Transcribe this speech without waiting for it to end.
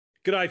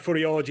G'day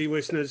Footyology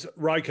listeners,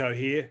 Roko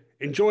here.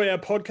 Enjoy our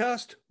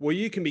podcast where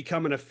you can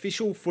become an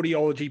official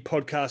Footyology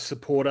podcast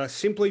supporter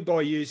simply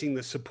by using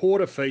the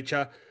supporter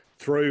feature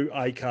through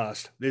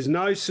Acast. There's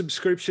no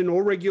subscription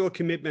or regular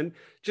commitment,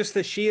 just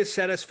the sheer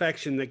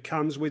satisfaction that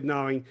comes with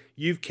knowing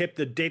you've kept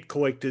the debt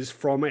collectors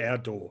from our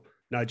door.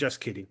 No,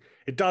 just kidding.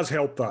 It does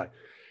help though.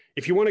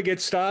 If you want to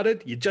get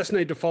started, you just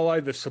need to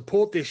follow the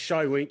support this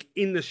show link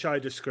in the show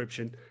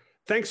description.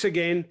 Thanks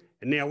again,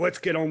 and now let's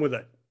get on with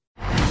it.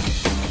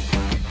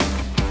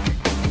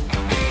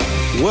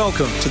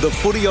 Welcome to the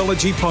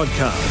Footyology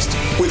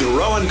Podcast with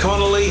Rowan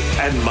Connolly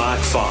and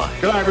Mark Fine.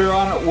 G'day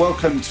everyone,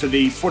 welcome to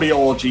the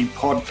Footyology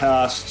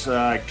Podcast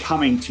I'm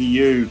coming to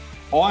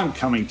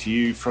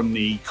you from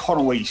the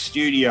Connolly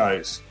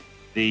Studios,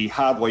 the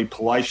hardly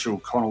palatial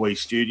Connolly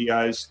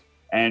Studios,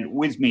 and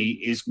with me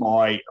is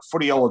my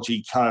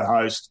Footyology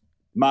co-host,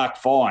 Mark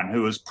Fine,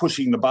 who is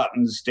pushing the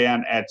buttons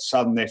down at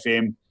Southern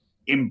FM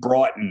in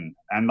Brighton,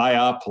 and they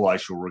are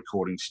palatial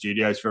recording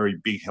studios. Very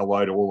big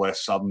hello to all our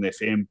Southern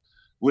FM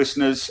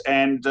listeners,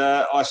 and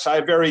I say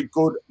a very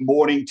good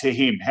morning to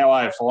him. How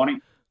are you, Finey?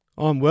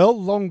 I'm well.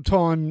 Long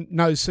time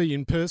no see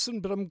in person,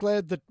 but I'm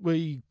glad that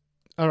we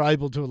are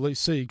able to at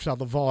least see each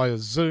other via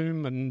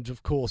Zoom and,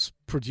 of course,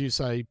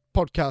 produce a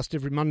podcast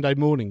every Monday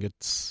morning.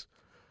 It's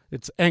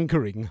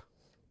anchoring.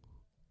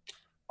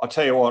 I'll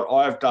tell you what,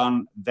 I've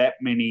done that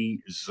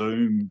many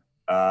Zoom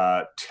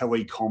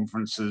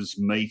teleconferences,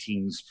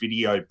 meetings,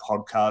 video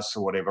podcasts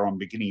or whatever. I'm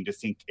beginning to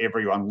think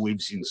everyone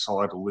lives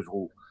inside a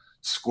little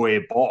square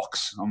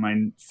box. I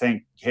mean,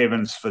 thank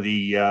heavens for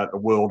the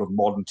world of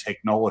modern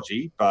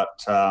technology,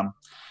 but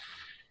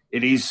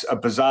it is a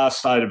bizarre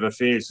state of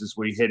affairs as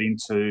we head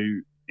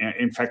into.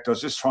 In fact, I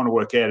was just trying to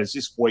work out, is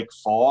this week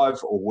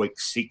 5 or week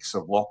 6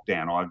 of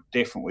lockdown? I'm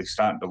definitely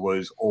starting to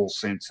lose all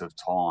sense of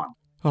time.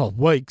 Oh,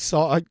 weeks.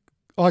 I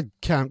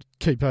can't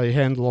keep a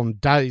handle on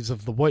days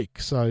of the week,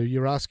 so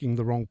you're asking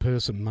the wrong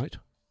person, mate.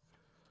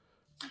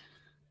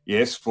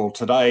 Yes, well,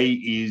 today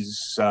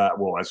is,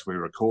 as we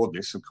record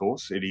this, of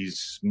course, it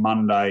is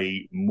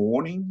Monday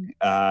morning.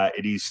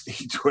 It is the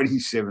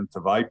 27th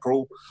of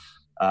April.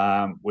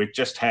 We've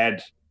just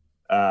had,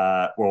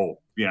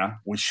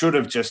 we should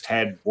have just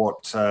had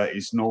what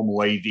is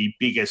normally the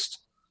biggest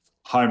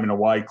home and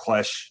away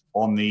clash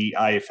on the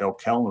AFL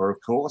calendar, of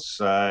course,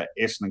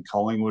 Essendon and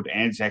Collingwood,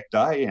 Anzac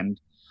Day, and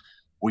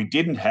we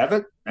didn't have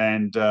it,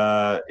 and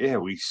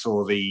we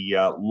saw the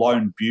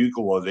lone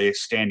bugler there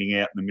standing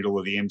out in the middle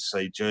of the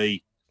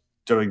MCG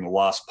doing the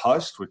last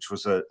post, which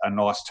was a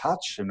nice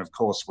touch. And, of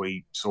course,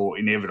 we saw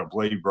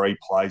inevitably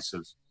replays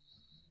of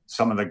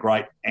some of the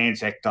great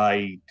Anzac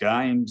Day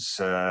games,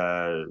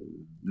 95,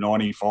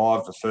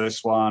 the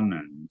first one,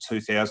 and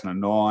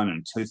 2009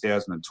 and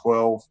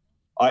 2012.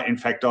 I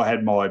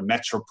had my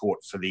match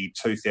report for the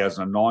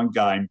 2009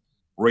 game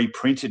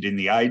reprinted in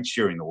The Age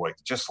during the week,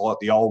 just like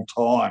the old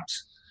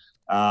times.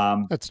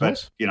 That's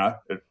nice.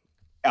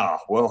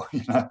 I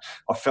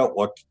felt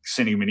like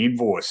sending him an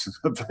invoice.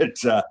 But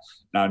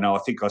no, I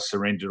think I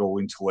surrendered all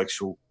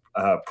intellectual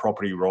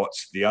property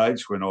rights to The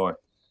Age when I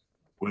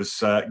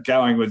was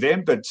going with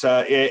them. But,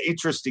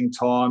 interesting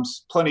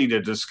times, plenty to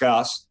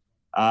discuss.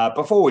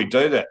 Before we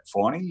do that,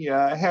 Finey,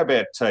 how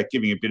about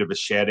giving a bit of a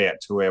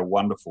shout-out to our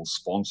wonderful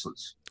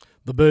sponsors?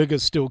 The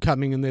burgers still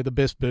coming, and they're the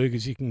best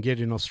burgers you can get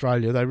in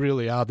Australia. They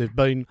really are. They've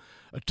been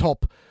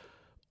atop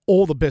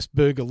all the best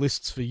burger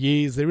lists for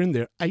years. They're in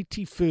their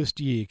 81st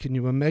year. Can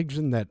you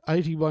imagine that?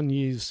 81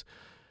 years.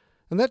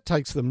 And that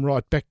takes them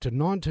right back to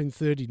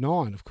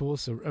 1939, of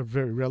course, a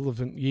very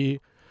relevant year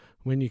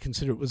when you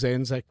consider it was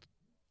Anzac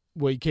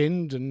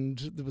weekend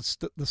and it was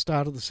the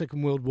start of the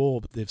Second World War.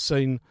 But they've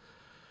seen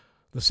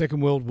the Second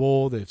World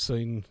War. They've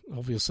seen,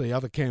 obviously,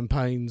 other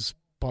campaigns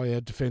by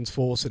our Defence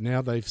Force, and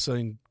now they've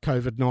seen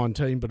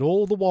COVID-19. But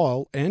all the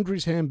while,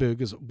 Andrew's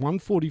Hamburgers at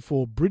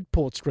 144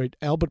 Bridport Street,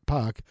 Albert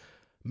Park,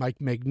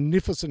 make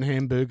magnificent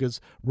hamburgers,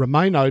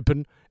 remain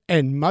open,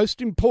 and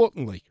most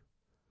importantly,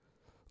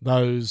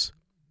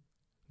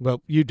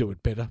 you do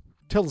it better.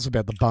 Tell us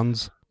about the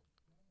buns.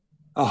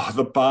 Oh,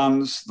 the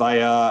buns,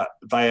 they are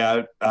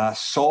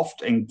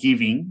soft and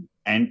giving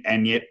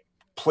and yet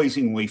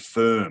pleasingly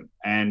firm.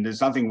 And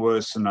there's nothing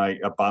worse than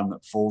a bun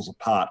that falls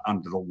apart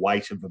under the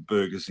weight of the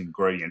burger's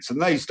ingredients.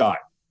 And these don't.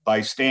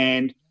 They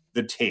stand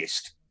the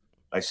test.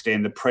 They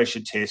stand the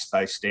pressure test.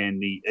 They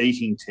stand the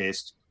eating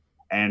test.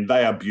 And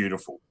they are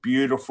beautiful,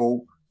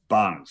 beautiful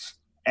buns.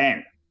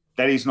 And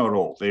that is not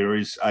all. There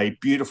is a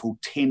beautiful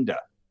tender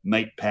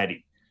meat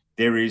patty.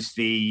 There is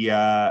the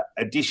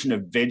addition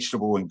of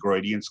vegetable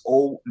ingredients,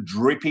 all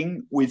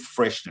dripping with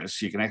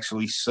freshness. You can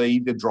actually see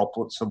the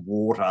droplets of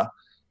water,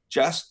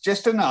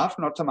 just enough,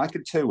 not to make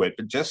it too wet,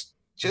 but just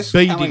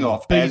coming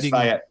off as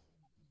they are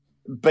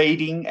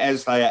beating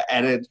as they are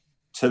added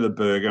to the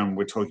burger. And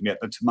we're talking about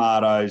the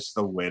tomatoes,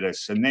 the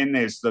lettuce, and then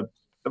there's the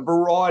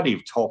variety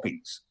of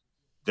toppings.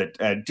 That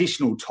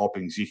additional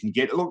toppings you can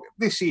get. Look,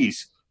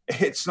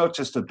 it's not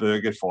just a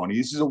burger, Finey.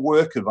 This is a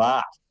work of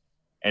art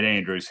at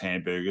Andrew's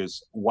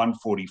Hamburgers,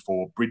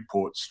 144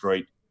 Bridport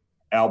Street,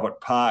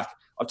 Albert Park.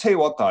 I'll tell you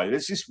what, though,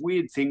 there's this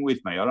weird thing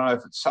with me. I don't know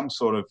if it's some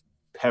sort of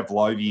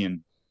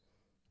Pavlovian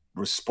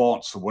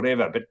response or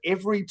whatever, but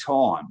every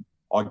time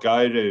I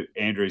go to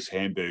Andrew's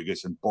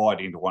Hamburgers and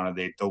bite into one of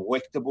their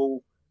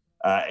delectable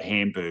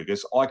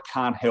hamburgers, I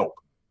can't help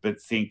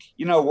but think,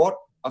 you know what?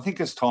 I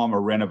think it's time I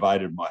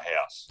renovated my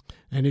house.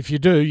 And if you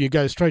do, you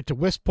go straight to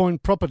West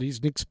Point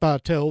Properties, Nick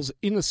Spartel's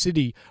inner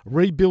city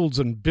rebuilds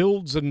and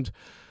builds. And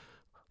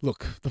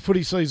look, the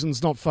footy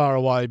season's not far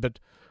away, but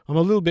I'm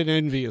a little bit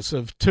envious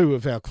of two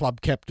of our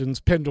club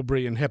captains,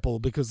 Pendlebury and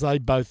Heppel, because they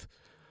both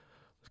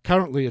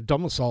currently are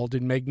domiciled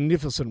in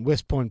magnificent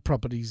West Point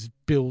Properties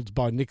builds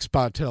by Nick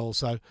Spartel.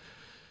 So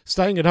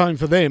staying at home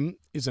for them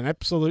is an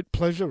absolute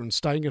pleasure, and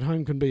staying at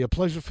home can be a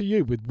pleasure for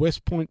you with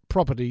West Point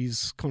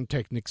Properties.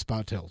 Contact Nick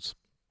Spartel's.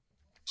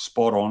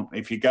 Spot on.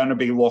 If you're going to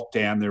be locked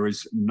down, there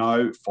is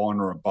no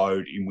finer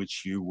abode in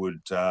which you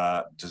would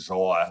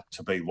desire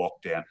to be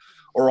locked down.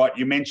 All right,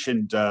 you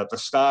mentioned the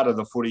start of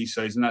the footy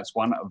season. That's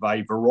one of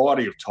a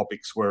variety of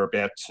topics we're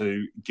about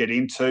to get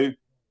into.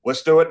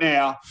 Let's do it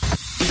now.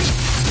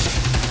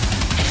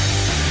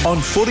 On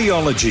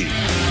Footyology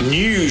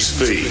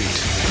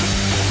Newsfeed.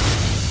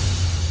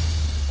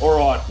 All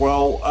right,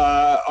 well,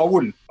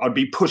 I'd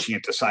be pushing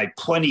it to say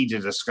plenty to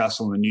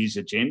discuss on the news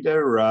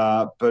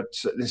agenda, but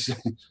there's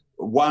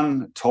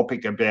one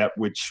topic about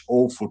which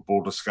all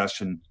football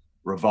discussion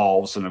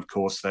revolves, and of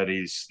course that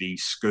is the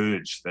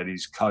scourge that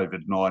is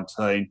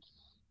COVID-19.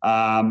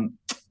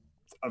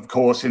 Of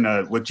course, in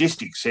a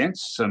logistics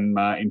sense, some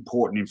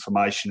important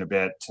information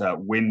about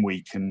when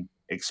we can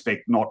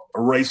expect not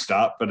a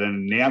restart, but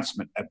an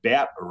announcement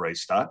about a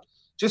restart.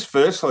 Just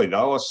firstly,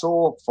 though, I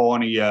saw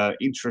finally an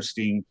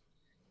interesting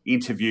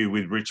interview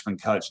with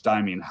Richmond coach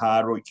Damien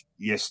Hardwick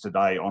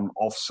yesterday on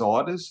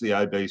Offsiders, the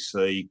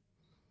ABC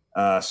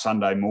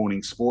Sunday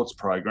morning sports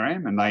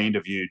program, and they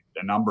interviewed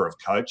a number of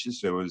coaches.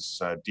 There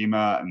was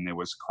Dimmer, and there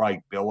was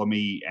Craig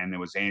Bellamy, and there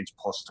was Ange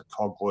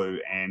Postecoglou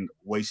and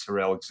Lisa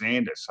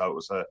Alexander. So it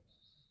was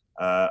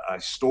a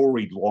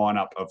storied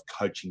lineup of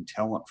coaching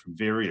talent from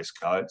various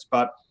codes.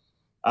 But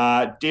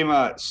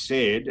Dimmer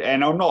said,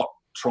 and I'm not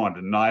trying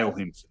to nail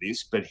him for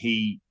this, but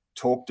he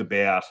talked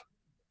about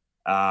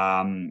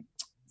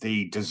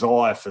the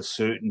desire for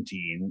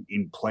certainty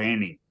in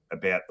planning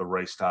about the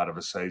restart of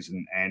a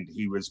season, and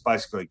he was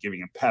basically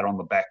giving a pat on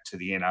the back to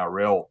the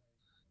NRL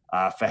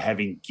for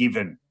having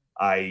given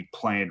a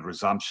planned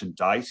resumption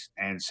date,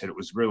 and said it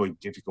was really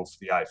difficult for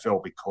the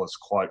AFL because,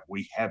 quote,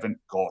 we haven't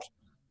got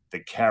the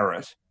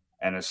carrot,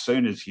 and as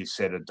soon as you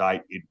set a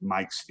date, it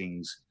makes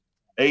things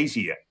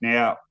easier.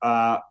 Now,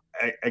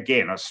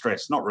 again, I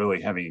stress, not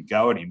really having a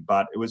go at him,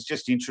 but it was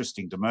just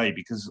interesting to me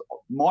because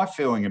my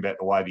feeling about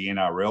the way the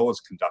NRL has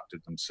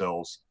conducted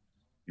themselves,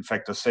 in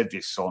fact, I said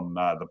this on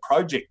the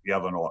project the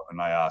other night when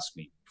they asked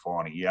me,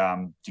 finally,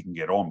 didn't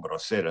get on, but I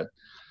said it.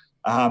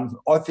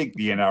 I think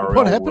the NRL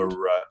what happened?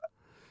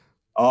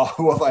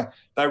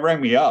 They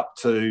rang me up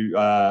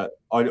to,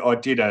 I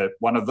did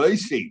one of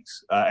these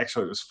things.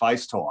 Actually, it was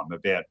FaceTime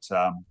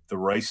about the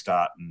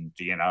restart and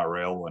the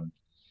NRL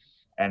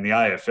and the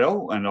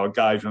AFL, and I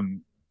gave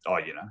them,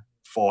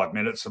 5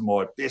 minutes of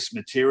my best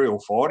material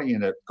fighting,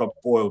 and it got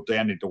boiled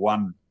down into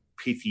one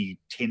pithy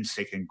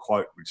 10-second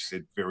quote, which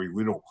said very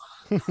little.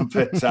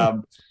 But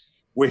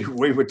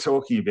we were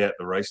talking about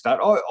the restart.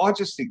 I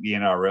just think the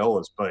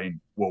NRL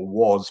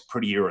was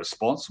pretty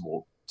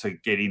irresponsible to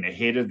get in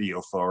ahead of the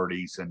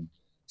authorities and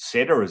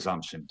set a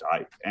resumption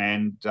date.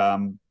 And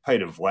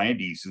Peter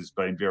V'landys has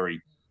been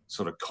very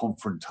sort of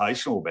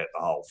confrontational about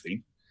the whole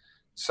thing.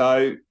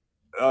 So,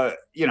 I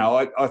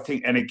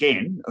think, and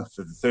again,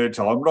 for the third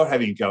time, I'm not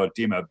having a go at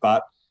Dimmer,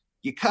 but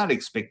you can't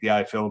expect the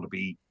AFL to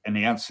be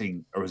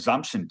announcing a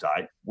resumption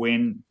date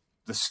when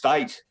the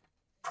state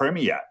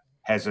premier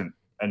hasn't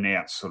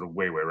announced sort of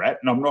where we're at.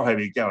 And I'm not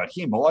having a go at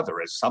him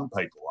either, as some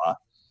people are.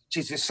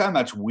 Geez, there's so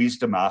much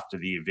wisdom after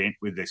the event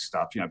with this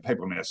stuff.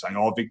 People are now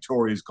saying,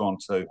 Victoria's gone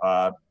too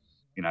hard.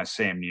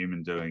 Sam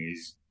Newman doing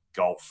his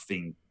golf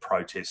thing,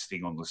 protest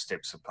thing on the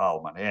steps of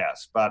Parliament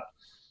House. But,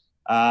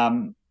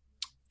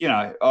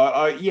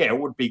 it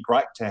would be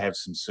great to have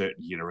some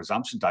certainty in a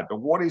resumption date. But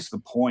what is the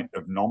point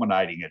of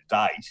nominating a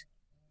date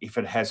if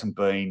it hasn't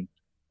been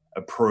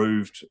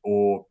approved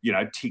or,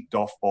 ticked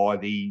off by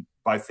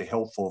both the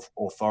health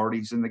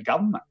authorities and the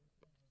government?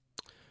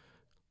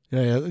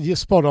 Yeah, you're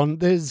spot on.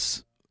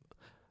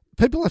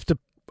 People have to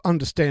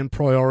understand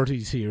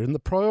priorities here, and the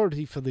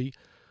priority for the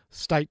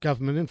state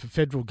government and for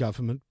federal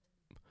government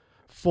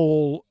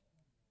fall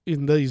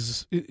in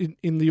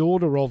the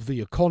order of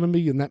the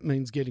economy, and that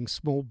means getting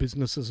small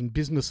businesses and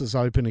businesses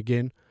open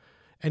again,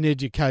 and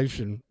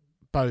education,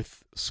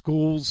 both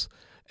schools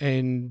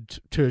and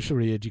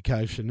tertiary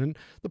education. And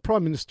the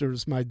Prime Minister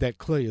has made that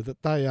clear,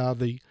 that they are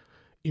the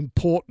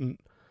important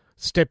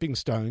stepping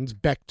stones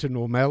back to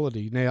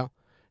normality. Now,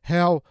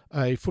 how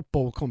a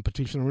football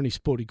competition or any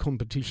sporting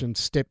competition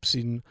steps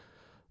in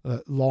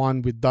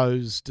line with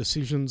those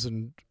decisions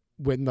and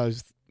when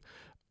those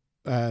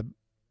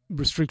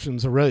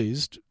restrictions are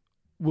eased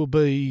will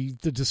be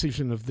the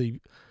decision of the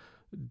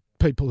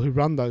people who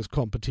run those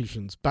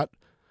competitions. But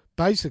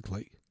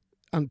basically,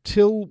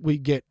 until we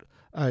get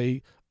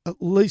at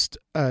least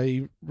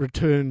a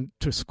return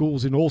to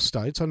schools in all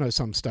states, I know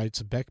some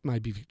states are back,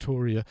 maybe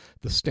Victoria,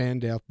 the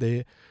standout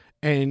there,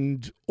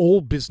 and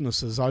all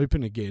businesses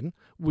open again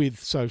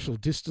with social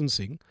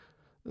distancing,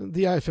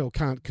 the AFL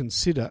can't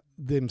consider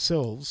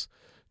themselves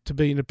to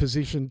be in a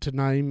position to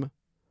name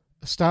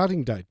a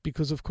starting date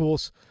because, of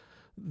course,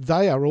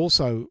 they are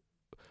also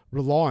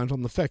reliant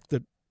on the fact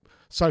that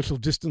social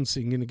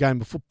distancing in a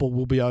game of football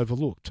will be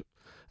overlooked.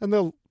 And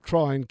they'll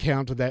try and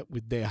counter that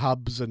with their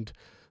hubs and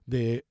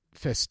their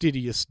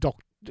fastidious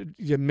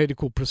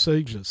medical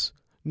procedures.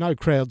 No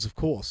crowds, of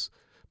course.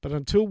 But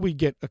until we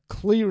get a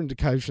clear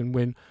indication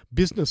when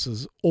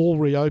businesses all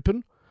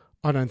reopen,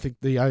 I don't think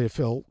the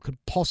AFL could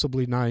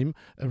possibly name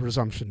a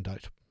resumption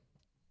date.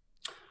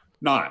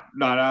 No,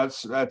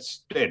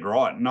 that's dead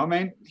right. And I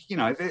mean,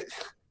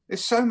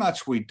 there's so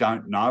much we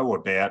don't know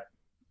about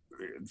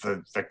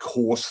the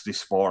course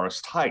this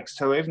virus takes.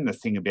 So even the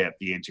thing about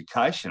the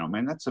education, I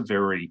mean, that's a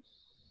very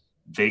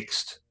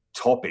vexed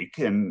topic.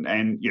 And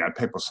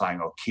people saying,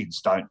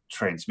 kids don't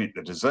transmit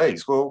the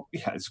disease. Well,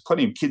 there's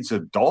plenty of kids that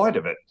have died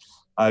of it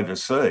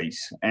overseas.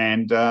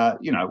 And,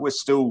 we're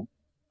still,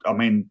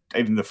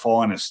 even the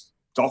finest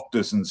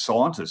doctors and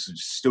scientists are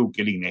still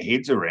getting their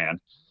heads around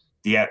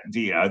the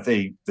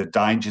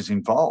dangers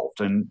involved.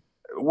 And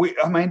we're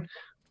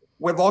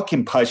like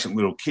impatient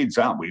little kids,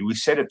 aren't we? We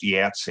said at the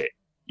outset,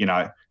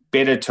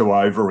 better to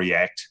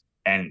overreact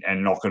and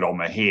knock it on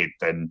the head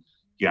than,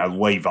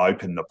 leave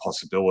open the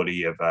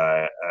possibility of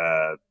a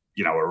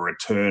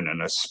return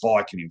and a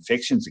spike in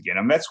infections again.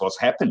 And that's what's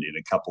happened in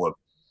a couple of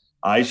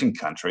Asian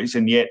countries.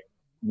 And yet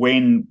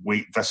when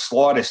the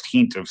slightest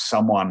hint of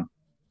someone,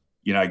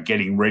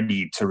 getting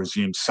ready to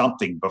resume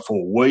something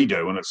before we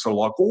do, and it's sort of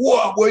like,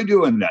 what, we're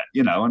doing that,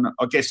 and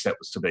I guess that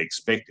was to be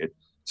expected.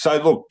 So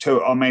look,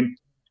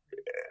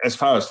 as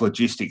far as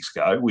logistics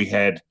go, we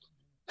had,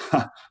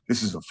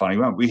 this is a funny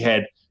one, we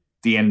had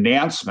the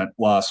announcement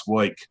last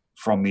week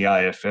from the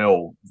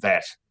AFL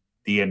that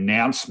the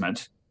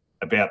announcement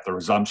about the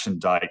resumption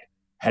date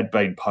had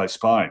been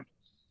postponed.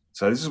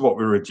 So this is what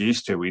we're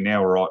reduced to. We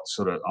now write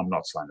I'm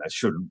not saying they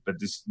shouldn't, but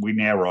we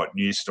now write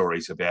news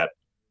stories about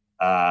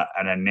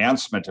an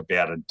announcement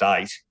about a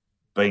date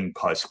being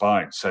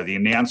postponed. So the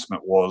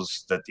announcement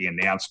was that the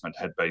announcement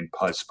had been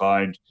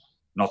postponed,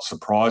 not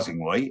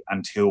surprisingly,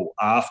 until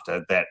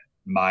after that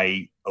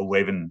May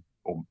 11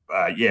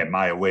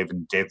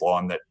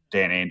 deadline that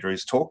Dan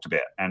Andrews talked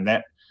about. And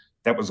that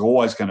was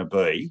always going to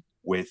be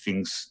where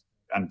things,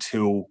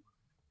 until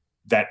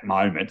that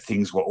moment,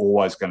 things were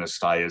always going to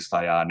stay as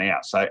they are now.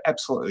 So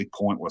absolutely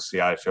pointless, the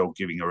AFL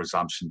giving a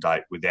resumption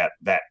date without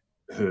that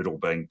hurdle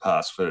being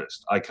passed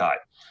first. Okay.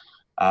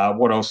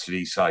 What else did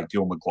he say?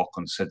 Gil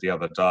McLachlan said the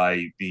other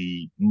day,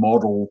 the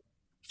model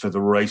for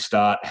the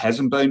restart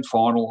hasn't been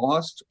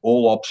finalised.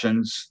 All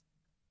options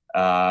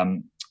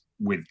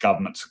with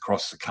governments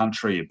across the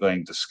country are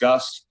being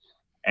discussed,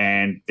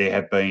 and there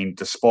have been,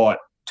 despite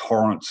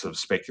torrents of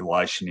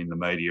speculation in the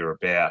media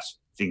about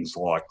things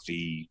like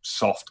the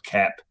soft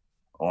cap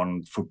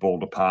on football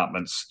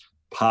departments,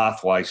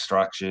 pathway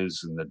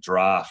structures and the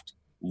draft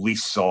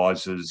list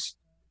sizes,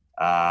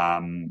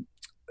 none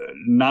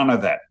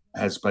of that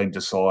has been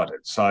decided.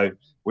 So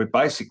we're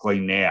basically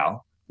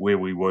now where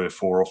we were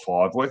 4 or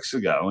 5 weeks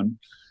ago, and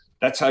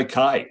that's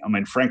okay.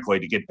 Frankly,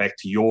 to get back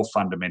to your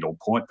fundamental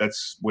point,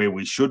 that's where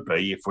we should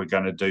be if we're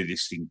going to do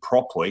this thing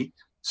properly.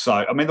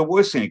 So, the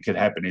worst thing that could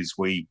happen is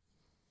we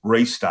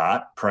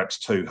restart, perhaps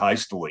too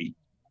hastily,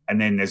 and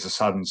then there's a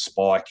sudden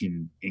spike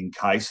in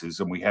cases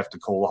and we have to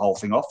call the whole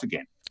thing off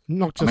again.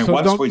 Not just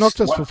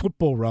for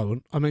football,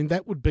 Rowan.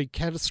 That would be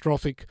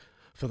catastrophic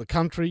for the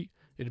country.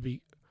 It'd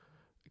be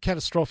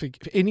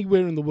catastrophic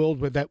anywhere in the world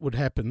where that would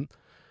happen.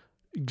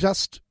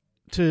 Just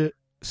to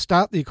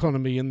start the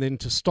economy and then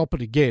to stop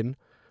it again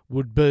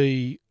would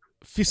be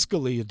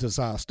fiscally a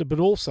disaster, but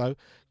also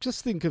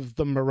just think of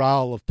the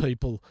morale of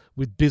people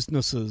with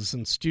businesses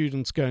and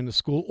students going to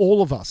school,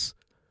 all of us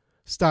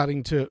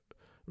starting to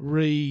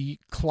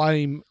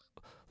reclaim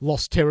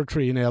lost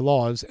territory in our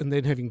lives and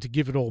then having to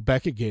give it all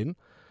back again.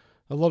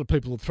 A lot of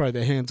people would throw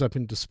their hands up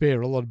in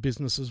despair. A lot of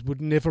businesses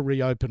would never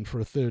reopen for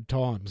a third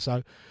time.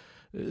 So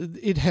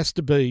it has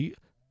to be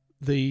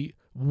the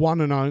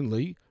one and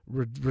only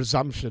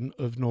resumption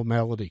of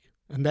normality,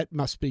 and that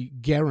must be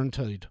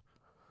guaranteed.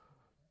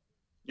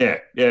 Yeah,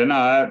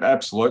 no,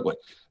 absolutely.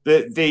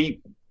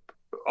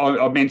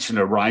 I mentioned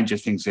a range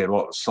of things there,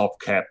 like the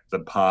soft cap, the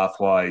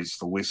pathways,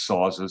 the list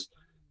sizes.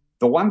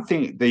 The one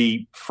thing,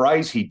 the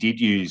phrase he did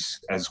use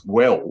as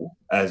well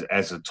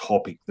as a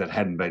topic that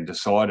hadn't been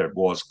decided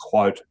was,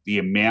 quote, the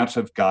amount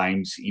of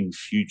games in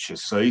future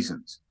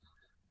seasons.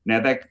 Now,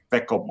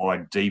 that got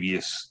my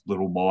devious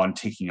little mind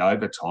ticking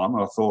over time.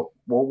 And I thought,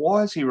 well,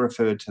 why has he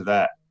referred to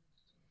that?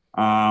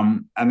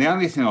 And the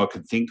only thing I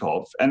could think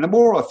of, and the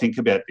more I think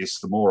about this,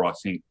 the more I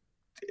think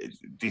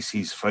this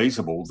is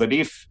feasible, that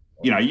if,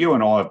 you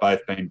and I have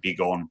both been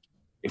big on,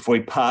 if we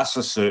pass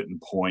a certain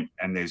point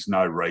and there's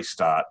no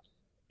restart,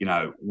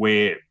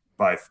 we're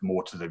both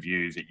more to the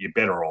view that you're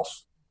better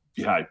off,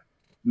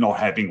 not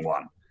having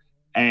one.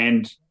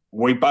 And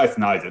we both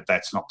know that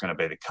that's not going to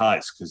be the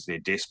case because they're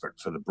desperate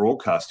for the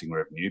broadcasting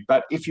revenue.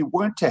 But if you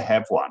weren't to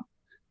have one,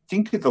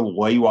 think of the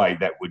leeway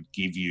that would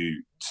give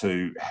you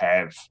to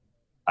have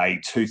a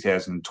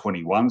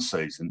 2021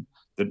 season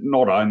that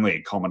not only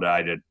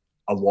accommodated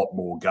a lot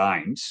more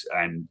games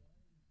and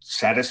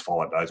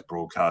satisfied those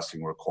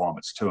broadcasting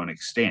requirements to an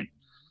extent,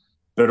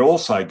 but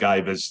also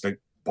gave us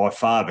by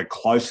far the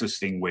closest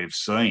thing we've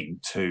seen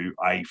to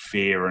a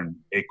fair and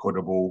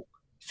equitable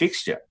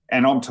fixture.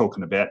 And I'm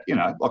talking about,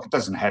 like it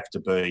doesn't have to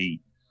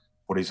be,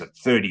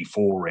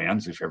 34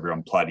 rounds if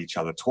everyone played each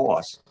other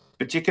twice.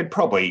 But you could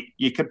probably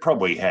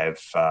have,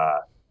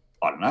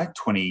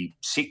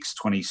 26,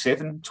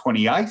 27,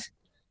 28.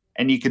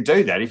 And you could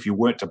do that if you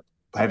weren't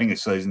having a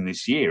season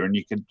this year, and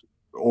you could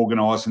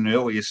organise an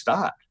earlier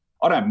start.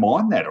 I don't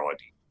mind that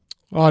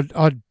idea.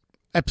 I'd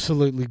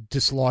absolutely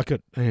dislike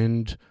it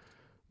and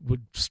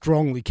would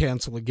strongly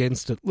counsel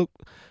against it. Look,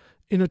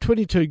 in a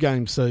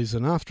 22-game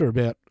season, after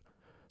about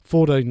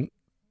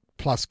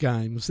 14-plus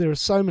games, there are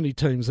so many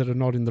teams that are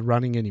not in the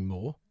running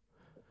anymore.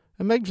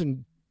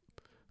 Imagine,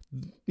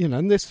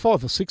 and there's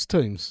 5 or 6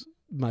 teams,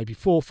 maybe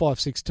 4, 5,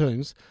 6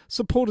 teams,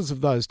 supporters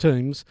of those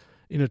teams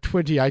in a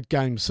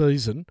 28-game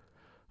season,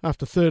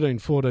 after 13,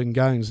 14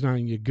 games,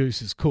 knowing your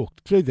goose is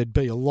cooked. Gee, there'd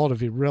be a lot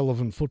of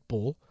irrelevant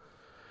football.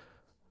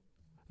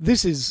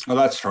 This is... Well,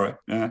 that's true,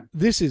 yeah.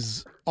 This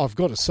is, I've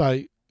got to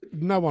say,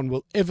 no one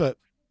will ever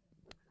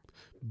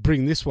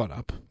bring this one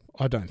up,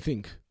 I don't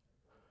think.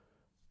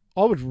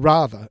 I would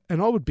rather,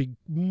 and I would be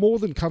more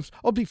than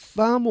comfortable, I'd be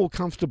far more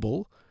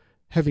comfortable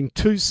having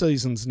 2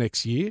 seasons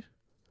next year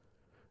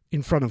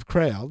in front of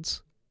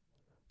crowds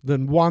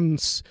than one.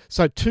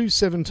 So 2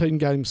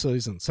 17-game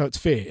seasons. So it's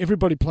fair.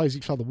 Everybody plays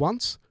each other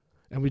once,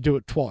 and we do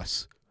it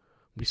twice.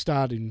 We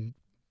start in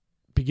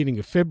beginning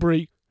of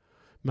February.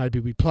 Maybe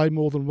we play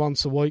more than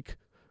once a week,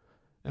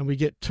 and we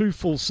get 2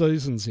 full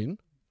seasons in.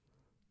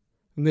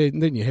 And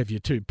then you have your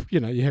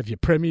you have your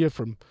Premier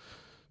from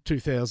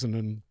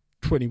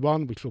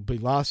 2021, which will be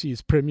last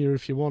year's Premier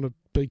if you want to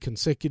be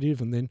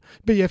consecutive,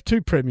 but you have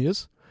 2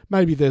 Premiers.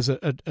 Maybe there's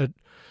an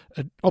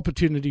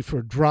opportunity for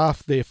a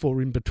draft,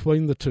 therefore, in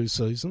between the 2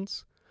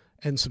 seasons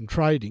and some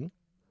trading.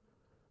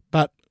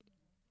 But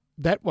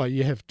that way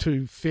you have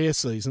 2 fair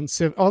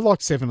seasons. I like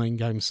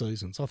 17-game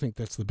seasons. I think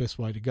that's the best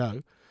way to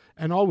go.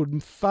 And I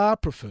would far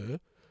prefer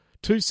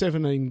 2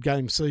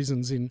 17-game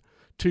seasons in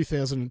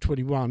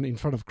 2021 in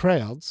front of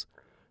crowds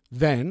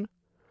than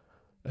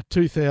a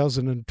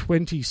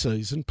 2020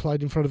 season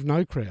played in front of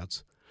no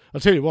crowds. I'll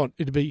tell you what,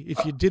 it'd be,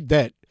 if you did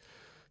that,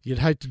 you'd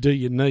hate to do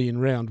your knee in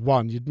round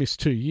 1. You'd miss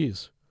 2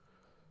 years.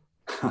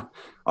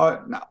 I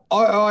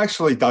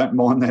actually don't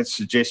mind that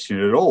suggestion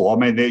at all. I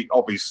mean, the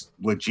obvious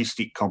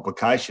logistic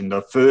complication,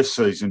 the first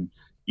season,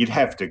 you'd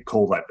have to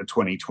call that the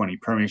 2020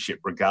 Premiership,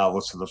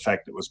 regardless of the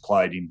fact it was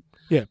played in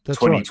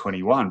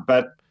 2021. Right.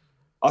 But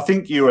I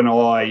think you and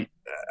I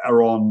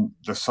are on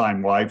the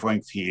same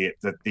wavelength here,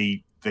 that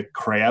the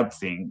crowd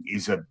thing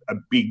is a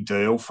big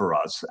deal for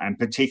us, and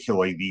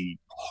particularly the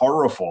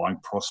horrifying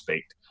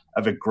prospect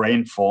of a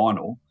grand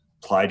final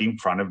played in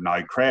front of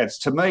no crowds.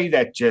 To me,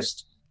 that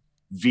just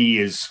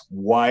veers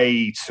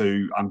way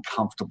too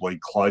uncomfortably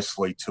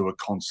closely to a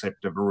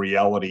concept of a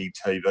reality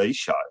TV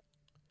show,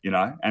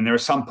 And there are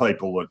some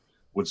people that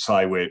would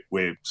say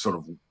we're sort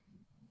of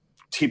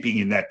tipping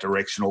in that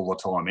direction all the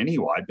time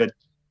anyway. But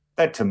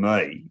that, to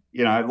me,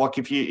 like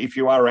if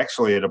you are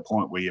actually at a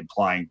point where you're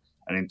playing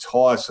an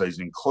entire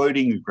season,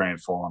 including a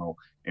grand final,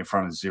 in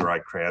front of 0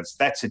 crowds,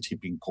 that's a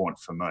tipping point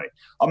for me.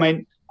 I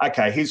mean,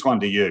 okay, here's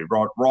one to you,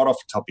 right off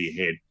the top of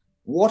your head.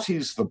 What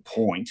is the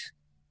point,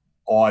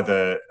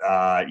 either,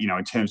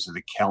 in terms of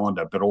the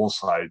calendar, but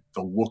also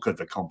the look of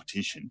the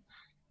competition?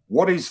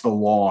 What is the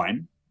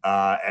line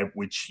at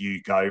which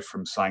you go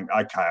from saying,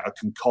 okay, I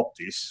can cop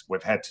this,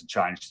 we've had to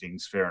change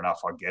things, fair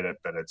enough, I get it,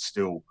 but I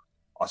still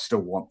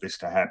want this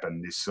to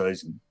happen this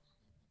season?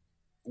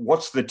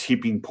 What's the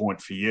tipping point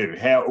for you?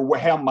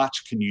 How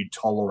much can you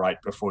tolerate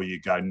before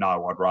you go,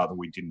 no, I'd rather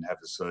we didn't have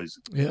a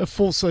season? Yeah, a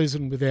full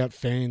season without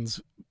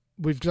fans,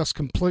 we've just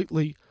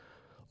completely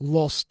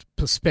lost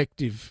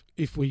perspective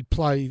if we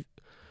play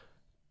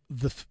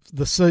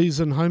the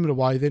season home and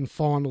away, then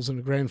finals and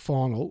a grand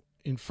final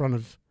in front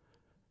of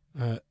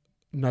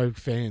no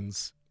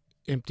fans,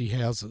 empty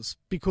houses.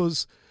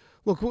 Because,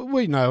 look,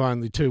 we know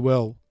only too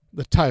well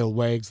the tail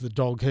wags the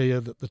dog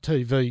here, that the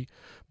TV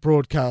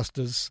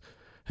broadcasters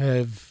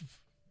have,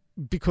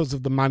 because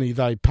of the money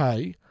they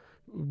pay,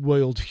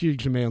 wield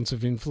huge amounts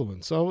of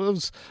influence. I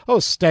was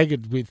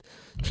staggered with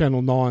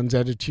Channel 9's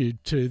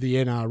attitude to the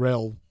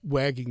NRL,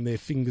 wagging their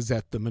fingers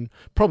at them and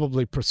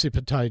probably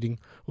precipitating,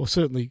 or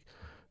certainly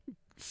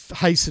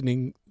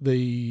hastening,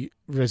 the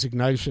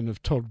resignation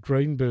of Todd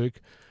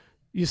Greenberg.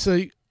 You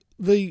see,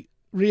 the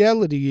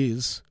reality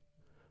is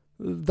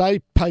they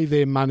pay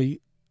their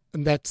money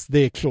and that's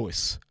their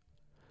choice.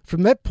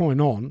 From that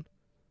point on,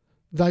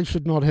 they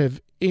should not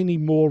have any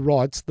more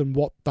rights than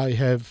what they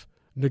have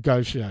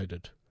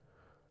negotiated,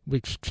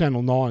 which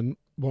Channel 9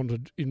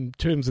 wanted, in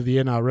terms of the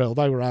NRL,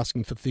 they were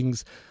asking for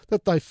things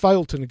that they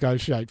failed to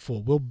negotiate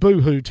for. Well,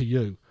 boo-hoo to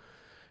you.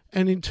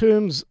 And in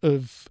terms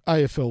of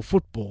AFL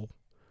football,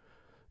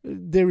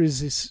 there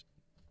is this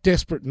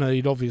desperate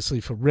need,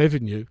 obviously, for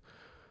revenue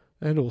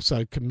and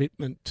also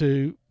commitment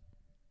to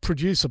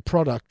produce a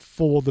product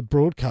for the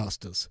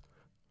broadcasters.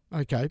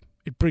 Okay,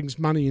 it brings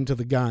money into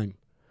the game.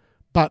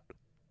 But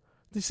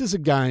this is a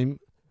game,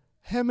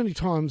 how many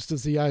times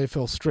does the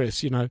AFL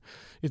stress,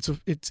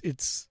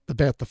 it's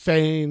about the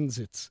fans,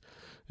 it's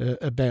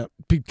about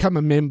become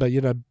a member,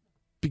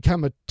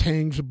 become a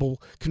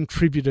tangible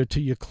contributor to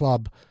your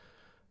club.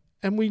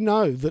 And we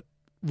know that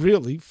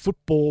really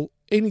football,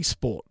 any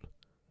sport,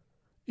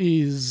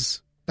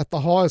 is at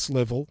the highest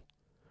level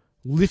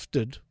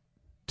lifted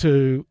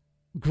to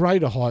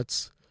greater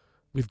heights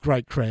with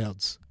great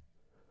crowds.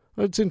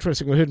 It's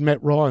interesting. I heard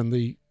Matt Ryan,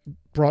 the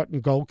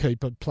Brighton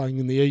goalkeeper playing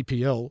in the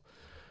EPL,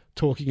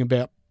 talking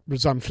about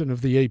resumption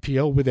of the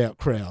EPL without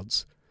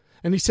crowds.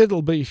 And he said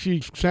it'll be a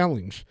huge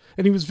challenge.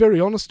 And he was very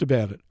honest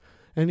about it.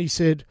 And he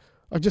said,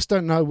 I just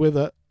don't know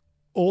whether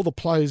all the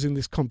players in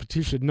this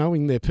competition,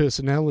 knowing their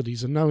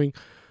personalities and knowing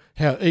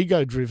how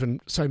ego-driven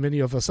so many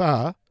of us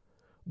are,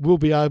 will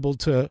be able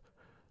to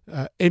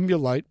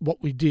emulate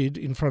what we did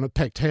in front of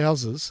packed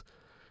houses,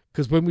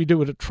 because when we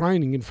do it at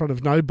training in front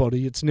of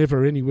nobody, it's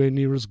never anywhere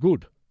near as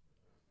good.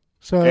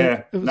 So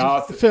it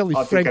was a fairly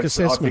frank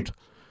assessment.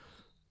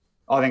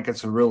 I think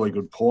it's a really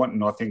good point,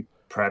 and I think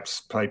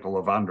perhaps people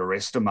have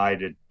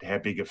underestimated how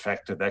big a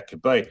factor that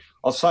could be.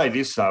 I'll say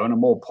this, though, on a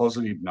more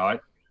positive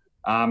note.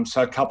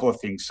 So a couple of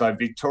things. So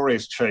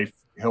Victoria's Chief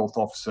Health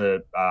Officer,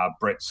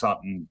 Brett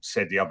Sutton,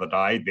 said the other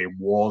day there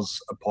was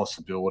a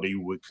possibility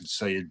we could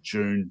see a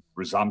June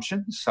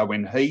resumption. So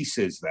when he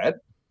says that,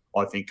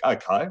 I think,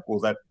 okay, well,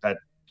 that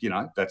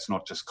that's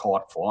not just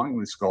kite flying.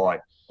 This guy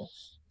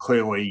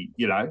clearly,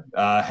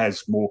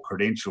 has more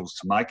credentials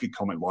to make a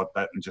comment like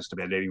that than just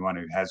about anyone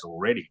who has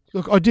already.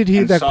 Look, I did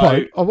hear that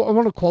quote. I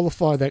want to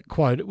qualify that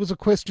quote. It was a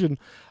question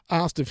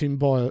asked of him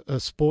by a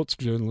sports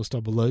journalist, I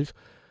believe,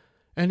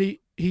 and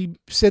he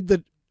said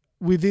that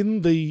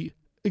within the,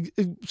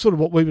 sort of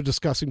what we were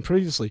discussing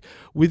previously,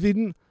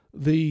 within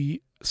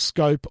the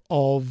scope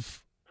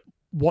of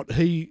what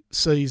he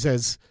sees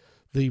as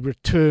the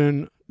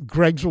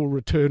gradual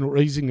return or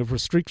easing of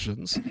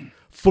restrictions,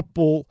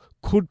 football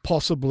could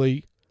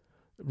possibly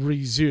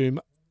resume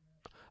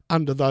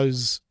under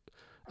those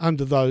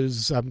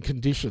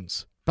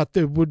conditions. But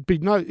there would be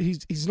no.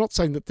 He's not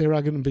saying that there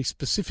are going to be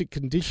specific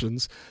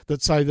conditions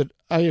that say that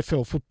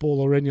AFL football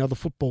or any other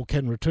football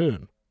can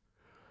return.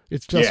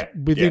 It's just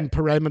within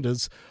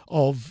parameters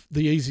of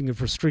the easing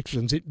of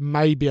restrictions, it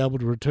may be able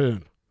to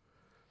return.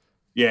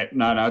 Yeah,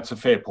 no, it's a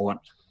fair point.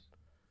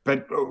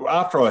 But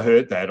after I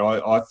heard that,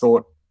 I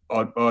thought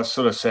I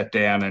sort of sat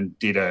down and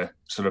did a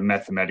sort of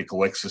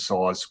mathematical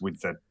exercise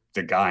with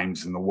the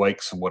games and the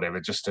weeks and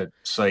whatever, just to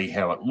see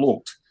how it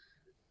looked.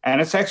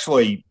 And it's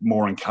actually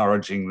more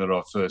encouraging than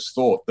I first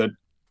thought. That,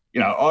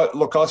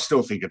 I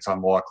still think it's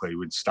unlikely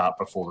we'd start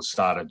before the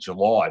start of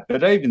July.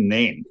 But even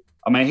then,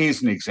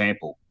 here's an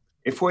example.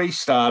 If we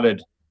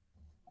started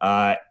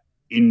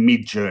in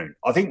mid-June,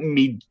 I think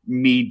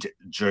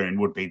mid-June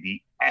would be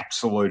the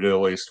absolute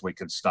earliest we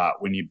could start,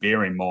 when you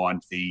bear in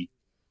mind the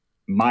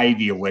May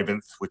the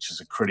 11th, which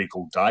is a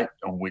critical date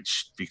on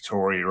which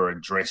Victoria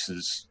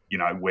addresses,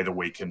 whether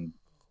we can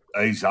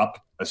ease up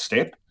a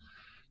step.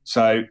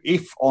 So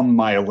if on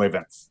May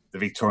 11th the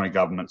Victorian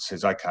government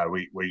says, okay,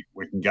 we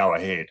can go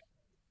ahead,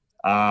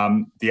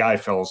 the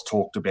AFL's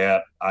talked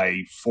about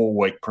a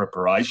 4-week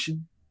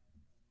preparation.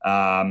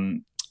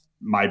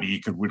 Maybe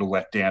you could whittle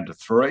that down to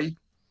 3.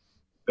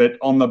 But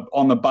on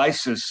the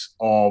basis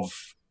of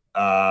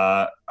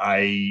a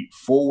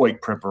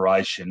 4-week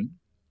preparation,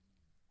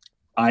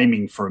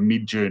 aiming for a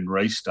mid-June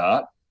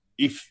restart,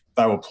 if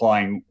they were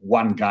playing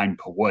one game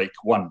per week,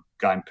 one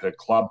game per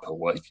club per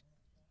week,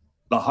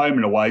 the home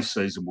and away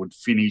season would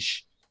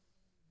finish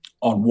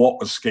on what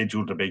was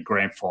scheduled to be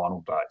grand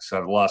final day, so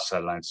the last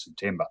Saturday in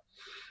September.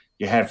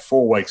 You have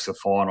 4 weeks of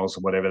finals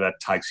and whatever, that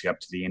takes you up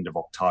to the end of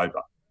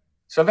October.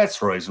 So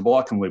that's reasonable.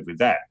 I can live with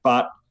that.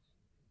 But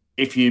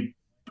if you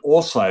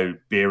also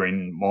bear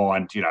in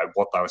mind,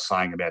 what they were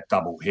saying about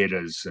double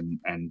headers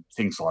and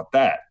things like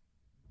that,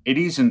 it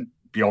isn't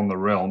beyond the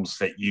realms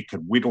that you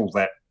could whittle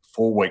that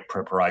 4-week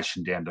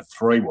preparation down to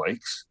 3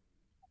 weeks.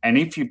 And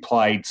if you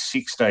played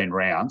 16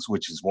 rounds,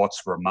 which is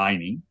what's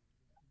remaining,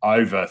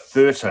 over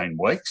 13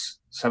 weeks,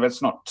 so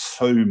that's not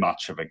too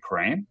much of a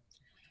cram,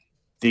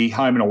 the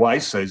home and away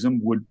season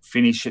would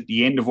finish at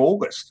the end of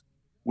August,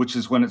 which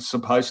is when it's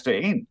supposed to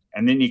end.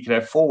 And then you could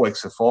have 4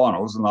 weeks of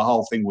finals and the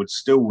whole thing would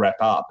still wrap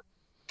up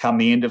come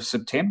the end of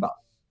September.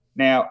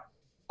 Now,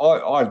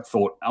 I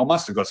thought I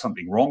must have got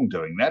something wrong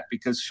doing that,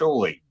 because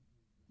surely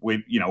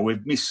we've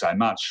missed so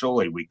much,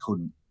 surely we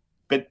couldn't.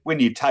 But when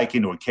you take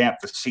into account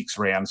the 6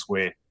 rounds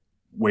where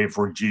we've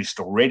reduced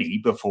already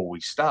before we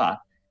start,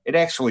 it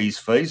actually is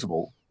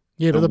feasible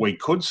that we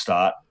could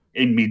start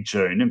in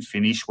mid-June and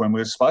finish when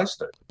we were supposed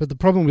to. But the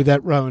problem with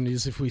that, Rowan,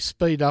 is if we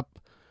speed up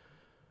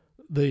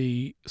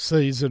the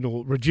season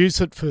or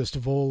reduce it, first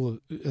of all,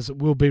 as it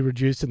will be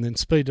reduced, and then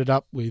speed it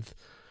up with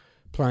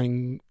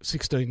playing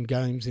 16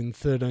 games in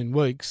 13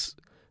 weeks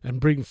and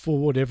bring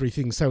forward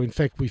everything. So, in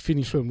fact, we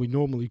finish when we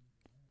normally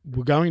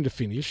were going to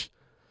finish.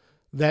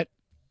 That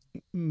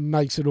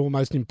makes it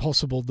almost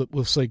impossible that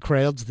we'll see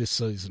crowds this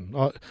season.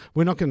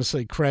 We're not going to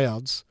see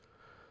crowds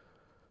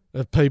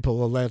of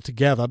people allowed to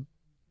gather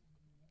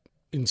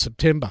in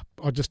September.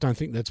 I just don't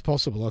think that's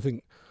possible. I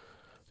think,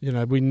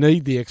 we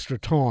need the extra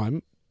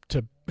time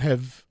to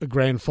have a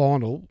grand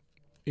final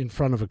in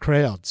front of a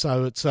crowd.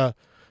 So it's a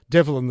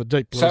devil in the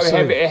deep blue sea.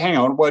 Hang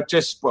on. Well,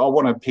 I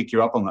want to pick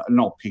you up on that.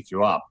 Not pick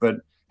you up, but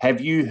have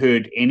you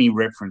heard any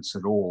reference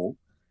at all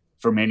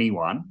from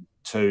anyone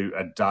to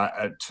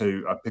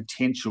a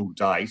potential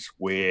date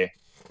where,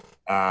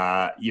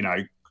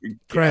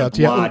 crowds,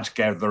 large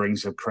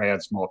gatherings of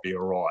crowds might be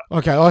all right?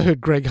 Okay, I heard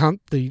Greg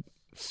Hunt, the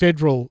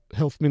federal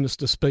health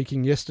minister,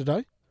 speaking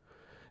yesterday,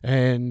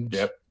 and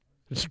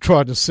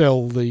tried to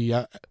sell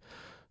the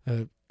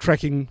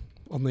tracking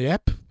on the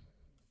app.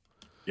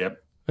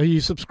 Yep. Are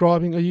you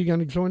subscribing? Are you going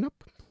to join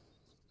up?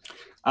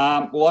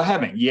 Well, I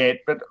haven't yet,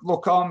 but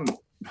look, I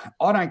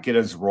don't get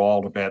as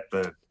riled about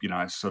the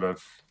sort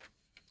of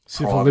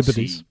civil privacy.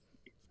 Liberties.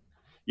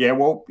 Yeah,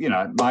 well,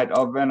 mate,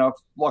 I've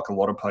like a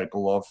lot of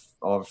people,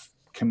 I've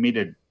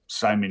committed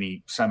so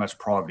much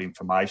private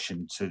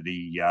information to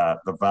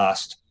the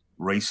vast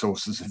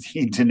resources of the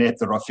internet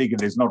that I figure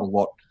there's not a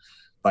lot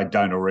they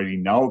don't already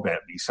know about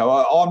me. So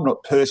I'm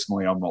not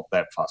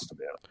that fussed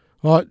about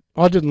it.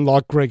 I didn't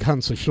like Greg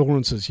Hunt's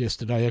assurances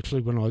yesterday,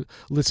 actually, when I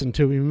listened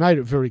to him. He made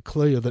it very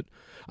clear that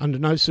under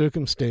no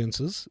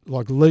circumstances,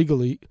 like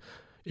legally,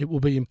 it will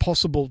be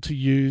impossible to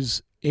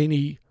use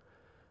any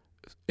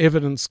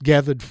evidence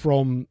gathered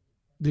from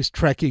this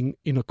tracking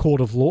in a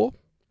court of law.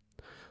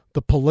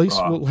 The police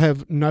will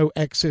have no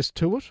access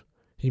to it.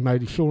 He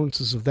made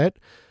assurances of that.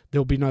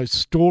 There'll be no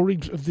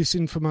storage of this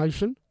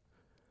information.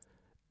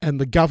 And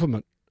the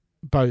government,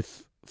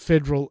 both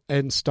federal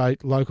and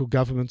state, local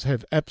governments,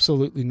 have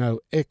absolutely no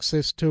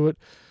access to it.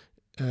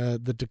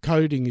 The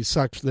decoding is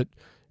such that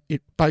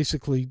it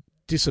basically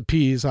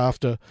disappears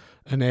after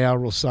an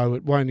hour or so.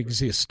 It won't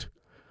exist.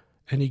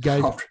 And he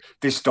gave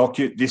this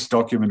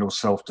document will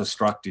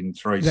self-destruct in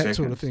 3 seconds. That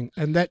sort of thing.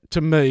 And that,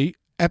 to me,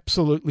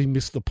 absolutely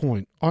missed the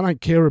point. I don't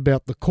care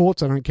about the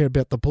courts. I don't care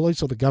about the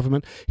police or the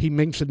government. He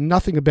mentioned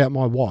nothing about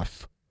my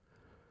wife.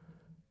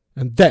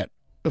 And that,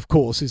 of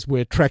course, is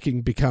where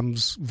tracking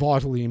becomes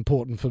vitally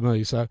important for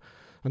me. So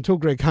until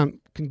Greg Hunt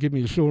can give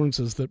me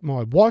assurances that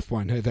my wife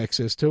won't have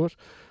access to it,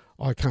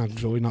 I can't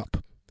join up.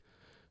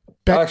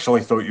 I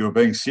actually thought you were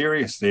being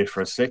serious there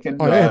for a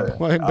second. I am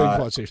being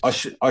quite serious.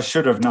 I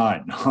should have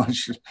known.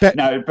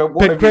 But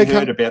what have you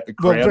heard about the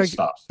crowd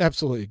stuff?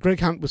 Absolutely. Greg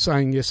Hunt was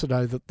saying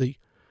yesterday that the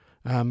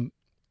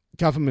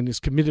government is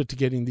committed to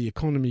getting the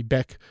economy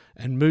back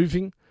and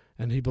moving,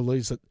 and he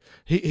believes that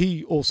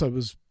he also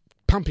was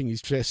pumping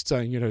his chest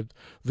saying,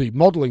 the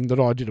modelling that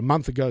I did a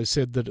month ago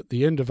said that at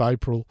the end of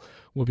April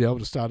we'll be able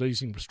to start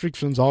easing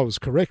restrictions. I was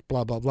correct,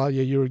 blah, blah, blah.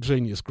 Yeah, you're a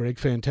genius, Greg.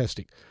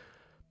 Fantastic.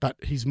 But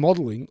his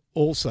modelling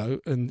also,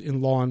 and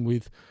in line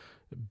with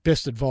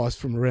best advice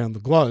from around the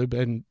globe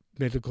and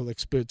medical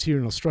experts here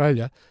in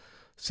Australia,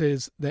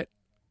 says that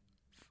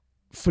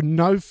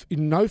not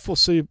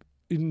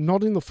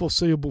in the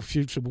foreseeable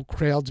future will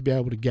crowds be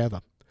able to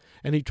gather.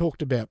 And he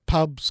talked about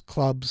pubs,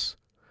 clubs,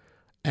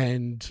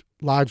 and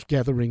large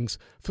gatherings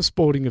for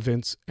sporting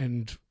events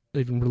and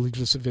even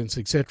religious events,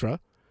 etc.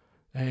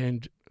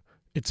 And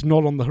it's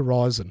not on the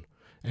horizon.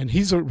 And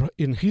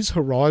in his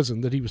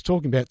horizon that he was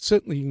talking about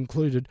certainly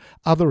included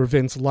other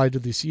events later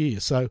this year.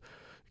 So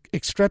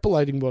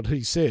extrapolating what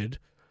he said,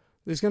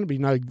 there's going to be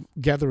no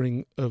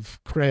gathering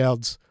of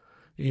crowds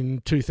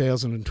in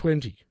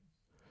 2020.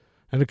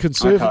 And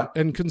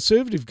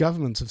conservative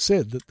governments have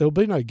said that there'll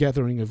be no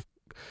gathering of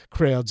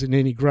crowds in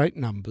any great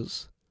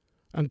numbers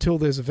until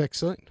there's a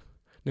vaccine.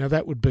 Now,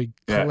 that would be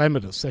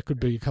calamitous. That could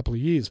be a couple of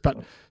years, but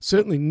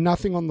certainly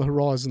nothing on the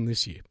horizon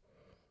this year.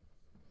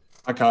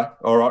 Okay,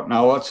 all right.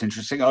 No, that's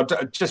interesting.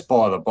 Just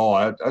by the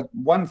by,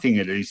 one thing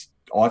that is,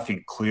 I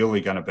think,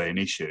 clearly going to be an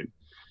issue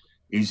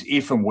is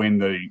if and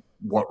when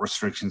what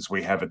restrictions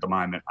we have at the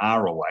moment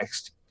are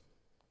relaxed,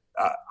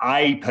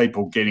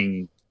 people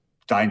getting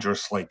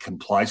dangerously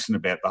complacent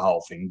about the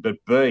whole thing, but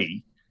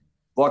B,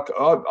 like,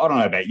 I don't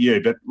know about you,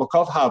 but look,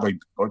 I've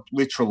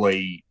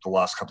literally the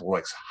last couple of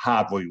weeks,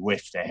 hardly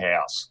left the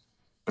house.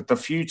 But the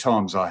few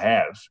times I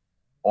have,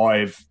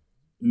 I've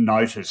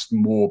noticed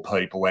more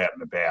people out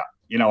and about.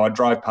 I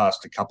drove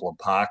past a couple of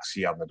parks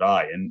the other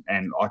day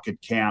and I could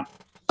count,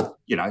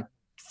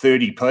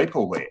 30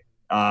 people there.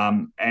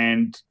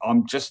 And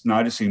I'm just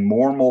noticing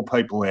more and more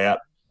people out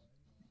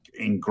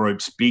in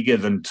groups bigger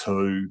than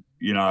two,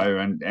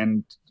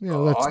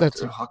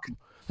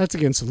 that's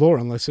against the law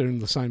unless they're in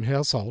the same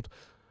household.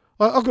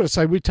 I've got to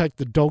say, we take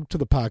the dog to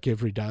the park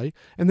every day,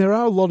 and there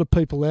are a lot of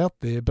people out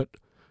there, but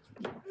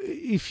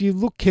if you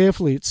look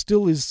carefully, it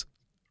still is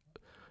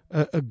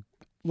a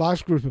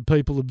large group of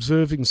people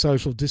observing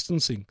social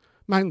distancing,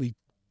 mainly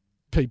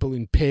people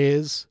in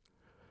pairs,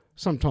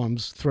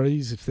 sometimes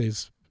threes if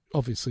there's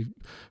obviously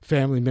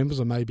family members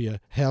or maybe a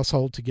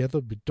household together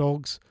with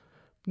dogs.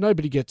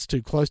 Nobody gets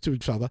too close to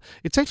each other.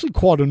 It's actually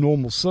quite a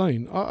normal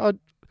scene.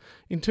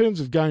 In terms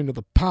of going to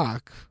the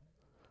park,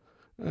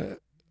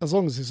 as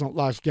long as there's not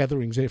large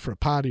gatherings there for a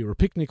party or a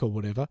picnic or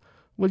whatever,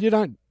 well, you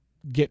don't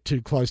get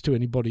too close to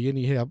anybody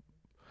anyhow,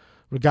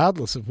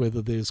 regardless of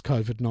whether there's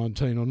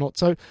COVID-19 or not.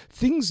 So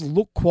things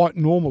look quite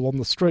normal on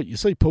the street. You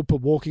see people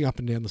walking up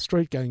and down the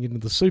street, going into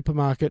the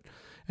supermarket,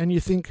 and you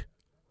think,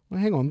 well,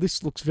 hang on,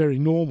 this looks very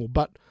normal.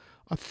 But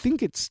I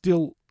think it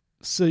still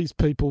sees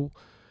people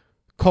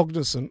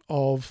cognizant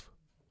of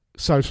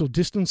social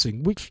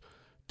distancing, which,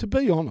 to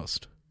be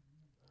honest,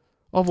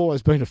 I've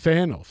always been a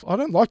fan of. I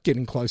don't like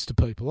getting close to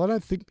people. I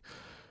think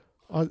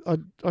I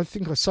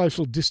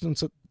social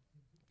distance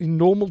in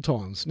normal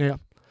times. Now,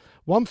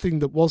 one thing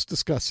that was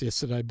discussed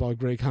yesterday by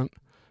Greg Hunt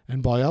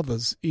and by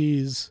others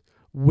is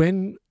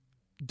when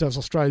does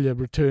Australia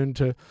return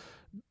to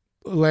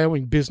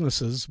allowing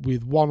businesses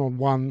with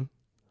one-on-one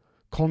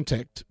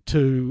contact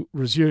to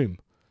resume?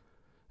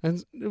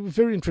 And a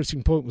very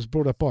interesting point was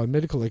brought up by a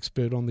medical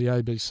expert on the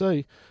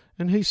ABC,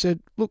 and he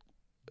said, look,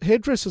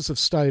 hairdressers have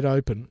stayed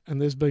open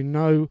and there's been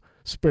no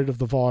spread of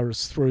the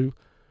virus through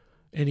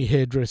any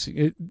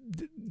hairdressing.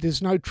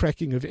 There's no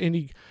tracking of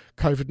any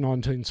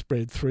COVID-19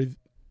 spread through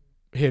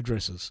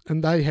hairdressers,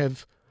 and they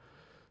have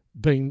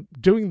been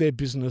doing their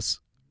business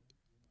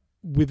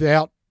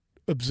without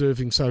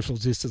observing social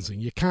distancing.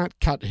 You can't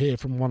cut hair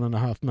from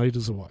 1.5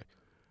 metres away.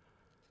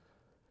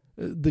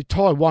 The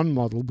Taiwan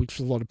model, which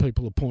a lot of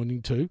people are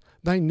pointing to,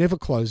 they never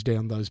closed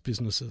down those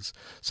businesses.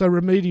 So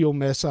remedial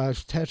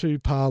massage, tattoo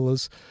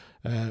parlours,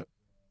 a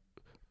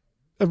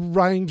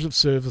range of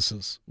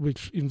services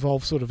which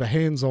involve sort of a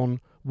hands-on,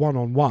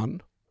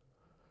 one-on-one.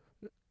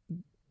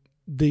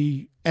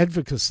 The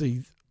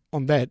advocacy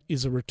on that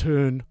is a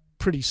return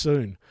pretty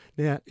soon.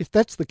 Now, if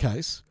that's the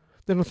case,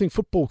 then I think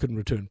football can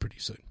return pretty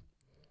soon.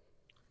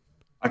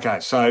 Okay,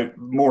 so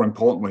more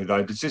importantly,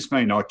 though, does this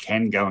mean I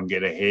can go and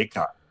get a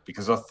haircut?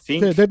 Because I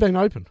think they've been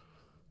open.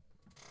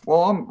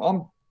 Well,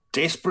 I'm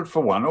desperate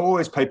for one. All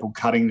these people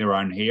cutting their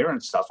own hair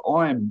and stuff.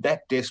 I am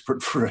that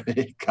desperate for a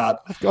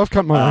haircut. I've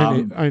cut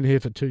my own hair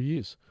for 2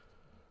 years.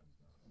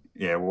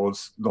 Yeah, well,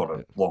 it's not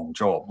a long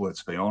job,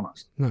 let's be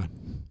honest. No.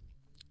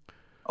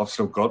 I've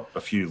still got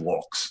a few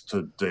locks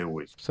to deal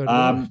with. So do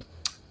I.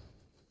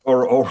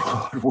 Or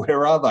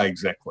where are they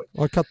exactly?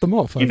 I cut them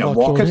off. In a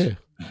locket?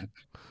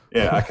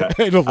 Yeah,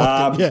 okay. In a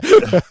locket,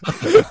 yeah.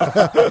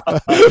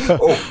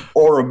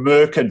 or a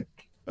merkin.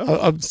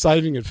 I'm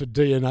saving it for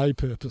DNA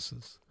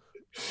purposes.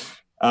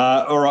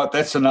 All right,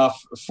 that's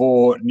enough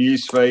for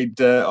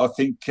Newsfeed. I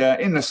think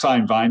in the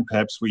same vein,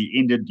 perhaps we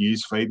ended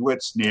Newsfeed.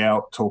 Let's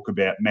now talk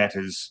about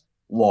matters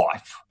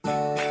life.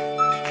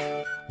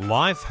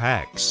 Life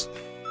hacks.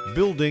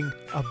 Building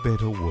a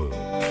better world.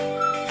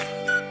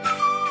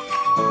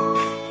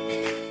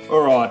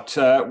 All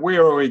right,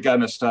 where are we going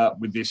to start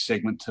with this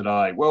segment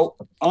today? Well,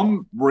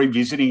 I'm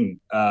revisiting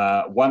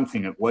one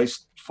thing at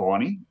least,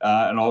 Finey,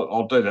 and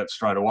I'll do that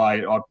straight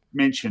away. I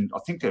mentioned, I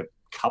think a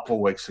couple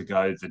of weeks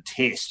ago, the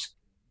test,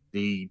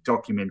 the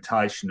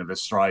documentation of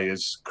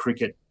Australia's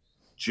cricket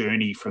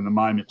journey from the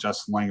moment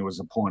Justin Langer was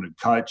appointed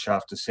coach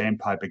after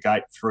Sandpaper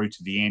Gate through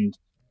to the end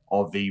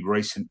of the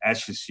recent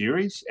Ashes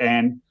series.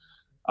 And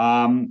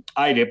 8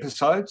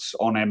 episodes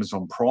on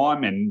Amazon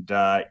Prime, and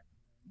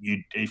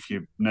if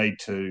you need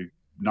to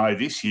know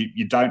this,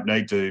 you don't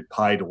need to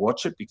pay to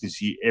watch it because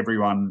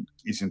everyone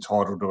is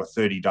entitled to a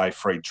 30-day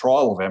free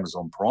trial of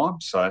Amazon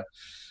Prime. So I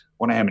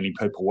wonder how many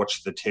people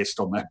watched the test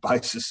on that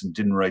basis and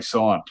didn't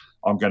re-sign.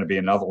 I'm going to be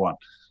another one.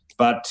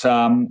 But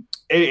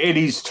it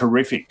is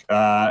terrific.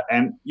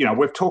 And, you know,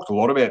 we've talked a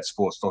lot about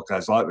sports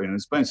docos lately and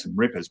there's been some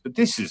rippers, but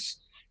this is,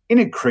 in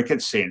a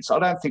cricket sense, I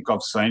don't think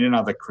I've seen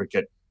another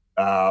cricket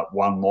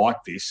one like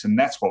this, and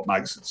that's what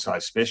makes it so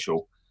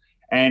special.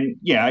 And,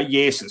 you know,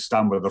 yes, it's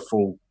done with the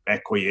full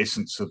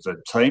acquiescence of the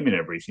team and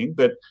everything,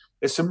 but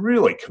there's some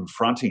really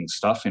confronting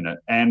stuff in it.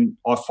 And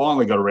I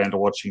finally got around to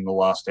watching the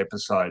last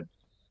episode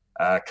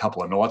a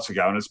couple of nights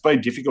ago, and it's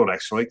been difficult,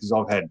 actually, because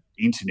I've had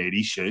internet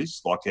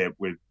issues, like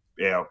with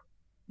our,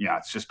 you know,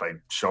 it's just been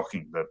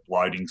shocking, the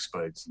loading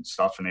speeds and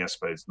stuff, and our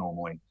speed's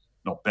normally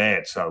not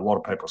bad. So a lot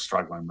of people are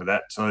struggling with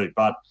that too.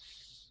 But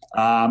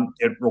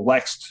it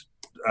relaxed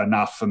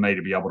enough for me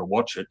to be able to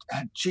watch it.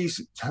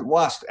 Geez,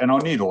 and I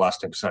knew the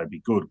last episode would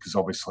be good because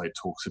obviously it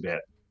talks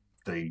about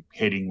the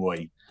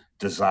Headingley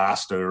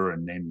disaster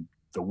and then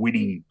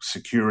the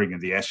securing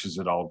of the Ashes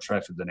at Old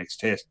Trafford the next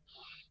test.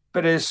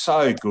 But it's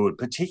so good,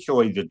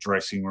 particularly the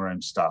dressing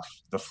room stuff,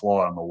 the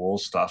fly on the wall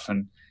stuff.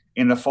 And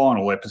in the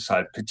final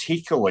episode,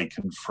 particularly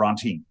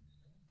confronting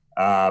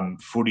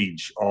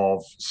footage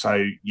of,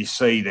 so you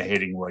see the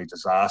Headingley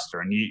disaster,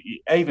 and you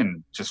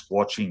even just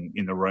watching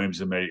in the rooms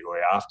immediately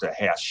after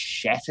how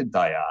shattered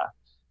they are.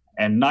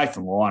 And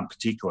Nathan Lyon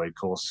particularly, of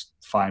course,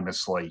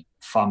 famously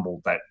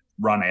fumbled that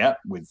run out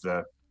with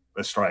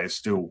Australia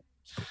still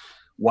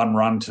 1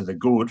 run to the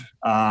good.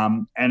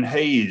 And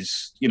he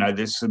is, you know,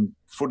 there's some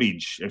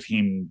footage of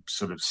him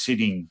sort of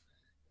sitting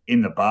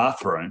in the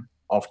bathroom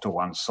off to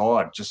one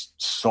side, just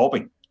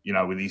sobbing,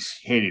 with his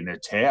head in a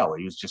towel.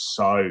 He was just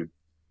so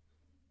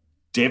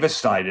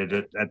devastated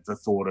at the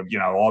thought of,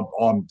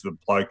 I'm the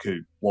bloke who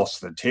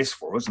lost the test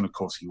for us. And of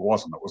course he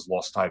wasn't. It was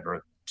lost over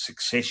a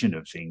succession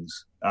of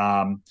things.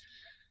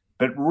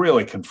 But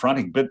really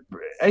confronting. But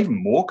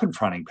even more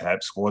confronting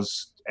perhaps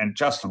was, and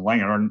Justin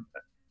Langer, and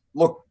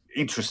look,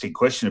 interesting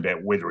question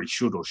about whether he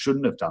should or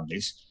shouldn't have done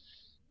this,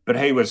 but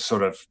he was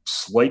sort of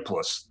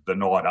sleepless the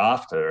night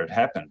after it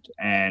happened.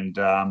 And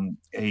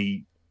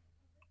he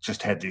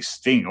just had this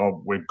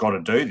thing, we've got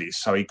to do this.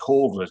 So he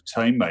called a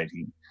team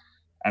meeting,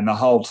 and the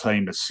whole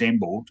team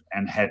assembled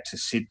and had to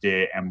sit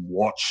there and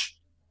watch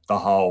the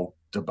whole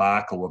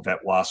debacle of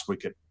that last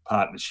wicket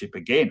partnership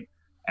again.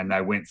 And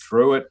they went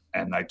through it,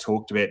 and they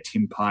talked about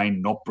Tim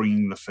Payne not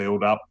bringing the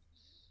field up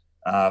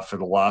for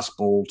the last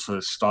ball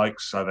to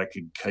Stokes so they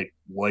could keep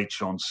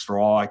Leach on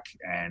strike.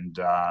 And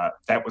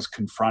that was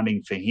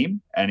confronting for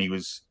him. And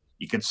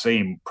you could see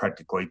him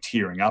practically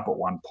tearing up at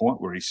one point,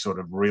 where he sort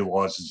of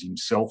realises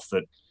himself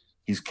that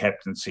his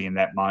captaincy in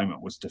that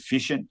moment was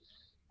deficient.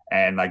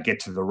 And they get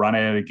to the run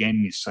out again.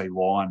 You see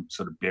Lyon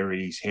sort of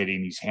bury his head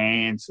in his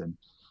hands. And,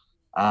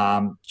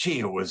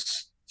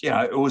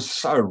 it was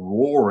so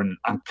raw and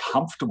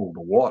uncomfortable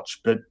to watch.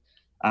 But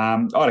I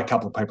had a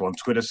couple of people on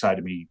Twitter say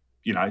to me,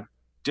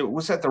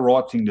 was that the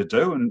right thing to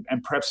do?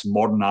 And perhaps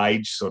modern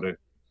age sort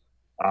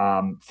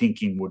of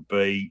thinking would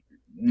be,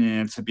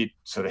 it's a bit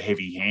sort of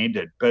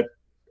heavy-handed. But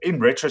in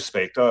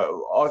retrospect,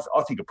 I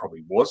think it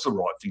probably was the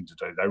right thing to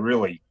do.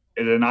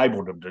 It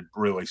enabled them to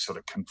really sort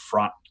of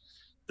confront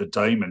the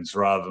demons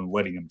rather than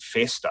letting them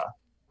fester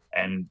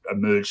and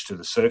emerge to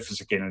the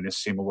surface again in a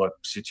similar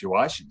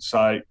situation.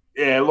 So,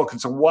 yeah, look,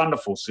 it's a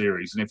wonderful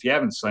series. And if you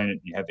haven't seen it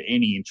and you have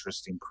any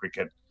interest in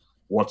cricket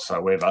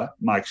whatsoever,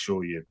 make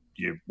sure you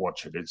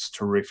watch it. It's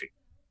terrific.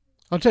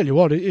 I'll tell you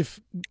what, if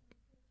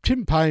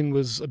Tim Payne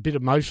was a bit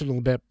emotional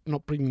about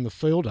not bringing the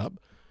field up,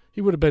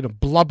 he would have been a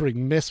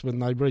blubbering mess when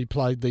they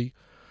replayed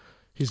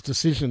his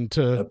decision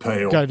to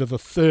go to the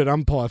third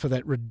umpire for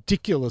that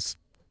ridiculous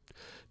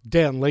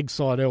down leg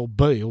side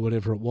LB or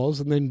whatever it was,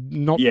 and then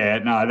not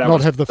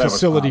have the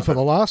facility for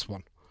the last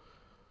one.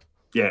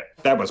 Yeah,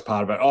 that was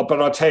part of it. Oh,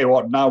 but I tell you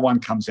what, no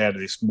one comes out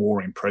of this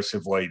more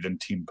impressively than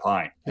Tim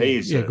Payne. He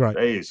is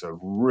a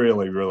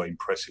really, really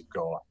impressive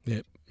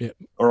guy. Yeah.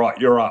 All right,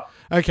 you're up.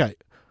 Okay,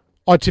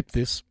 I tipped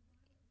this.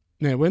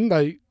 Now,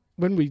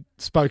 when we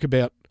spoke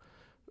about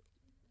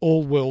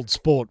all world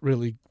sport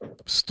really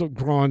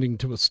grinding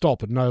to a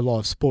stop and no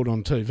live sport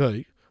on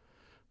TV,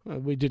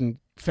 we didn't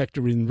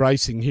factor in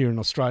racing here in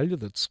Australia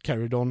that's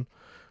carried on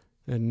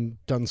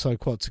and done so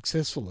quite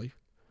successfully.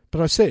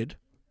 But I said,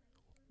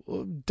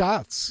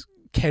 darts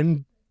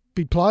can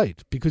be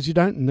played because you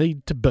don't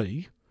need to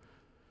be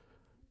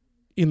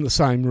in the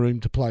same room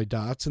to play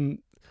darts, and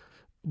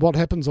what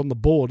happens on the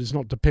board is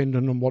not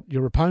dependent on what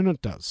your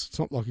opponent does. It's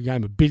not like a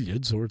game of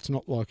billiards, or it's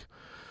not like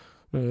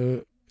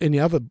any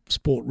other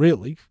sport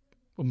really,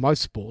 or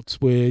most sports,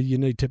 where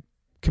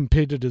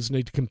competitors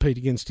need to compete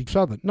against each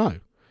other. No,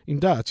 in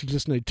darts you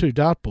just need two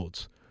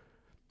dartboards,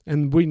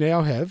 and we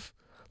now have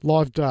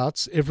live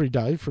darts every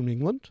day from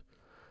England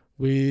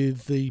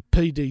with the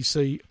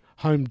PDC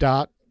home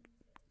dart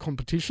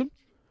competition,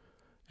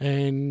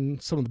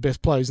 and some of the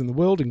best players in the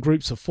world in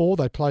groups of 4.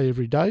 They play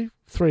every day,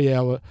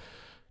 3-hour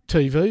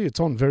TV. It's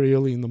on very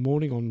early in the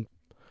morning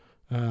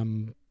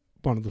on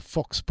one of the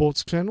Fox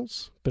Sports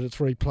channels, but it's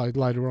replayed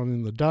later on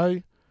in the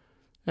day.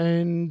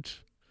 And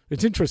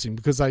it's interesting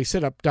because they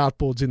set up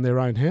dartboards in their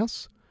own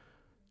house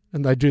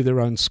and they do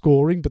their own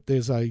scoring, but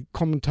there's a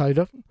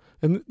commentator,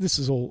 and this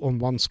is all on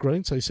one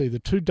screen. So you see the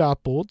two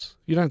dartboards.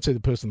 You don't see the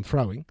person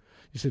throwing.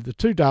 You see the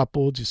two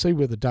dartboards, you see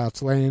where the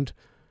darts land,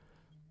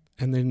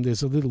 and then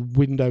there's a little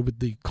window with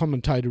the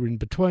commentator in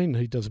between.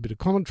 He does a bit of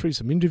commentary,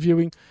 some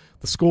interviewing.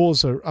 The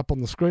scores are up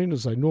on the screen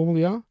as they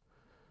normally are.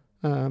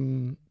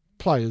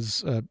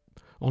 Players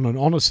on an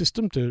honour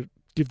system to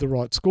give the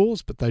right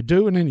scores, but they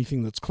do, and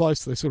anything that's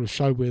close, they sort of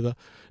show where the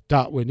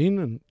dart went in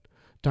and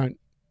don't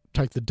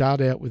take the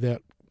dart out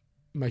without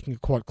making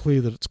it quite clear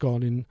that it's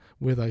gone in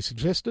where they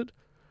suggested.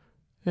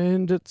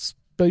 And it's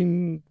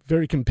been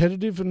very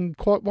competitive and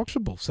quite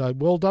watchable. So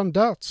well done,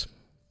 darts.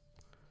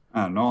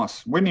 Oh,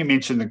 nice. When you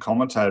mentioned the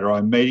commentator, I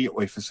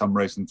immediately, for some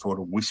reason, thought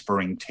of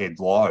whispering Ted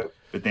Lowe.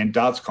 But then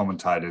darts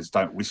commentators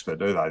don't whisper,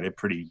 do they? They're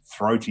pretty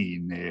throaty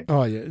in there.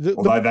 Oh, yeah.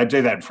 Although they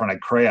do that in front of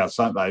crowds,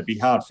 don't they? It'd be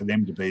hard for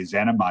them to be as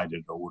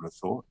animated, I would have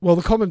thought. Well,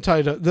 the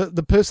commentator,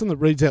 the person that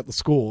reads out the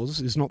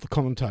scores is not the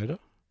commentator.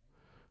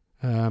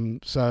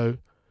 The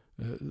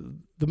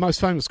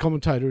most famous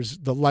commentator is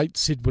the late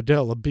Sid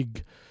Waddell, a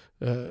big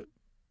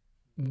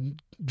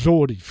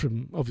Geordie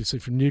from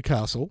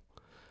Newcastle.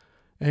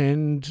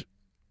 And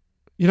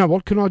you know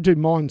what? Can I do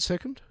mine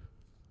second?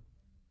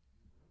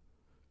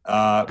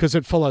 Because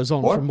it follows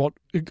on from what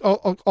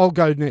I'll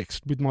go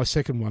next with my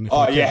second one.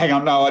 Hang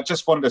on. No, I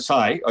just wanted to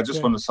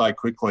say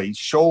quickly.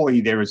 Surely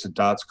there is a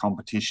darts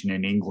competition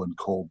in England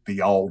called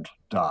the Old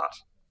Dart.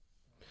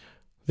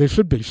 There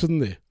should be,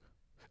 shouldn't there?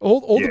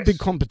 All the big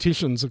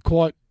competitions are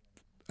quite,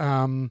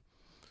 I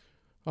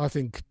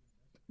think,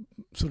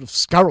 sort of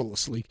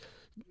scurrilously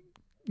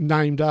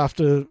named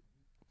after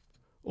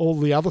all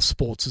the other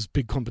sports as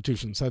big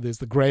competitions. So there's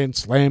the Grand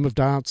Slam of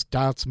darts,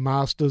 Darts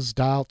Masters,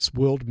 Darts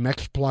World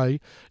Match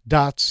Play,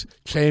 Darts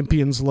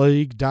Champions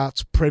League,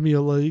 Darts Premier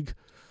League.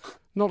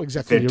 Not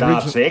exactly original.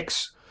 Darts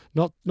X?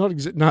 No, not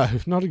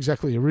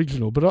exactly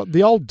original, but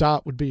the old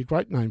dart would be a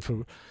great name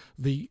for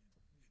the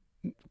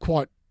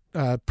quite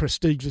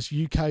prestigious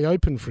UK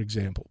Open, for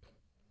example.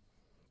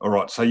 All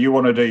right, so you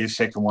want to do your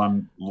second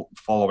one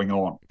following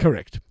on?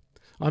 Correct.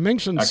 I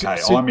mentioned... Okay,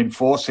 I'm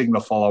enforcing the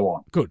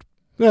follow-on. Good.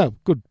 Yeah,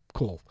 good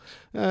call.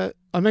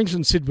 I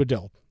mentioned Sid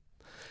Waddell.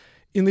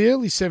 In the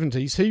early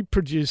 70s, he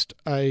produced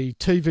a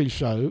TV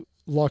show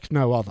like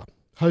no other,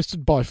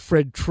 hosted by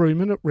Fred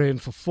Truman. It ran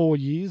for 4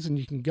 years, and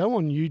you can go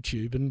on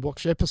YouTube and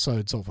watch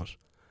episodes of it.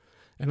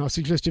 And I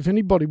suggest if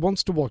anybody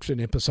wants to watch an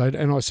episode,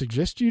 and I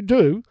suggest you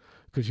do,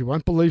 because you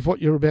won't believe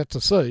what you're about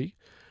to see,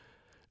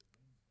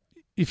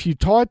 if you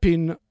type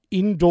in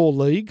Indoor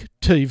League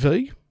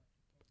TV,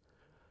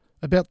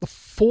 about the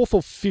fourth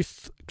or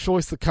fifth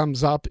choice that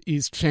comes up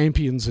is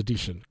Champions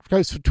Edition. It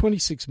goes for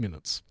 26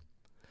 minutes.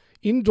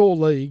 Indoor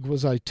League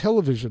was a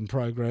television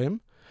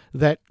program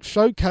that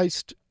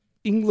showcased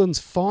England's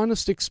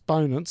finest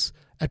exponents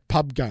at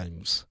pub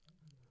games.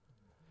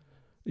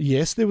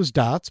 Yes, there was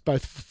darts,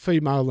 both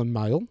female and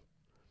male.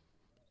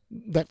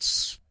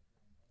 That's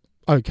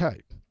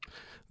okay.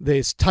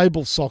 There's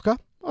table soccer.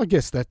 I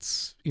guess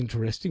that's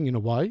interesting in a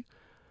way.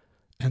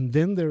 And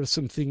then there are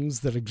some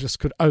things that just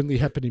could only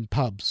happen in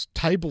pubs.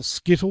 Table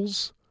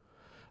skittles,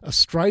 a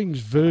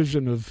strange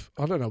version of,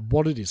 I don't know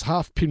what it is,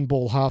 half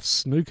pinball, half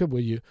snooker,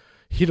 where you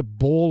hit a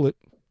ball.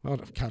 I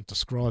can't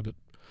describe it.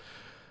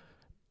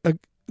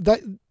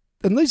 And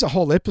these are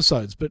whole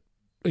episodes, but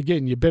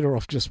again, you're better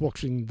off just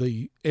watching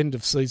the end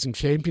of season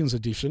Champions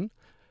Edition.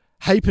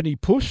 Halfpenny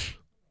Push,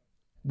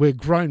 where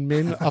grown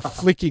men are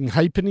flicking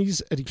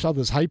halfpennies at each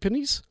other's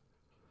halfpennies.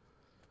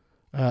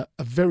 A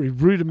very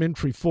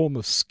rudimentary form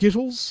of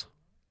skittles.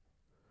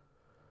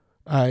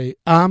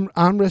 Arm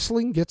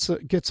wrestling gets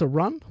a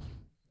run.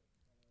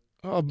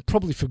 I've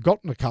probably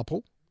forgotten a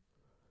couple.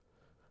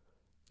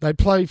 They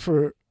play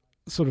for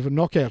sort of a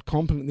knockout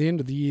comp, and at the end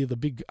of the year, the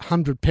big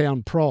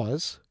 £100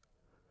 prize.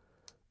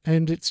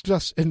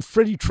 And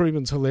Freddie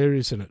Truman's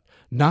hilarious in it.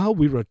 Now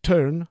we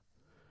return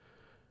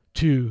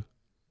to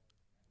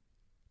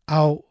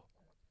our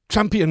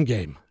champion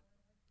game.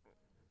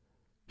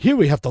 Here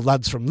we have the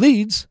lads from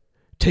Leeds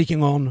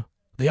taking on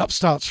the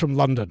upstarts from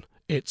London.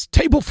 It's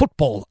table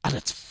football at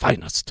its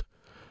finest.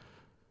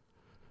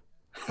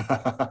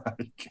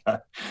 Okay.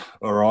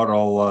 All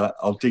right,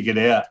 I'll dig it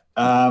out.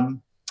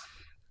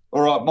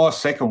 All right, my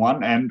second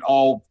one, and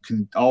I'll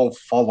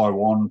follow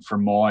on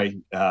from my.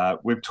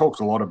 We've talked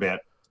a lot about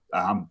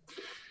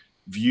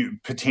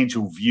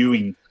potential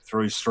viewing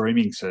through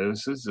streaming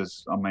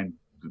services.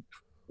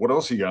 What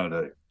else are you going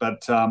to do?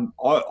 But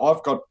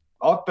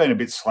I've been a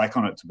bit slack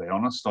on it, to be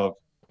honest.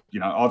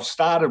 I've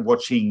started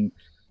watching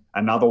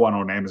another one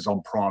on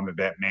Amazon Prime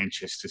about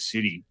Manchester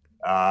City,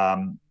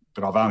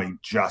 but I've only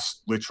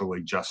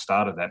literally just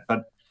started that.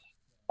 But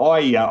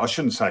I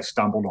shouldn't say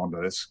stumbled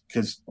onto this,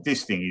 because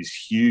this thing is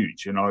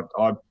huge, and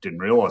I didn't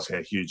realise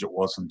how huge it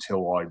was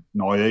until I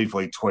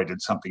naively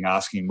tweeted something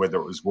asking whether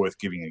it was worth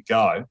giving a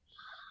go.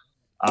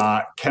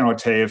 Can I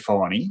tell you,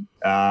 Finey,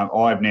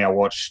 I've now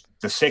watched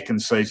the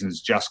second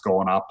season's just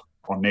gone up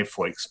on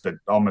Netflix, but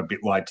I'm a bit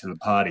late to the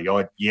party.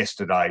 I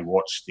yesterday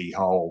watched the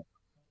whole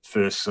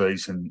first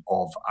season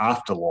of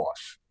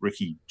Afterlife,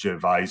 Ricky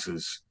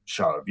Gervais's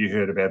show. Have you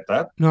heard about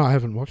that? No, I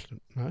haven't watched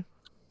it, no.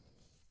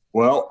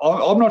 Well,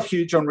 I'm not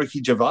huge on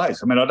Ricky Gervais.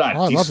 I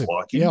don't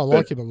dislike him. Yeah, I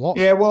like him a lot.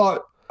 Yeah,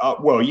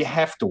 well, you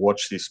have to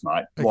watch this,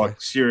 mate. Okay.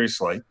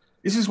 Seriously,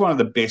 this is one of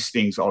the best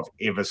things I've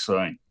ever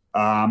seen.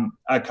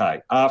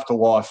 Okay,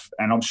 Afterlife,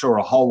 and I'm sure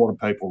a whole lot of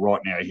people right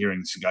now are hearing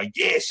this and go,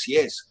 yes.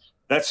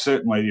 That's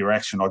certainly the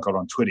reaction I got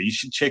on Twitter. You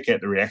should check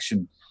out the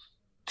reaction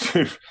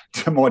to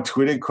my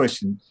Twitter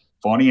question,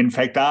 Bonnie. In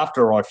fact,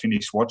 after I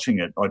finished watching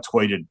it, I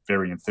tweeted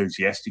very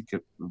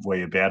enthusiastically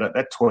about it.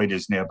 That tweet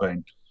has now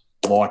been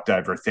liked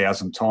over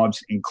 1,000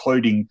 times,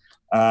 including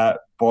by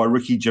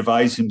Ricky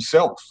Gervais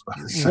himself.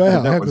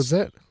 Wow, how was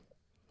that?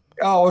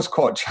 I was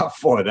quite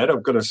chuffed by that,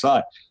 I've got to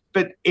say.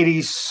 But it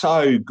is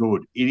so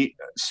good.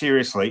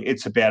 Seriously,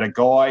 it's about a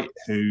guy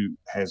who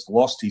has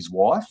lost his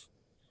wife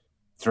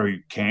through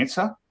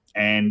cancer,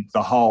 and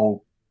the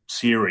whole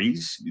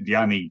series, the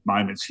only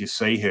moments you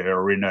see her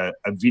are in a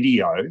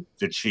video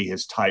that she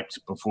has taped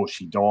before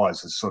she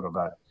dies as sort of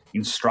a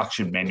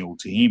instruction manual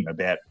to him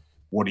about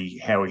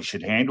how he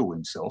should handle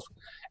himself.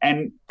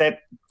 And that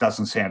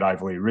doesn't sound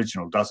overly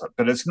original, does it?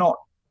 But it's not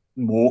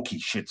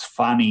mawkish. It's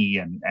funny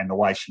and the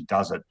way she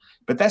does it.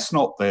 But that's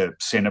not the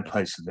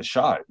centerpiece of the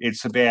show.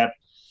 It's about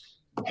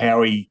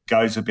how he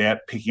goes about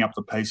picking up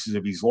the pieces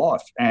of his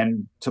life.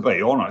 And to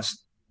be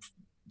honest,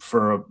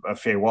 for a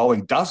fair while,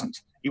 he doesn't.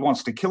 He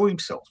wants to kill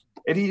himself.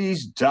 It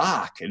is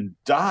dark and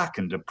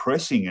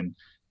depressing and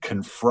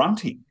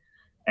confronting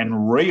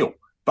and real.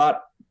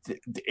 But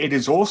it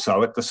is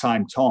also, at the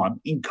same time,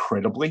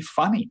 incredibly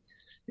funny.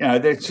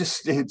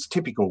 it's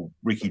typical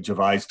Ricky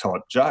Gervais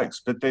type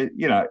jokes, but it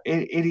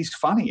is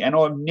funny. And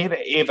I've never,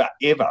 ever,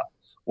 ever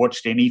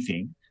watched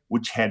anything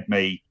which had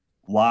me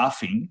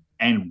laughing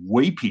and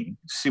weeping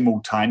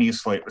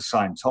simultaneously at the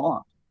same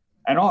time.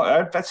 And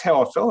that's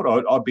how I felt.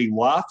 I'd be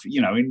laughing,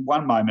 in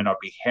one moment I'd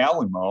be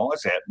howling my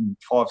eyes out, and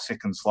 5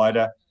 seconds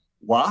later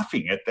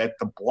laughing at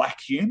the black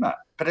humour.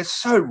 But it's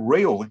so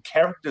real. The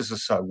characters are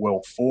so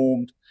well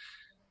formed.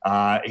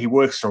 He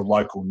works for a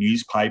local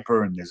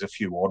newspaper, and there's a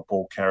few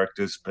oddball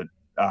characters. But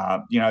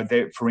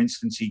for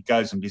instance, he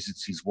goes and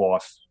visits his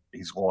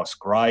wife's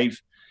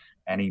grave,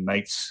 and he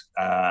meets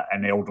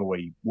an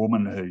elderly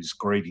woman who's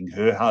grieving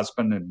her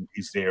husband, and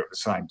is there at the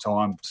same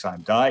time,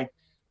 same day,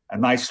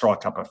 and they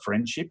strike up a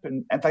friendship,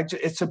 and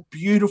it's a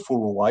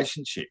beautiful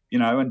relationship,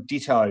 and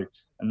ditto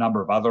a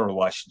number of other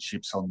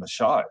relationships on the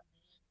show.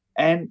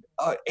 And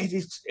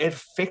it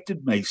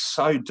affected me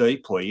so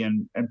deeply.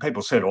 And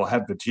people said, "Oh,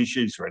 have the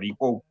tissues ready."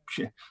 Well,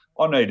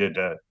 I needed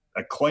a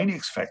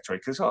Kleenex factory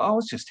because I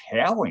was just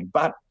howling,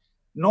 but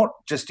not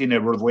just in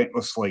a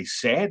relentlessly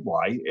sad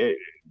way.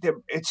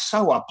 It's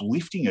so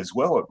uplifting as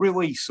well. It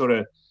really sort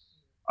of,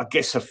 I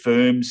guess,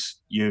 affirms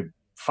your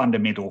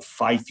fundamental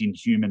faith in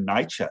human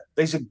nature.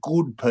 These are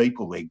good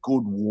people. They're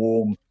good,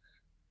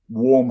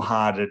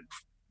 warm-hearted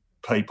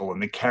people,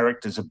 and the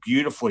characters are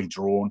beautifully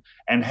drawn,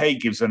 and he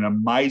gives an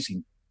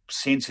amazing,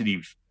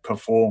 sensitive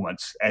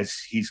performance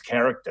as his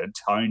character,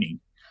 Tony.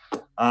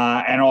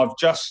 And I've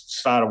just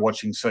started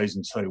watching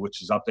season 2,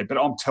 which is up there. But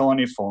I'm telling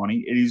you,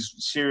 Finey, it is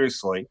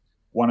seriously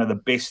one of the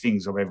best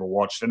things I've ever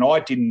watched. And I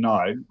didn't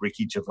know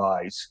Ricky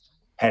Gervais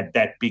had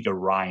that big a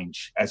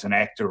range as an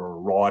actor or a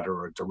writer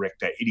or a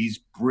director. It is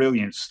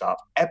brilliant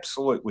stuff,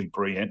 absolutely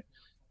brilliant.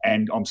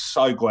 And I'm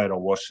so glad I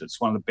watched it.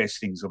 It's one of the best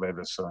things I've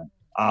ever seen.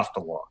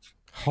 Afterlife.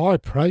 High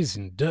praise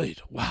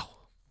indeed. Wow.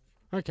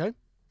 Okay.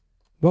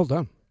 Well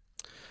done.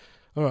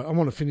 All right, I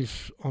want to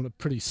finish on a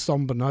pretty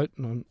sombre note,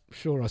 and I'm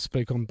sure I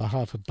speak on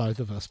behalf of both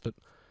of us, but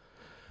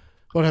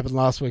what happened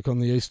last week on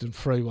the Eastern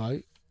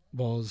Freeway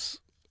was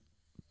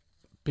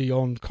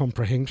beyond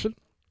comprehension,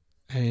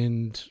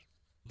 and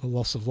the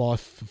loss of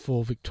life for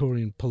 4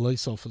 Victorian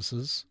police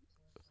officers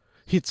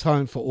hits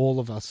home for all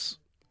of us.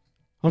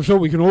 I'm sure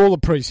we can all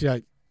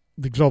appreciate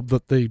the job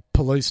that the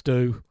police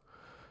do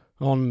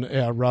on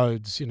our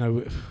roads.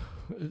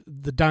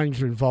 The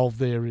danger involved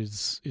there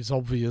is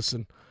obvious,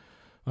 and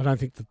I don't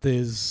think that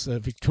there's a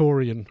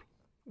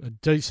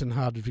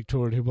decent-hearted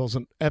Victorian who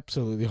wasn't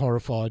absolutely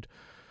horrified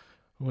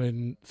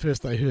when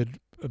first they heard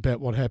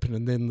about what happened,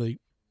 and then the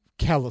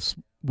callous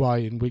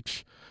way in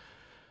which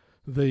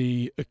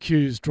the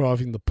accused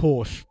driving the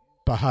Porsche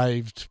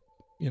behaved,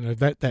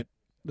 that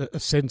a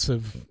sense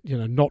of,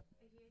 not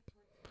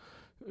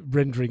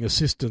rendering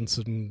assistance.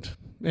 And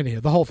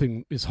anyhow, the whole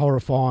thing is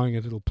horrifying,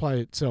 and it'll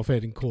play itself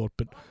out in court,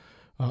 but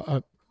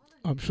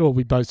I'm sure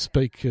we both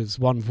speak as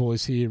one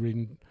voice here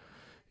in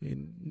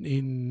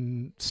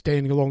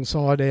standing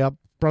alongside our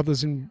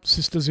brothers and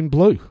sisters in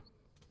blue.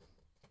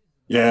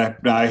 Yeah,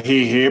 no,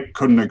 here,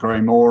 couldn't agree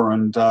more.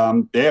 And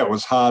it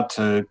was hard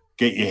to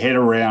get your head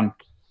around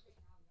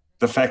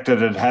the fact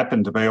that it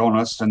happened, to be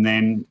honest, and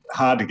then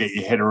hard to get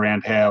your head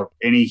around how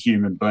any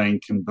human being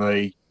can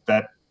be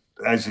that,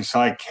 as you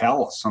say,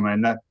 callous. I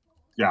mean,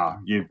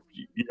 you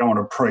don't want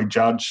to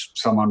prejudge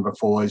someone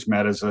before these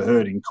matters are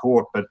heard in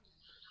court, but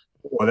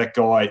that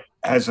guy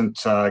hasn't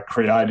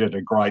created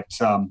a great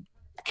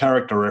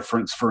character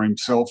reference for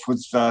himself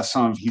with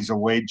some of his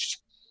alleged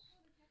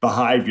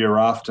behaviour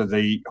after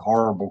the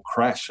horrible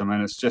crash. I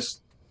mean, it's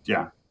just,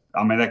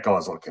 that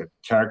guy's like a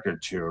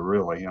caricature,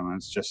 really. I mean,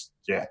 it's just,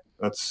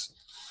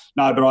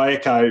 but I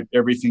echo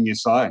everything you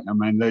say. I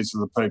mean, these are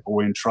the people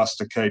we entrust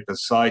to keep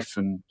us safe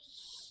and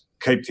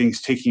keep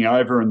things ticking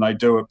over, and they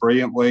do it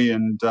brilliantly.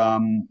 And,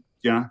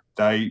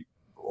 they,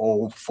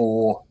 all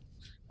 4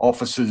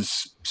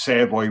 officers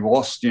sadly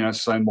lost,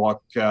 seem like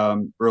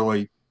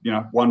really,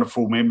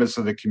 wonderful members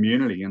of the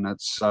community, and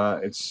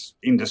it's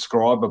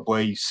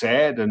indescribably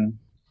sad. And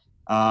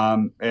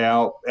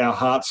our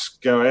hearts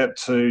go out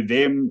to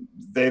them,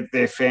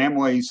 their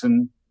families,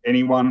 and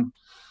anyone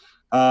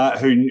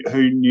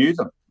who knew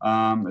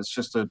them. It's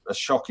just a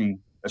shocking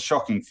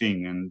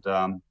thing, and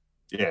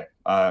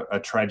a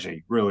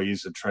tragedy. Really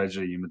is a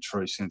tragedy in the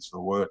true sense of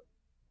the word.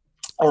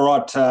 All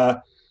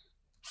right,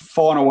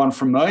 final one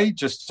from me,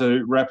 just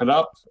to wrap it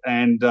up,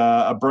 and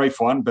a brief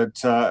one, but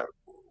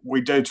we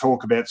do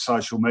talk about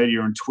social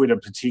media and Twitter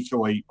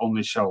particularly on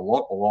this show a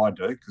lot. Well, I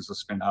do, because I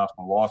spend half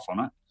my life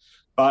on it.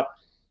 But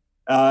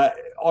I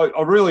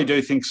really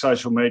do think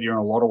social media in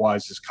a lot of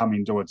ways has come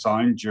into its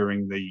own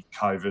during the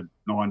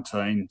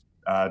COVID-19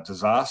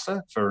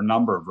 disaster for a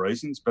number of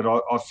reasons. But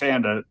I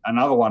found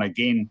another one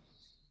again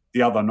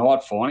the other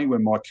night, finally,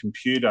 when both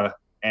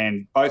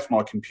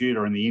my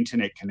computer and the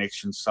internet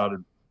connection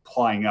started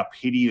playing up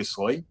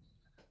hideously.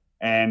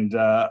 And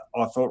I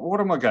thought,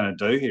 what am I going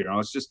to do here? And I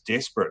was just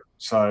desperate.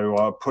 So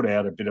I put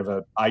out a bit of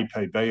a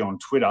APB on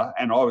Twitter,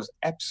 and I was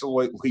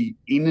absolutely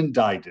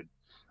inundated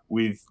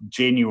with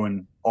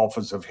genuine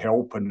offers of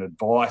help and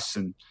advice,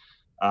 and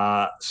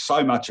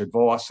so much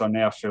advice. I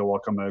now feel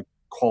like I'm a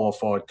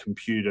qualified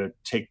computer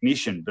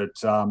technician. But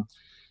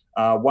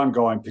one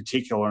guy in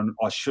particular, and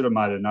I should have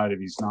made a note of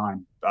his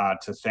name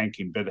to thank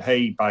him, but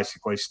he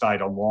basically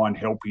stayed online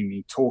helping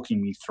me,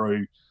 talking me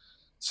through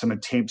some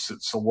attempts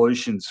at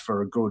solutions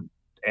for a good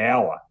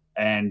hour.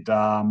 And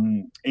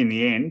in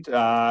the end,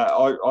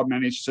 I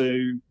managed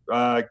to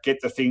get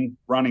the thing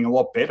running a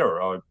lot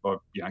better. I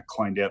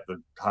cleaned out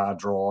the hard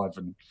drive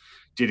and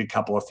did a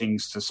couple of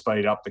things to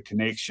speed up the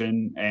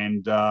connection.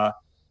 And,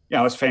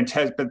 it was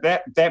fantastic. But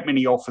that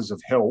many offers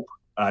of help,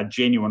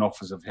 genuine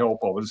offers of help,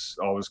 I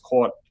was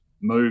quite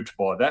moved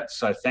by that.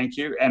 So thank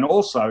you. And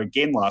also,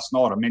 again, last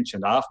night, I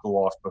mentioned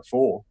Afterlife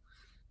before,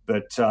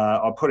 but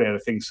I put out a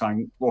thing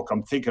saying, look,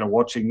 I'm thinking of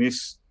watching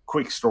this.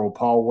 Quick straw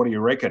poll. What do you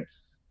reckon?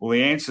 Well,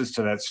 the answers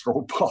to that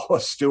straw poll are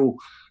still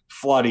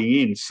flooding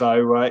in.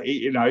 So,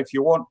 if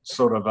you want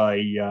sort of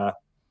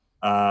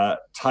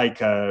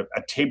take a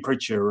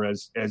temperature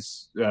as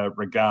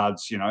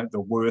regards,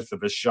 the worth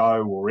of a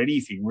show or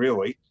anything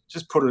really,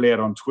 just put it out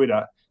on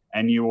Twitter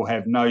and you will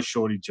have no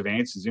shortage of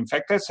answers. In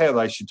fact, that's how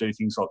they should do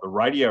things like the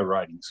radio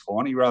ratings,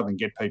 Finey, rather than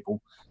get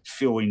people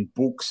fill in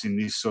books in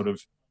this sort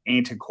of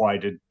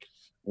antiquated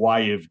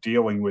way of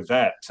dealing with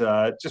that.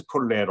 Just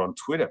put it out on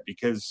Twitter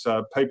because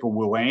people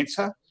will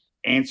answer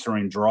in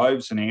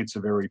droves and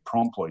answer very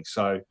promptly.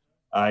 So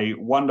a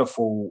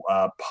wonderful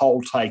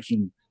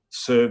poll-taking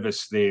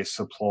service there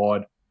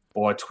supplied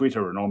by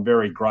Twitter, and I'm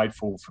very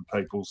grateful for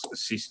people's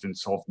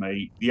assistance of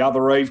me the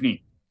other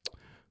evening.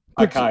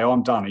 Okay,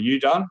 I'm done. Are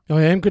you done?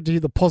 I am. Good to hear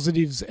the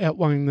positives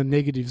outweighing the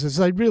negatives, as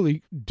they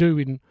really do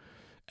in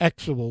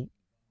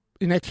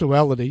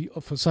actuality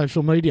for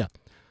social media.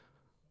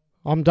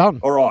 I'm done.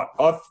 All right.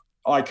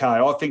 I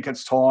think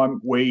it's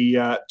time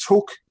we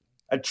took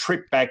a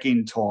trip back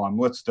in time.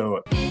 Let's do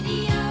it.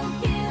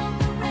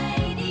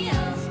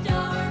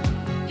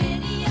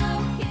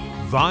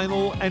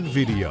 Vinyl and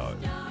video.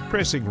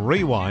 Pressing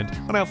rewind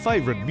on our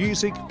favourite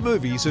music,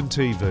 movies and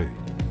TV.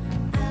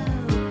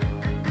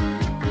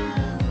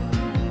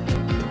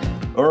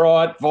 All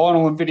right,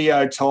 vinyl and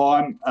video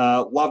time.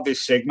 Love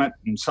this segment,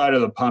 and so do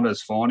the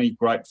punters, Finey.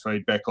 Great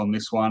feedback on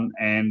this one.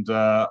 And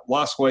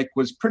last week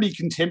was pretty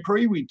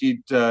contemporary. We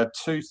did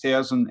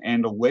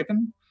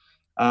 2011.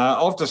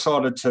 I've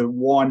decided to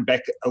wind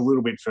back a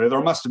little bit further.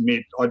 I must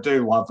admit, I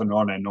do love the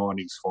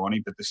 1990s,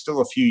 Finey, but there's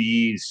still a few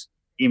years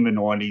in the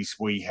 90s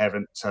we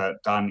haven't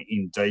done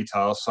in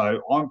detail.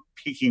 So I'm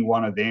picking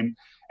one of them,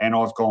 and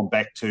I've gone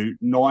back to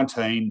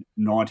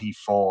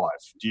 1995.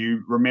 Do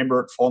you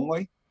remember it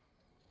fondly?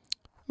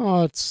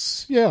 Oh,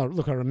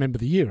 look, I remember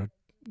the year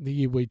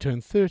we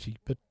turned 30,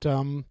 but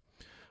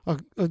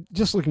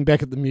just looking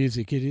back at the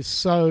music, it is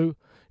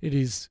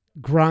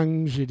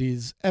grunge, it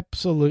is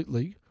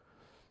absolutely,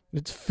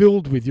 it's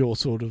filled with your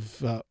sort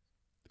of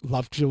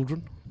love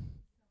children.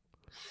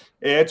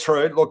 Yeah,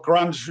 true. Look,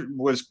 grunge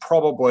was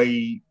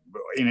probably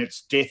in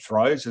its death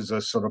throes as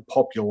a sort of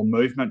popular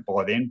movement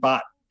by then,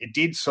 but it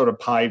did sort of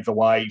pave the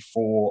way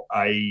for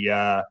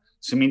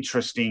some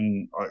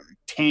interesting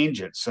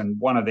tangents, and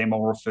one of them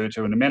I'll refer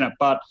to in a minute.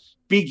 But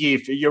big year,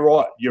 you're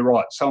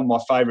right. Some of my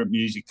favourite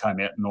music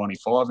came out in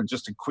 95, and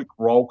just a quick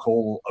roll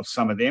call of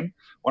some of them.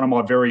 One of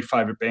my very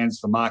favourite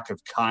bands, The Mark of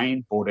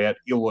Cain, brought out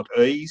Ill at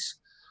Ease.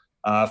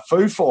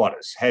 Foo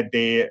Fighters had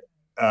their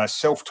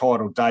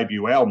self-titled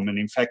debut album, and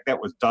in fact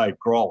that was Dave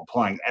Grohl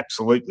playing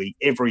absolutely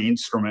every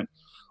instrument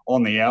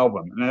on the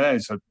album, and that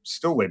is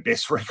still their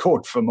best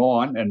record for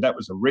mine, and that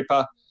was a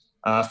ripper.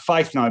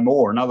 Faith No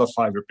More, another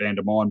favourite band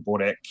of mine,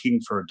 brought out King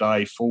for a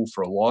Day, Fool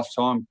for a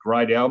Lifetime.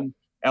 Great album.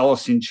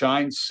 Alice in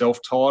Chains,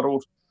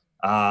 self-titled.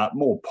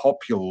 More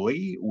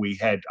popularly, we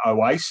had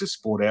Oasis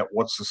brought out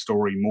What's the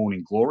Story,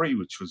 Morning Glory,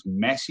 which was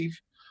massive.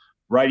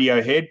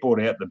 Radiohead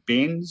brought out The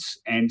Bends,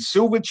 and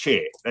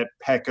Silverchair, that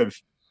pack of,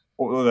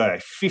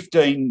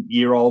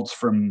 15-year-olds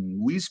from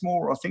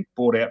Lismore, I think,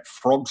 brought out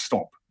Frog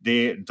Stomp,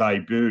 their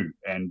debut,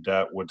 and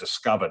were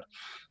discovered.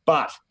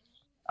 But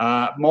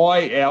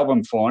my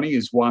album, Finey,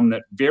 is one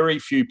that very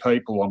few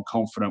people, I'm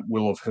confident,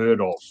 will have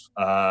heard of,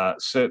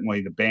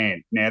 certainly the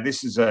band. Now,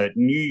 this is a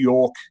New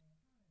York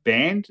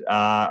band.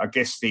 I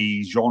guess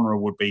the genre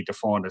would be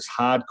defined as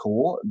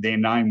hardcore. Their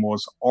name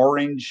was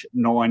Orange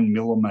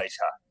 9mm.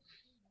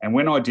 And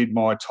when I did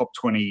my top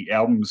 20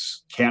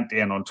 albums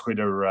countdown on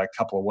Twitter a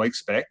couple of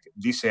weeks back,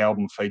 this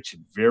album featured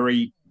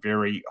very,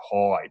 very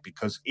high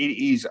because it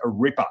is a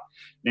ripper.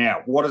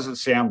 Now, what does it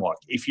sound like?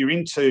 If you're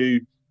into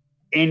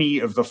any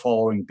of the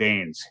following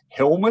bands,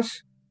 Helmet,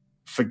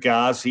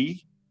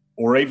 Fugazi,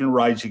 or even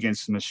Rage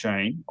Against the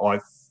Machine,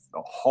 I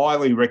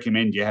highly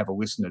recommend you have a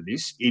listen to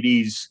this. It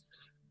is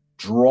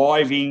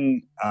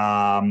driving,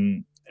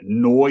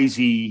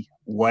 noisy,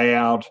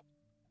 loud,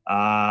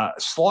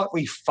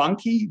 slightly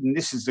funky, and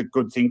this is a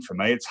good thing for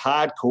me. It's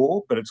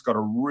hardcore, but it's got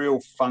a real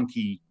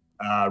funky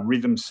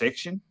rhythm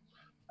section.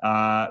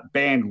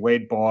 Band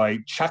led by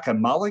Chaka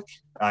Mullick,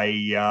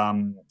 a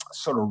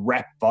sort of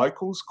rap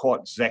vocals,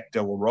 quite Zach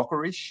De La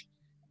Rocca-ish,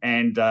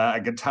 and a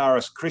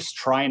guitarist, Chris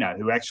Traynor,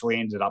 who actually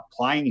ended up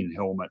playing in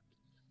Helmet,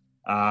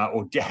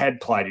 or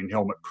had played in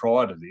Helmet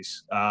prior to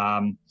this.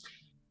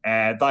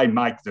 They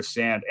make the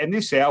sound. And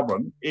this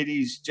album, it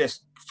is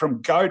just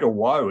from go to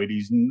woe. It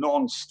is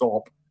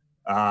non-stop,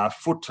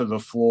 foot to the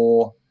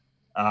floor.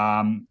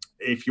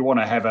 If you want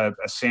to have a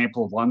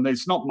sample of one,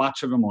 there's not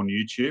much of them on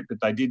YouTube,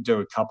 but they did do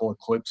a couple of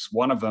clips.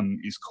 One of them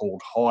is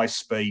called High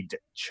Speed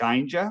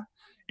Changer,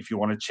 if you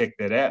want to check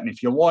that out. And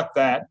if you like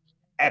that,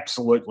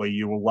 absolutely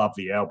you will love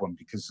the album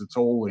because it's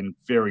all in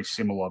very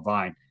similar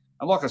vein.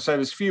 And like I said,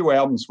 there's a few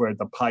albums where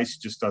the pace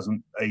just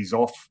doesn't ease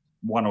off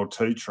one or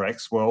two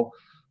tracks. Well,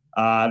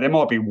 there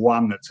might be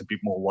one that's a bit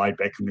more laid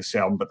back in this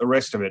album, but the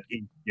rest of it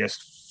is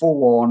just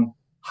full-on,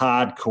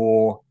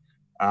 hardcore,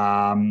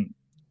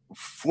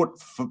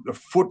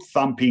 foot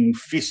thumping,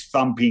 fist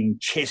thumping,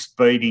 chest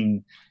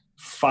beating,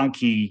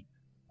 funky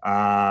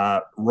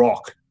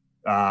rock,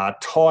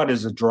 tight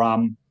as a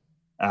drum.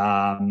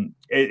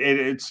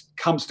 It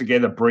comes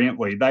together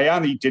brilliantly. They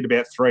only did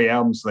about 3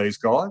 albums, these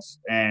guys,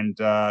 and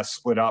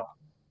split up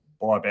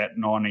by about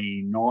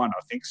 99, I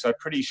think, so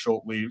pretty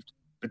short-lived.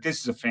 But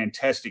this is a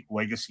fantastic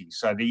legacy.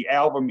 So the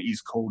album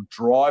is called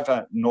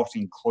Driver Not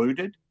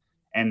Included,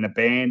 and the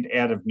band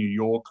out of New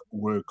York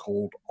were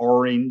called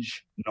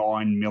Orange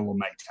 9mm.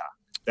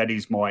 That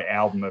is my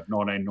album of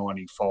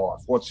 1995.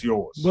 What's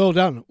yours? Well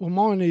done. Well,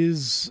 mine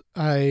is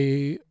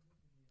a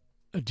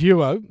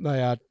duo.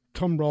 They are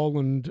Tom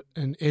Rowland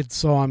and Ed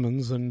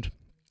Simons, and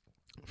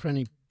for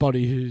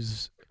anybody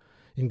who's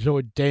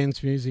enjoyed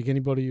dance music,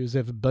 anybody who's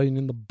ever been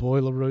in the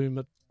boiler room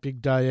at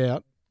Big Day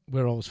Out,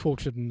 where I was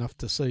fortunate enough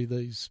to see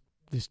this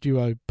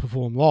duo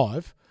perform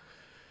live,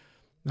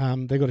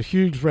 they've got a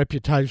huge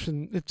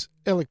reputation. It's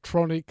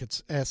electronic,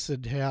 it's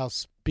acid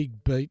house,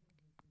 big beat,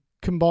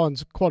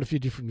 combines quite a few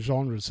different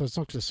genres, so it's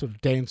not just sort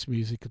of dance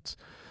music, it's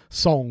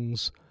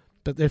songs.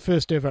 But their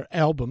first ever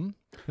album,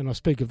 and I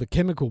speak of the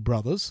Chemical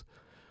Brothers,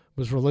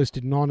 was released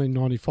in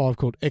 1995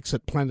 called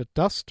Exit Planet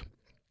Dust.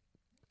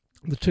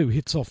 The 2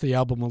 hits off the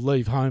album were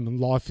Leave Home and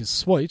Life is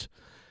Sweet.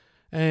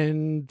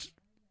 And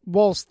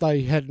whilst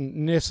they hadn't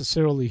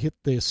necessarily hit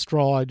their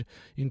stride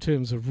in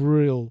terms of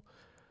real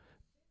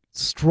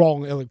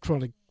strong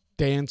electronic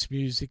dance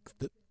music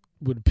that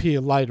would appear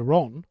later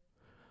on,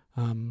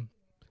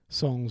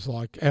 songs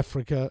like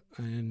Africa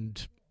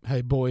and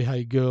Hey Boy,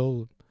 Hey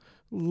Girl,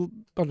 I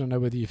don't know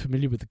whether you're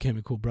familiar with the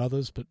Chemical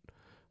Brothers, but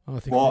I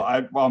think... Well,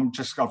 I've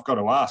got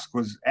to ask,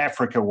 was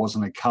Africa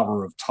wasn't a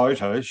cover of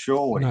Toto,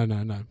 surely?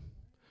 No.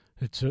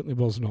 It certainly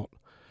was not.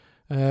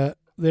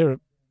 They're a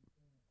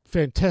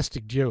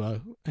fantastic duo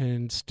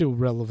and still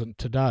relevant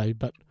today,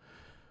 but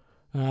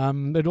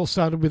it all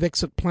started with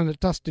Exit Planet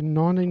Dust in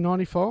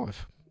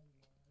 1995.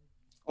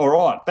 All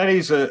right. That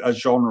is a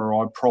genre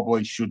I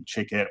probably should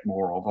check out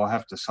more of, I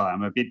have to say.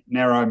 I'm a bit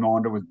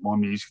narrow-minded with my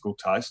musical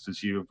taste,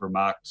 as you have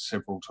remarked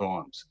several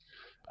times.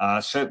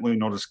 Certainly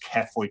not as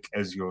Catholic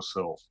as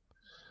yourself.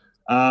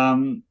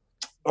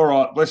 All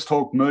right, let's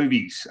talk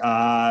movies.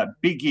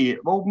 Big year.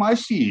 Well,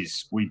 most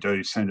years we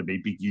do seem to be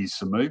big years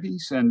for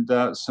movies, and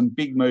some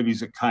big movies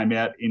that came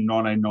out in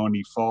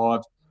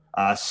 1995.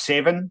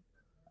 Seven,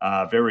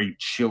 very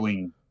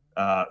chilling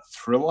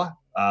thriller.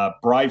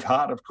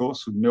 Braveheart, of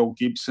course, with Mel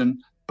Gibson.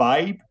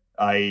 Babe,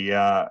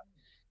 a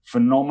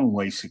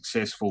phenomenally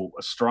successful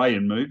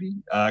Australian movie.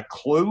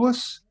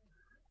 Clueless.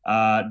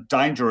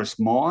 Dangerous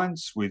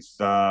Minds with,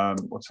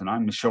 what's her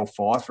name, Michelle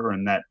Pfeiffer,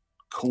 and that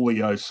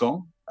Coolio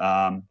song.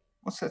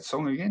 What's that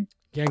song again?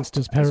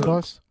 Gangster's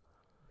Paradise.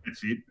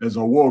 That's it. As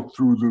I walk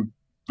through the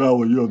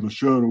valley of the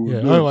shadow of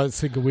death. I always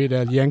think of Weird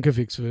Al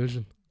Yankovic's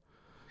version.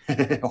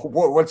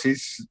 What's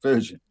his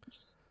version?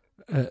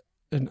 An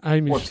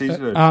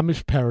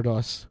Amish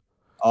Paradise.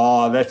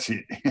 Oh, that's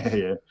it.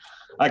 Yeah.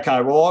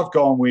 Okay, well, I've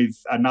gone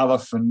with another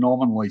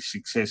phenomenally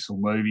successful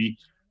movie,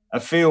 a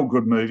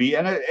feel-good movie,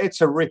 and it's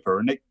a ripper.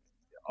 And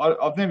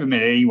I've never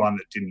met anyone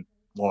that didn't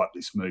like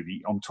this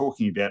movie. I'm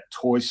talking about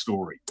Toy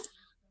Story.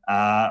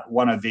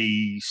 One of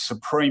the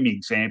supreme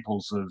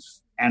examples of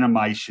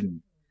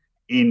animation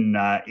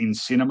in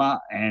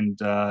cinema, and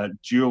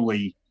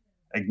duly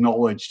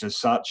acknowledged as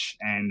such,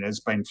 and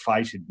has been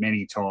feted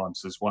many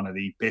times as one of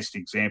the best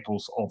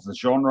examples of the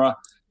genre.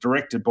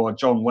 Directed by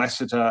John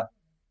Lasseter.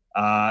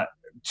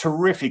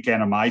 Terrific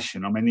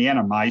animation. I mean, the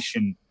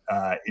animation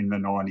in the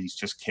 90s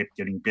just kept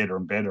getting better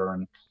and better,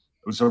 and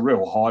it was a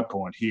real high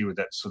point here with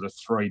that sort of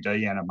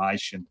 3D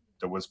animation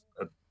that was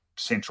a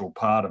central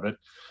part of it.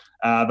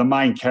 The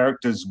main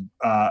characters,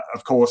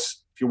 of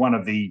course, if you're one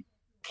of the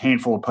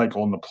handful of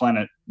people on the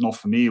planet not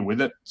familiar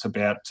with it, it's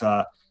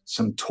about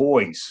some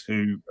toys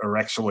who are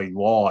actually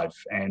live,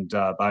 and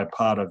they're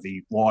part of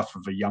the life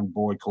of a young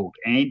boy called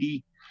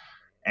Andy,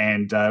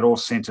 and it all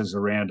centres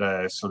around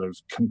a sort of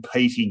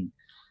competing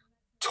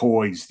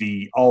toys.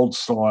 The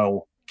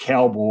old-style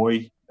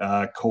cowboy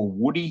called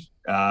Woody,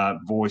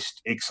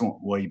 voiced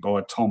excellently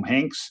by Tom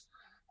Hanks,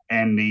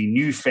 and the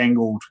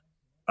newfangled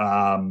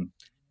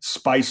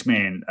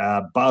spaceman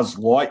Buzz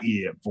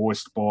Lightyear,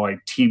 voiced by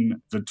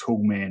Tim the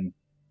Toolman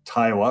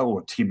Taylor,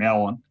 or Tim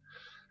Allen.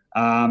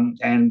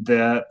 And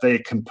they're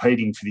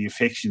competing for the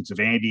affections of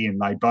Andy, and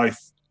they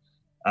both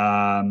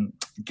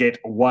get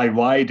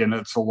waylaid, and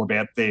it's all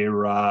about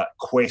their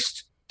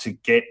quest to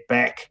get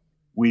back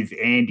with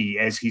Andy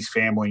as his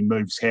family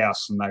moves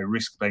house and they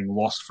risk being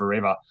lost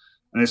forever.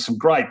 And there's some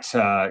great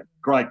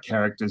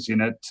characters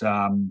in it.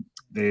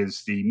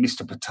 There's the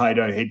Mr.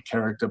 Potato Head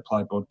character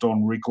played by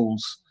Don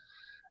Rickles,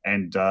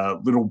 and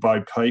Little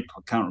Bo Peep.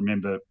 I can't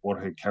remember what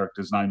her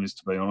character's name is,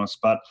 to be honest,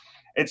 but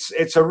it's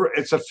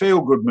a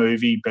feel-good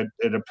movie, but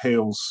it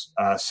appeals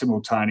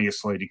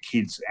simultaneously to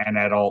kids and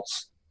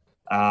adults.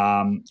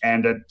 And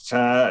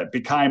it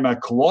became a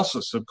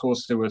colossus. Of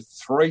course, there were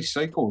 3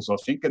 sequels, I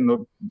think, and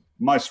the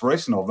most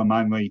recent of them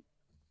only,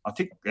 I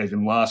think,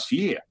 even last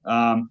year.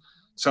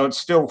 So it's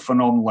still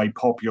phenomenally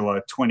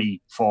popular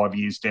 25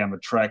 years down the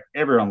track.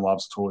 Everyone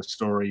loves Toy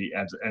Story,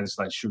 as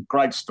they should.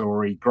 Great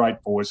story, great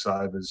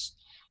voiceovers,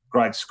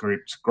 great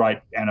script, great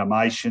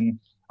animation.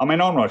 I mean,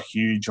 I'm not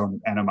huge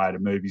on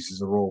animated movies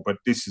as a rule, but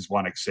this is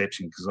one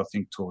exception because I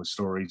think Toy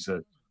Story is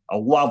a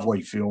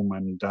lovely film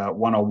and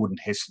one I wouldn't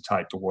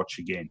hesitate to watch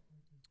again.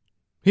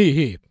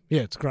 Here.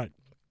 Yeah, it's great.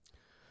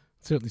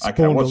 Certainly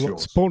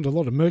spawned a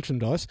lot of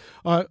merchandise.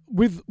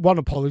 With one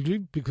apology,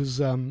 because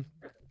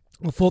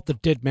I thought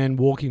that Dead Man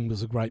Walking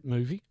was a great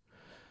movie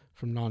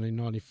from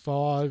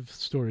 1995.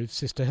 Story of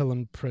Sister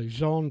Helen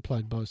Prejean,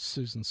 played by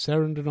Susan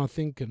Sarandon, I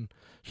think, and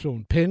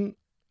Sean Penn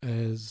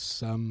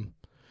as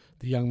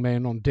the young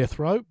man on death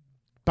row.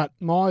 But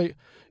my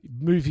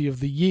movie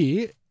of the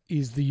year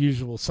is The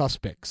Usual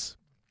Suspects.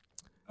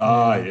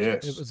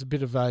 Yes. It was a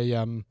bit of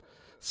a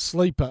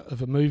sleeper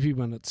of a movie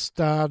when it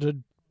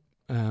started.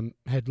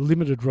 Had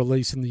limited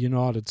release in the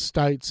United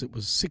States. It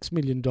was $6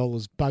 million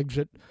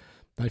budget.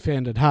 They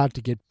found it hard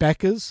to get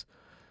backers.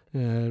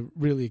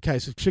 Really a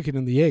case of chicken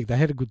and the egg. They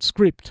had a good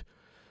script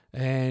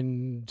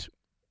and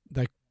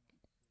they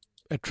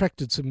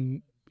attracted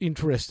some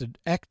interested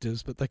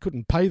actors, but they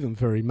couldn't pay them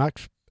very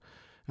much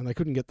and they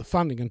couldn't get the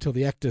funding until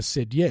the actors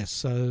said yes.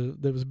 So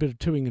there was a bit of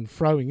toing and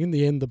froing. In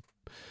the end, the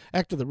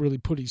actor that really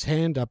put his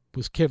hand up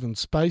was Kevin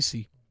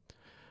Spacey.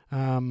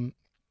 And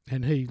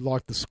he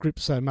liked the script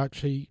so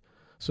much, he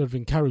sort of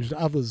encouraged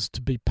others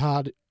to be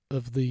part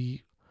of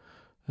the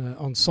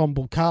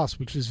ensemble cast,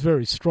 which is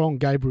very strong.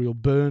 Gabriel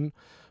Byrne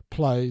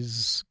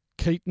plays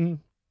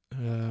Keaton,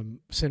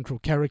 central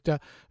character.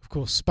 Of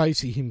course,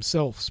 Spacey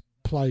himself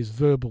plays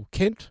Verbal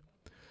Kent,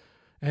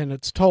 and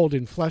it's told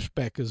in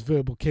flashback as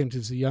Verbal Kent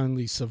is the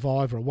only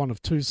survivor, one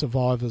of 2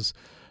 survivors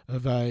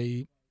of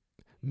a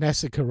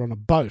massacre on a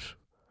boat,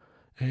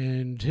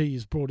 and he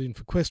is brought in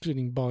for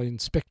questioning by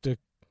Inspector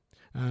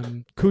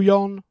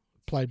Kuyon,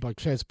 played by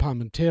Chaz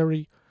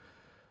Parmentieri.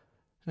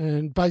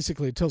 And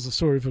basically it tells the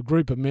story of a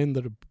group of men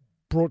that are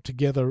brought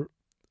together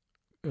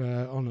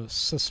on a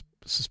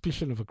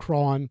suspicion of a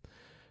crime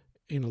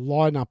in a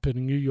lineup in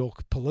a New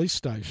York police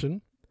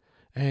station,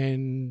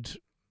 and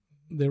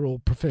they're all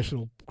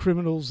professional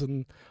criminals,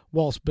 and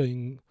whilst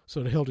being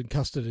sort of held in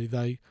custody,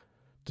 they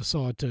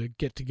decide to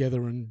get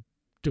together and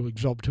do a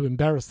job to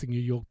embarrass the New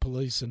York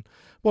police. And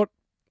what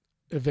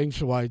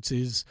eventuates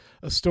is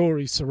a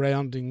story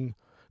surrounding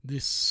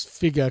this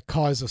figure,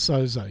 Kaiser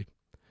Soze.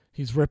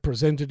 His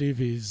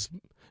representative is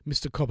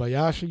Mr.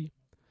 Kobayashi,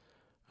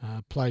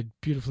 played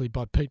beautifully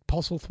by Pete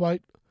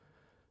Postlethwaite.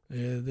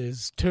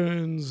 There's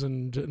turns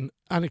and an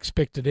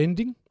unexpected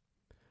ending.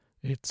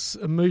 It's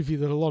a movie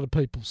that a lot of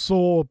people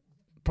saw,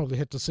 probably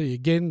had to see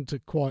again to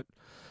quite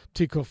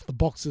tick off the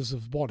boxes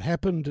of what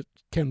happened. It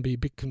can be a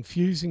bit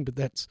confusing, but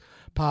that's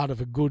part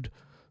of a good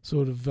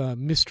sort of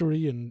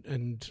mystery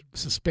and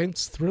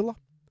suspense thriller.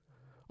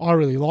 I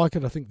really like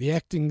it. I think the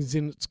acting's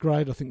in it's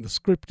great. I think the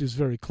script is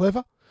very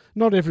clever.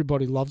 Not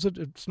everybody loves it.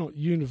 It's not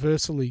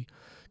universally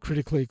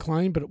critically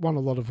acclaimed, but it won a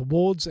lot of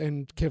awards,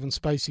 and Kevin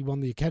Spacey won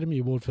the Academy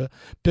Award for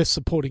Best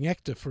Supporting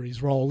Actor for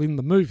his role in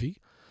the movie.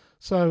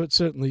 So it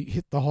certainly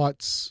hit the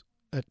heights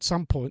at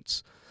some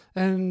points,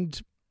 and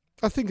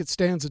I think it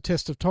stands a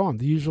test of time,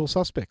 The Usual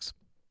Suspects.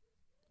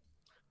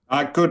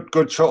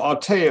 Good shot. I'll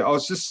tell you, I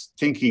was just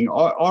thinking,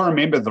 I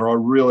remember that I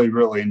really,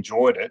 really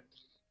enjoyed it,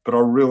 but I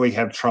really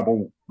have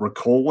trouble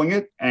recalling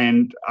it.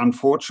 And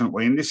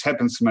unfortunately, and this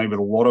happens to me with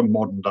a lot of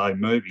modern day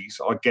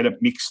movies, I get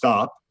it mixed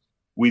up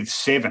with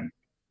Seven.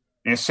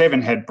 Now,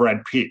 Seven had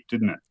Brad Pitt,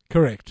 didn't it?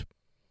 Correct.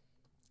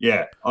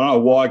 Yeah. I don't know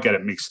why I get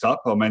it mixed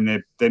up. I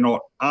mean, they're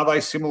not, are they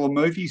similar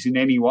movies in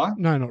any way?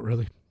 No, not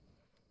really.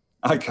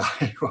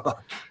 Okay, well,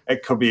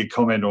 it could be a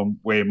comment on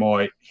where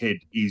my head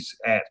is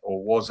at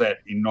or was at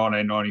in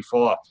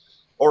 1995.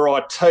 All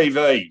right,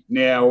 TV.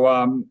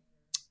 Now,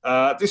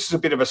 this is a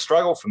bit of a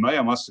struggle for me,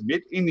 I must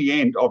admit. In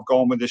the end, I've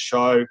gone with a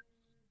show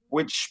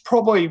which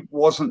probably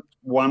wasn't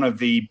one of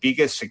the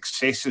bigger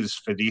successes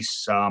for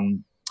this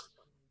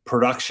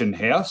production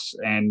house.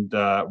 And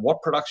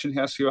what production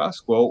house, you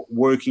ask? Well,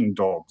 Working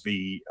Dog,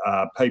 the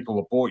people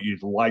that brought you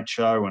The Late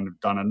Show and have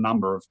done a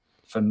number of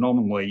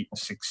phenomenally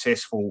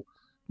successful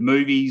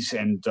movies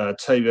and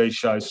TV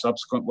shows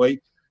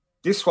subsequently.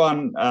 This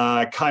one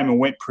came and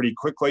went pretty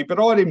quickly, but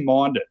I didn't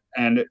mind it.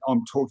 And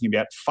I'm talking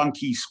about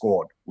Funky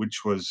Squad,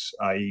 which was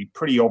a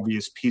pretty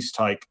obvious piss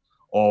take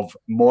of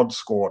Mod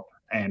Squad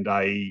and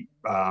a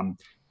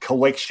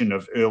collection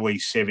of early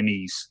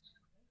 70s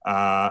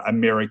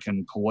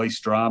American police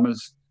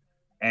dramas.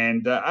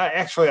 And I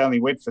actually only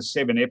went for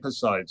 7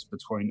 episodes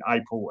between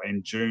April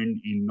and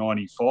June in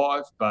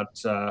 '95, but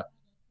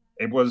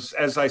it was,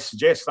 as they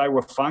suggest, they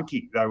were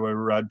funky. They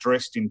were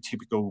dressed in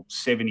typical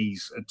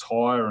 70s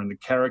attire, and the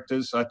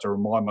characters, I had to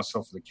remind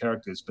myself of the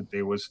characters, but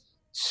there was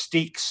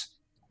sticks.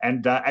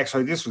 And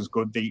actually, this was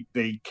good.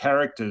 The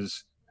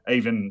characters,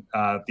 even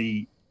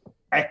the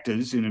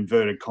actors, in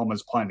inverted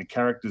commas, playing the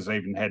characters,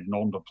 even had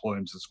nom de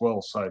plumes as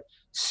well. So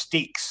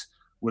Sticks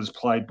was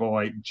played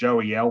by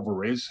Joey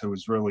Alvarez, who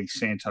was really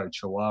Santo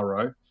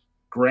Chilaro.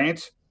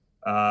 Grant,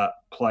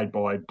 played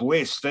by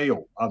Blair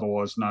Steele,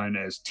 otherwise known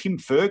as Tim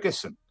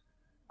Ferguson,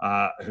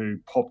 who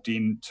popped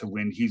in to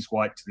lend his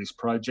weight to this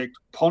project.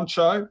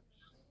 Poncho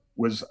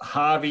was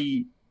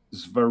Harvey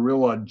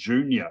Zvarilla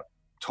Jr.,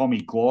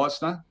 Tommy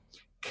Gleisner.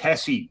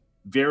 Cassie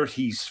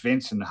Verity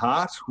Svensson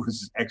Hart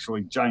was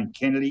actually Jane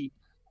Kennedy.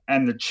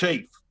 And the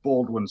chief,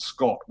 Baldwin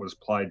Scott, was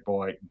played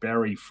by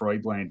Barry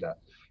Friedlander.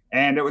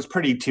 And it was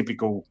pretty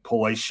typical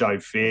police show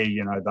fare.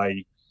 You know,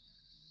 they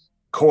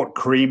caught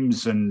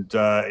crims and,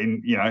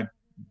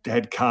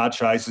 had car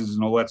chases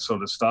and all that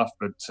sort of stuff,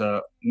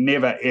 but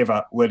never,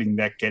 ever letting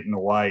that get in the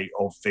way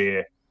of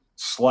their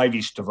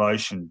slavish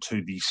devotion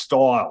to the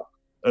style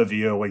of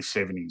the early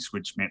 70s,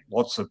 which meant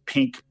lots of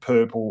pink,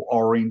 purple,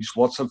 orange,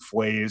 lots of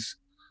flares,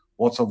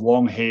 lots of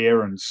long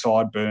hair and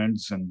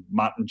sideburns and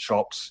mutton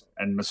chops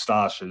and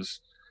moustaches.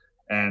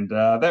 And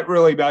that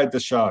really made the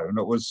show. And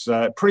it was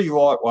pretty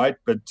lightweight,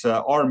 but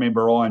I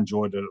remember I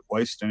enjoyed it at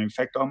least. And in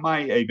fact, I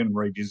may even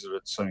revisit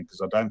it soon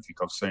because I don't think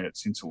I've seen it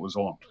since it was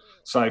on.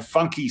 So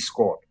Funky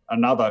Squad,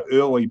 another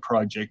early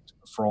project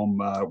from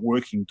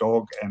Working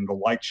Dog and the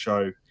Late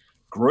Show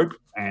group.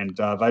 And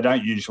they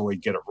don't usually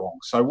get it wrong.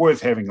 So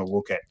worth having a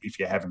look at if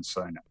you haven't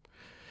seen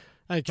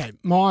it. Okay,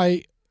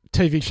 my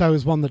TV show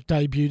is one that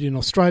debuted in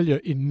Australia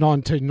in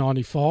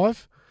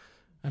 1995.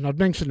 And I'd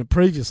mentioned it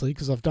previously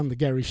because I've done the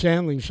Gary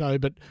Shandling show,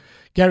 but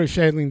Gary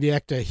Shandling, the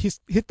actor,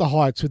 hit the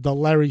heights with the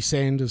Larry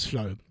Sanders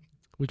Show,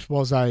 which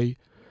was a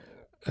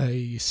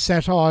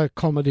satire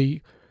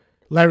comedy.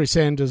 Larry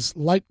Sanders,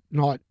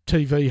 late-night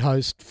TV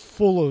host,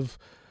 full of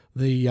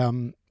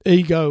the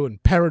ego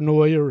and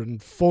paranoia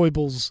and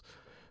foibles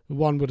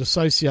one would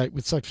associate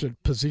with such a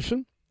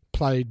position,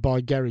 played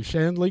by Gary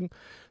Shandling.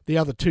 The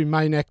other two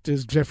main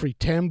actors, Jeffrey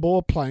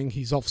Tambor, playing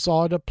his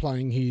offsider,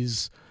 playing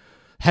his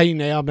Hey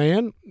Now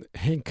Man,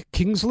 Hank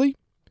Kingsley,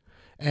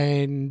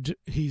 and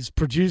his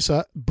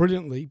producer,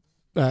 brilliantly,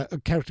 a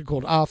character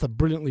called Arthur,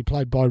 brilliantly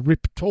played by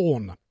Rip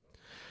Torn.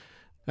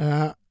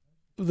 The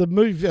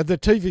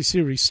TV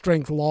series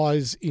strength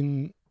lies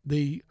in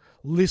the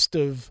list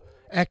of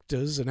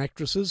actors and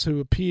actresses who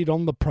appeared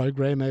on the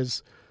program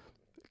as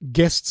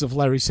guests of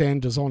Larry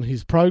Sanders on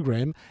his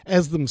program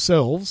as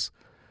themselves,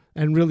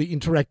 and really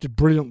interacted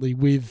brilliantly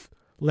with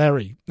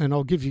Larry. And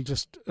I'll give you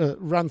just a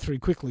run through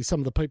quickly some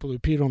of the people who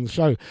appeared on the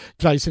show.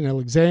 Jason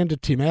Alexander,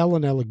 Tim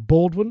Allen, Alec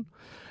Baldwin,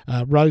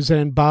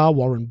 Roseanne Barr,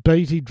 Warren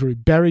Beatty, Drew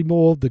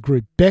Barrymore, the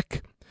group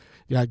Beck,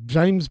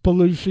 James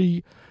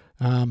Belushi.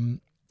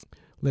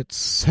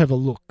 Let's have a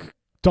look.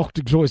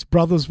 Dr. Joyce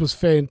Brothers was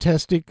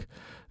fantastic.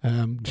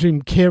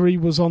 Jim Carrey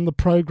was on the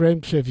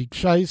program, Chevy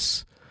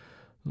Chase,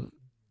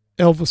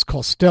 Elvis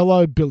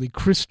Costello, Billy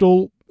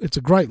Crystal. It's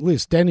a great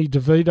list. Danny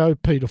DeVito,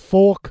 Peter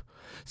Falk,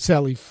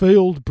 Sally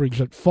Field,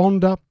 Bridget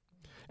Fonda,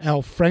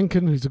 Al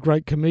Franken, who's a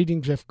great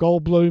comedian, Jeff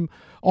Goldblum.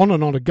 On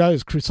and on it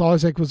goes. Chris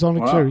Isaac was on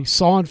it. Wow. Jerry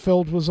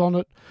Seinfeld was on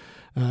it.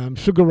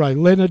 Sugar Ray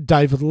Leonard,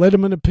 David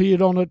Letterman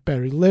appeared on it.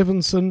 Barry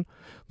Levinson,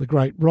 the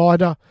great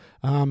writer.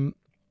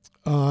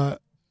 A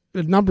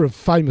number of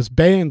famous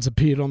bands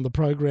appeared on the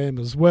program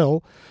as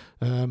well.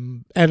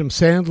 Adam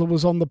Sandler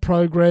was on the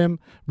program.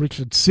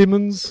 Richard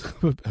Simmons,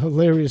 a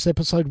hilarious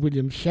episode.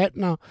 William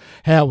Shatner,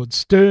 Howard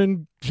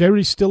Stern,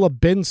 Jerry Stiller,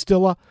 Ben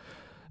Stiller,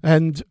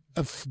 and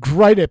a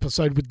great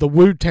episode with the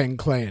Wu-Tang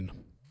Clan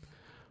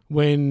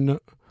when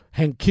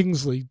Hank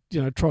Kingsley,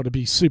 tried to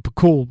be super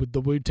cool with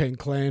the Wu-Tang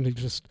Clan. He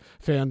just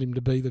found him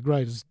to be the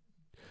greatest,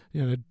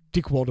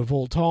 dickwad of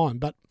all time.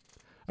 But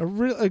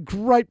a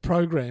great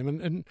program,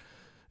 and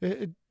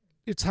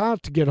it's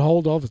hard to get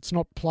hold of. It's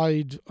not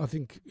played, I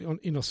think,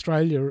 in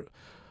Australia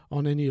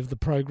on any of the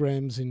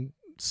programs in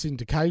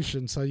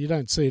syndication, so you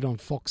don't see it on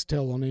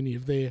Foxtel on any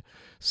of their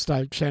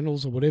state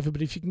channels or whatever.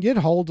 But if you can get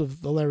hold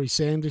of the Larry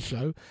Sanders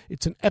Show,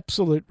 it's an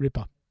absolute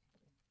ripper.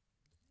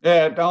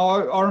 Yeah,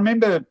 no, I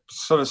remember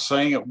sort of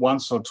seeing it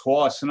once or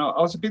twice, and I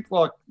was a bit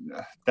like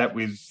that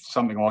with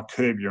something like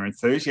Curb Your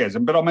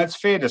Enthusiasm. But I mean, it's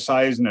fair to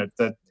say, isn't it,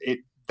 that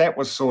that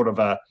was sort of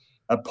a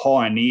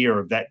pioneer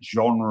of that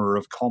genre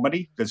of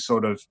comedy, the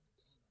sort of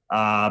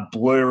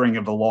blurring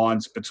of the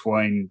lines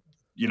between,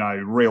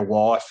 real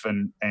life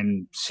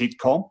and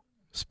sitcom.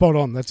 Spot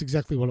on. That's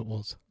exactly what it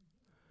was.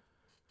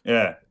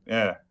 Yeah.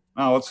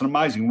 No, it's an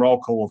amazing roll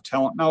call of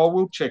talent. No, I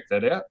will check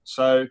that out.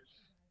 So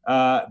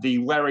the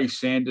Larry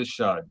Sanders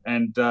Show,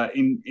 and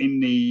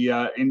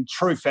in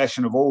true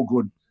fashion of all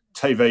good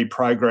TV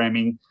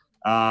programming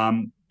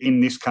in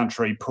this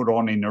country, put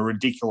on in a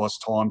ridiculous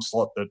time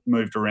slot that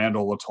moved around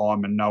all the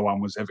time and no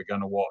one was ever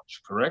going to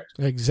watch, correct?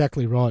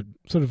 Exactly right.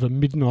 Sort of a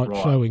midnight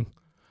showing.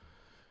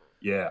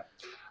 Yeah.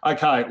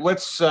 Okay,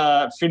 let's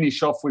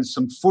finish off with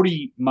some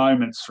footy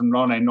moments from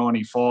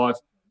 1995.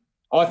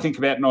 I think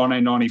about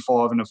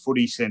 1995 in a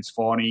footy sense,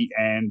 Finey,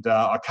 and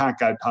I can't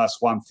go past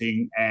one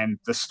thing, and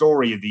the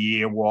story of the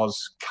year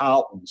was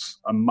Carlton's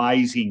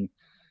amazing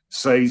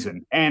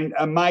season, and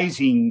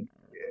amazing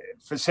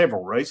for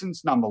several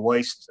reasons. None the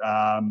least,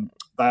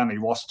 they only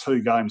lost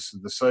 2 games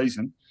of the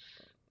season.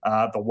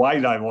 The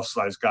way they lost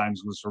those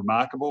games was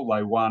remarkable.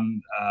 They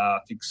won, I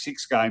think,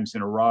 6 games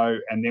in a row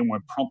and then were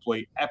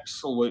promptly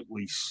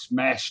absolutely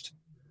smashed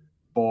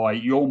by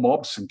your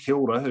mob, St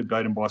Kilda, who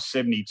beat them by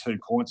 72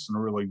 points on a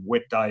really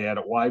wet day out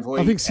at Waverley.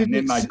 I think Sydney,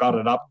 and then they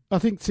butted up. I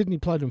think Sydney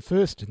played them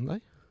first, didn't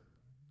they?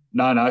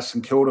 No,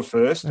 St Kilda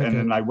first. Okay. And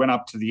then they went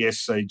up to the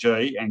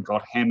SCG and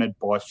got hammered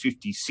by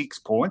 56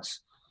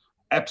 points.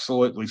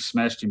 Absolutely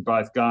smashed in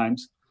both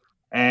games.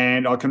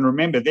 And I can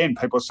remember then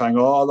people saying,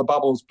 oh, the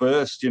bubble's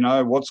burst,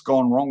 what's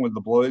gone wrong with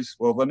the Blues?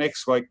 Well, the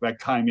next week they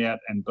came out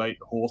and beat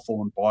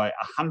Hawthorn by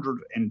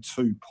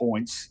 102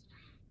 points.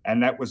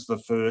 And that was the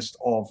first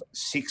of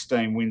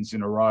 16 wins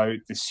in a row,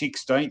 the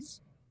 16th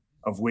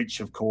of which,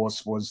 of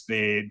course, was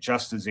their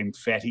just as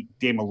emphatic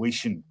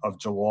demolition of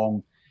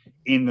Geelong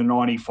in the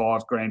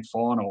 95 grand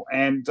final.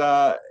 And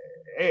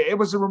it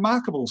was a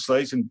remarkable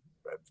season,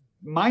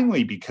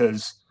 mainly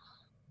because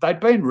they'd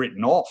been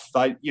written off.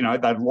 They'd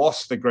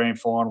lost the grand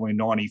final in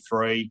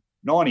 93.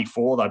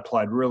 94, they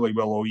played really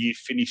well all year,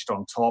 finished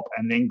on top,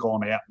 and then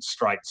gone out in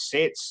straight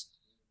sets.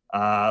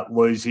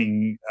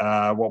 Losing,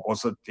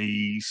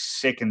 the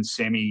second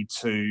semi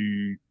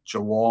to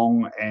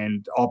Geelong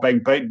and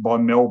being beaten by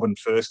Melbourne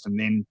first and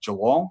then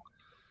Geelong.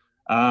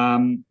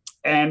 And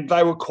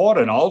they were quite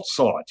an old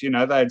side. They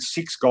had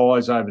 6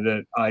 guys over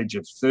the age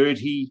of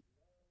 30.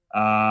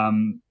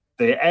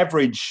 Their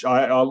average,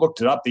 I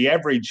looked it up, the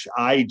average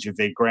age of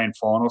their grand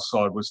final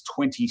side was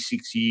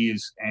 26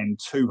 years and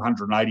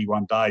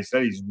 281 days.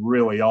 That is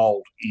really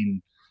old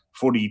in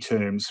footy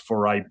terms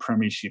for a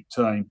premiership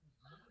team.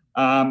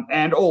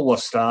 And all the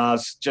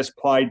stars just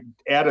played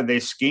out of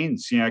their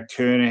skins.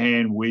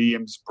 Kernahan,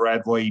 Williams,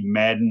 Bradley,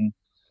 Madden,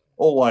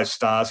 all those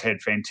stars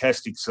had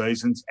fantastic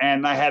seasons.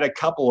 And they had a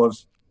couple of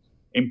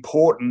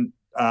important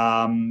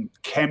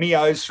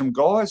cameos from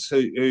guys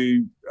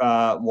who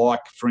like,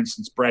 for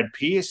instance, Brad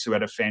Pearce, who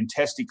had a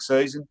fantastic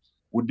season,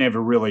 would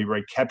never really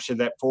recapture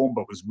that form,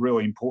 but was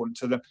really important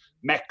to them.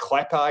 Matt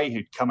Clappe,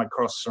 who'd come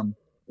across from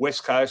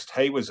West Coast,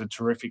 he was a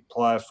terrific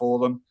player for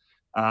them.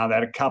 They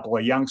had a couple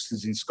of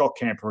youngsters in Scott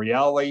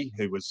Camporeale,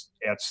 who was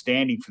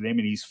outstanding for them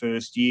in his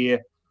first year.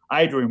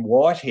 Adrian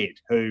Whitehead,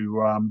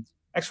 who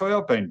actually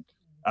I've been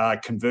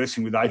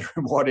conversing with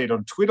Adrian Whitehead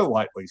on Twitter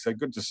lately, so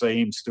good to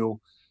see him still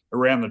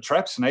around the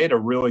traps. And he had a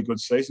really good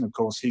season. Of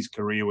course, his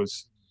career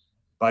was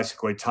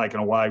basically taken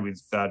away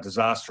with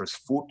disastrous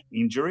foot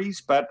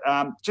injuries, but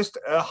just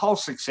a whole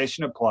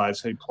succession of players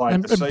who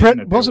played the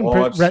season. Wasn't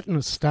Brett Ratton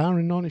a star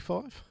in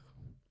 95?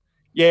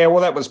 Yeah,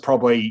 well, that was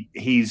probably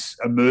his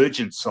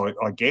emergence,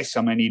 I guess.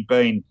 I mean, he'd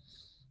been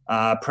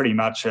pretty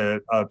much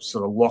a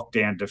sort of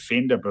lockdown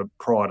defender but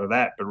prior to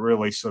that, but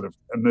really sort of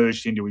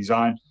emerged into his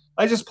own.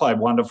 They just played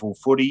wonderful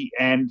footy,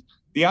 and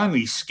the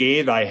only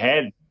scare they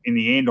had in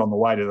the end on the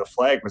way to the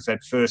flag was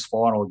that first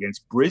final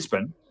against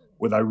Brisbane,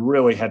 where they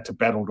really had to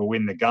battle to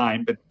win the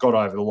game, but got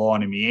over the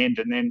line in the end,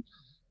 and then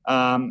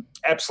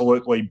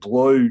absolutely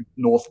blew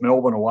North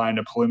Melbourne away in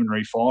a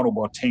preliminary final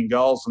by 10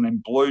 goals and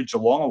then blew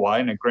Geelong away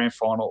in a grand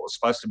final that was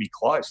supposed to be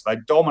close. They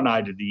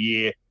dominated the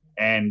year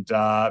and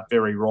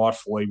very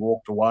rightfully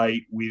walked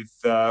away with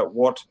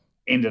what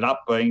ended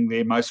up being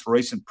their most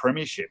recent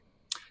premiership.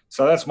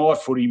 So that's my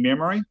footy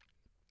memory.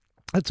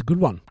 That's a good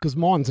one, because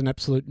mine's an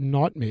absolute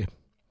nightmare.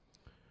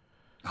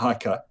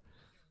 Okay.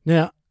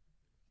 Now,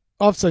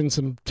 I've seen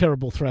some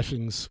terrible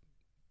thrashings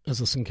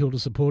as a St Kilda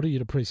supporter.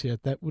 You'd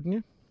appreciate that, wouldn't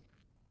you?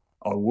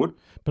 I would.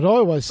 But I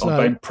always say...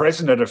 I've been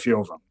present at a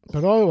few of them.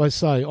 But I always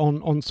say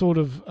on sort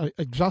of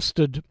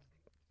adjusted...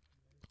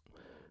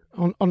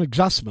 On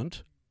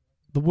adjustment,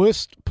 the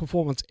worst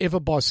performance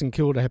ever by St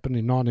Kilda happened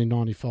in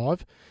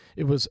 1995.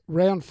 It was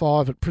round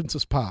 5 at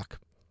Princes Park,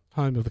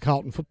 home of the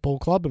Carlton Football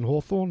Club and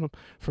Hawthorn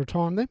for a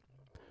time there.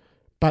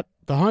 But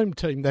the home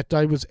team that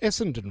day was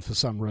Essendon for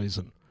some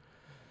reason.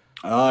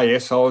 Ah,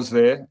 yes, I was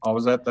there. I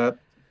was at that.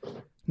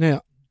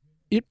 Now,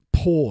 it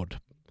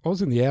poured. I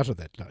was in the outer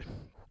that day.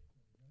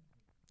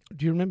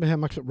 Do you remember how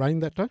much it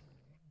rained that day?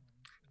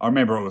 I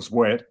remember it was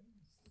wet.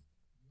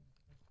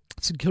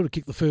 St Kilda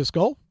kicked the first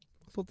goal.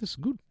 I thought, this is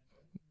good.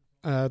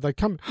 They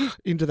come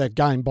into that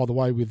game, by the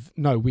way, with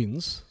no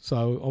wins,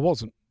 so I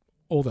wasn't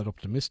all that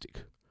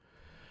optimistic.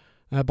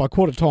 By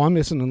quarter time,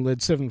 Essendon led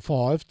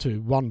 7-5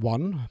 to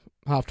 1-1.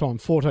 Half-time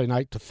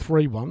 14-8 to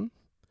 3-1.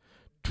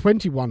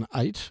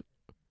 21-8,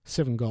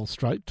 7 goals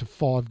straight to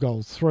 5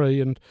 goals 3,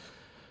 and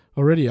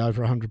already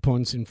over 100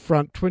 points in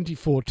front.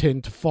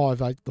 24-10 to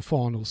 5-8 the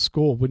final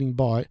score, winning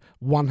by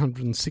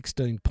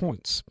 116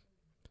 points.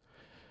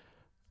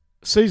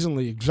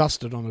 Seasonally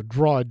adjusted on a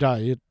dry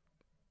day at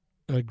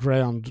a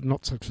ground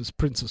not such as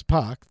Princes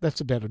Park,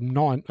 that's about a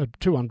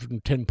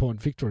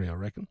 210-point victory, I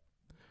reckon.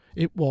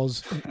 It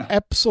was an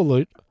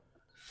absolute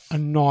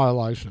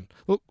annihilation.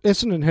 Look,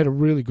 Essendon had a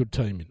really good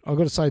team in. I've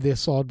got to say their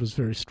side was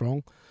very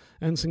strong,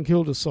 and St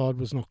Kilda's side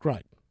was not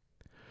great.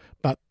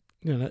 But,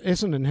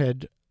 Essendon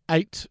had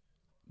 8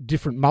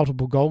 different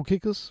multiple goal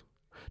kickers.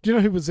 Do you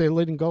know who was their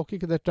leading goal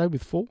kicker that day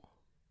with 4?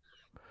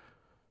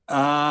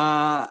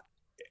 Yeah,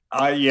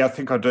 I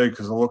think I do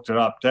because I looked it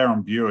up.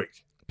 Darren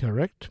Buick.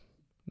 Correct.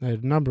 They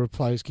had a number of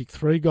players kick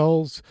 3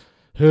 goals.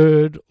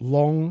 Hurd,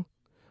 Long,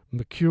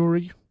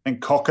 Mercury. And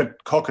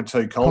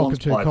Cockatoo Collins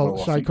played well,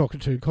 Shea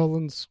Cockatoo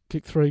Collins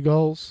kicked 3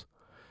 goals.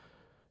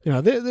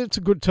 That's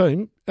a good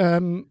team.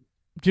 Do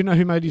you know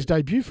who made his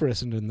debut for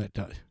Essendon that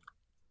day?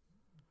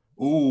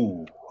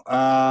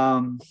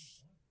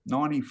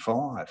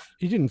 95.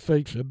 He didn't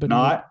feature, but he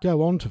would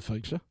go on to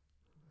feature.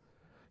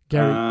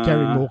 Gary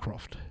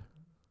Moorcroft.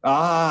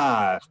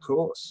 Of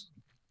course.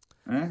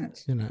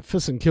 Yes. For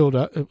St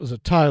Kilda, it was a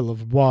tale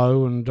of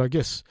woe, and I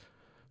guess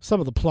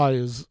some of the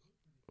players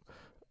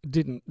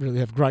didn't really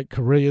have great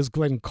careers.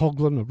 Glenn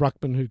Coughlin, a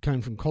ruckman who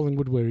came from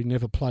Collingwood, where he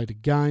never played a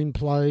game,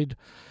 played.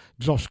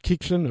 Josh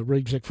Kitchen, a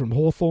reject from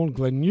Hawthorn.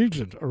 Glenn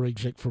Nugent, a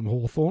reject from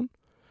Hawthorn.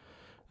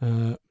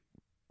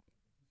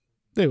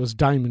 There was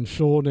Damon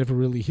Shaw, never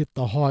really hit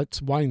the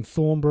heights. Wayne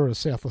Thornborough, a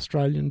South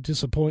Australian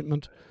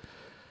disappointment.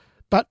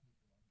 But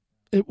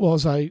it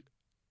was an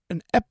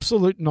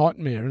absolute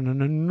nightmare and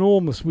an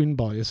enormous win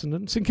by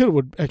Essendon. St Kilda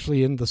would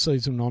actually end the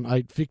season on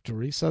 8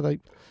 victories, so they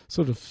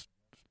sort of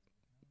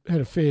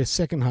had a fair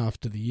second half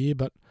to the year,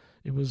 but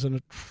it was an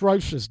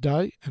atrocious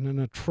day and an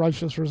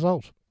atrocious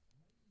result.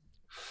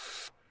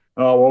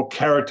 Oh, well,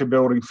 character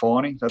building,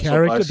 Finey. That's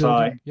what they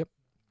say. Yep.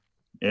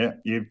 Yeah,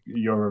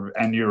 you're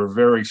a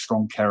very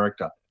strong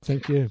character.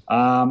 Thank you.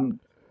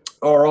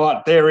 All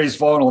right, there is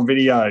vinyl and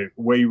video.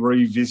 We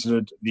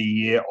revisited the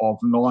year of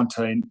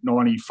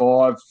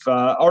 1995.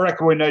 I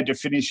reckon we need to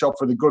finish off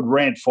with a good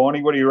rant,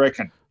 Finey. What do you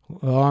reckon?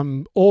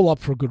 I'm all up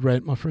for a good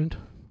rant, my friend.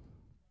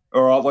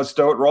 All right, let's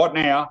do it right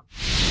now.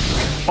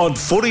 On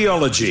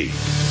Footyology,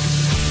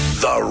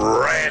 the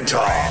Rant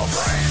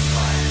Off.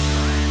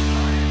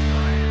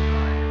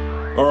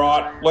 All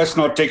right, let's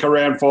not dick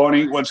around,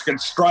 Finey. Let's get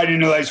straight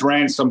into these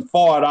rants. I'm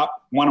fired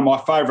up. One of my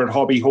favourite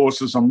hobby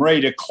horses. I'm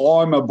ready to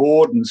climb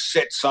aboard and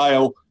set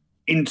sail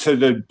into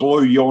the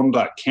Blue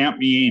Yonder. Count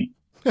me in.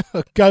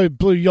 Go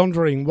Blue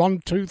Yondering.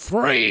 1, 2,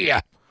 3.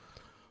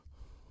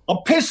 I'm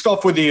pissed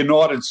off with the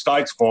United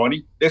States,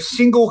 Finey. They've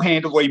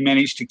single-handedly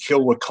managed to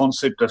kill the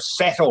concept of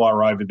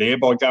satire over there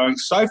by going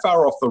so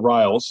far off the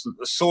rails that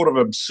the sort of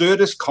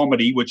absurdist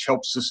comedy which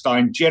helps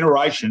sustain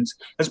generations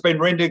has been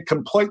rendered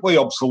completely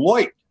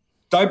obsolete.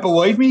 Don't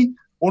believe me?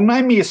 Well,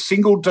 name me a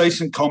single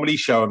decent comedy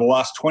show of the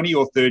last 20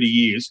 or 30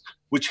 years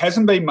which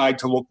hasn't been made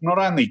to look not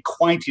only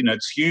quaint in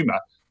its humour,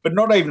 but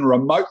not even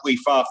remotely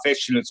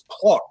far-fetched in its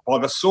plot by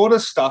the sort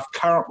of stuff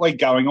currently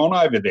going on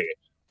over there.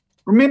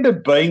 Remember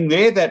Being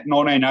There, that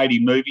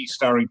 1980 movie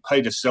starring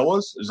Peter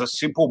Sellers as a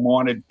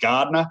simple-minded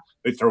gardener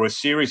who, through a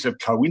series of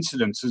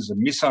coincidences and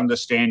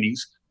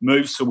misunderstandings,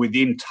 moves to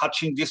within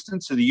touching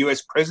distance of the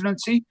US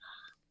presidency?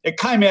 It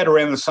came out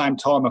around the same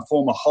time a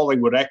former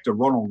Hollywood actor,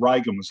 Ronald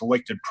Reagan, was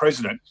elected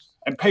president,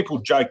 and people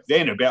joked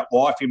then about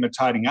life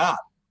imitating art.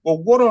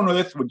 Well, what on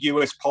earth would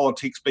US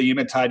politics be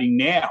imitating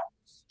now?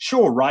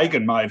 Sure,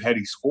 Reagan may have had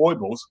his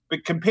foibles,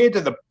 but compared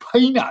to the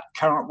peanut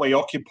currently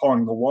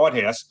occupying the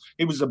White House,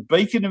 he was a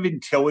beacon of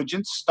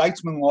intelligence,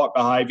 statesmanlike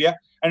behaviour,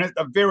 and at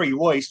the very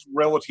least,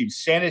 relative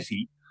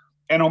sanity.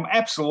 And I'm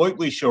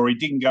absolutely sure he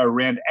didn't go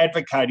around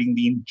advocating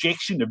the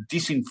injection of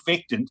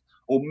disinfectant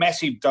or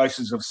massive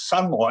doses of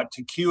sunlight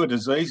to cure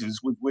diseases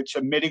with which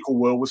the medical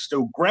world was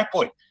still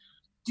grappling.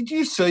 Did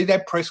you see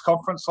that press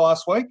conference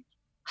last week?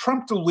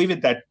 Trump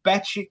delivered that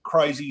batshit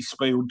crazy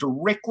spiel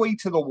directly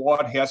to the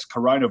White House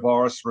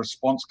coronavirus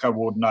response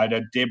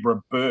coordinator,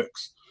 Deborah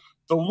Birx.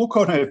 The look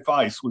on her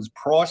face was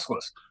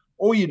priceless.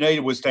 All you needed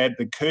was to add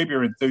the Curb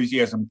Your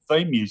Enthusiasm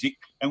theme music,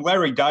 and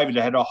Larry David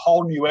had a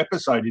whole new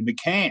episode in the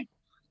can.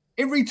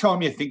 Every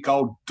time you think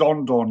old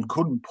Don Don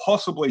couldn't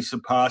possibly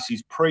surpass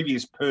his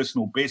previous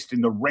personal best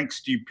in the rank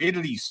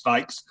stupidity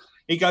stakes,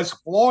 he goes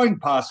flying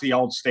past the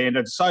old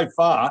standard so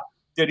far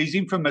that his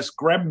infamous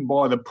grab him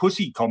by the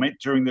pussy comment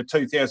during the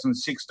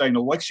 2016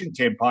 election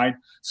campaign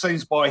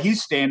seems by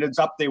his standards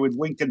up there with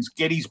Lincoln's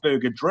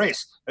Gettysburg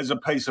Address as a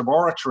piece of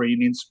oratory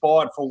and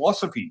inspired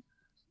philosophy.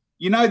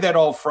 You know that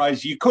old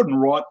phrase, you couldn't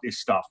write this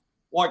stuff.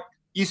 Like,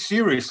 you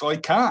seriously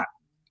can't.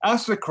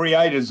 Ask the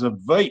creators of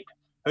Veep,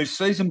 who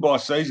season by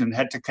season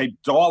had to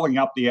keep dialing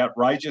up the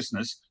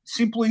outrageousness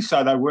simply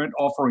so they weren't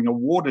offering a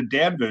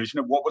watered-down version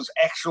of what was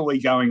actually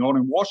going on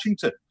in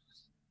Washington.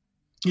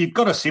 You've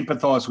got to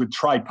sympathise with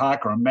Trey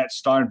Parker and Matt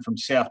Stone from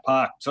South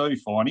Park too,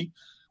 Finey.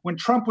 When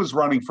Trump was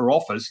running for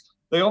office,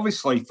 they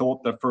obviously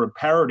thought that for a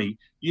parody,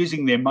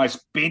 using their most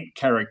bent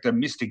character,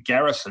 Mr.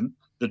 Garrison,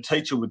 the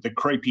teacher with the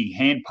creepy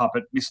hand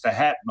puppet, Mr.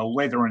 Hat, and the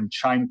leather and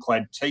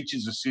chain-clad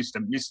teacher's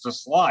assistant, Mr.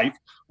 Slave,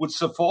 would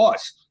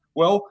suffice.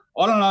 Well,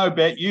 I don't know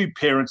about you,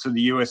 parents of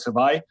the US of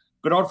A,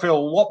 but I'd feel a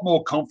lot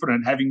more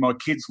confident having my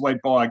kids led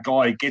by a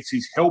guy who gets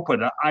his helper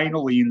to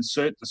anally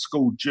insert the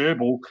school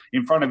gerbil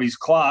in front of his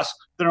class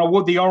than I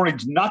would the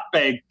orange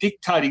nutbag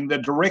dictating the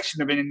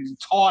direction of an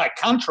entire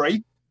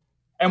country.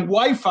 And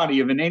way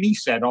funnier than any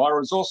satire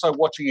is also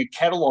watching a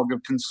catalogue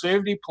of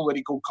conservative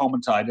political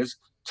commentators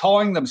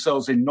tying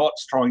themselves in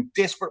knots, trying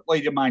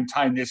desperately to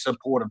maintain their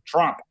support of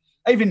Trump,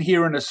 even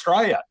here in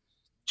Australia.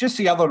 Just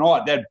the other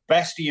night, that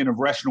bastion of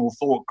rational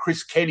thought,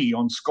 Chris Kenny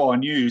on Sky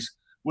News,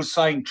 was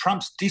saying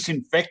Trump's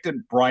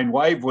disinfectant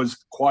brainwave was,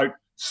 quote,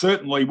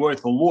 certainly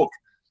worth a look.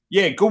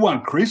 Yeah, good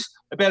one, Chris.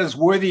 About as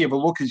worthy of a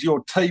look as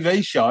your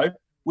TV show,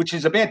 which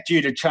is about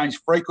due to change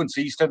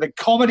frequencies to the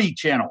Comedy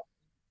Channel.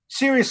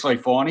 Seriously,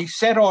 Finey,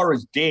 satire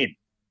is dead.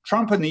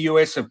 Trump and the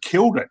US have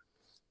killed it,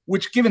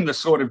 which, given the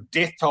sort of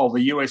death toll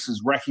the US is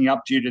racking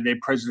up due to their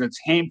president's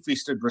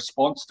ham-fisted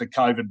response to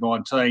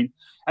COVID-19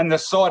 and the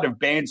sight of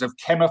bands of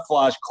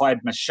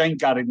camouflage-clad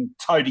machine-gun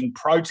toting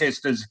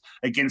protesters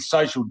against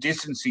social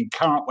distancing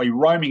currently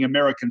roaming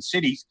American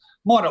cities,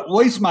 might at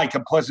least make a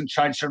pleasant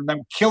change from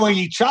them killing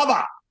each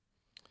other.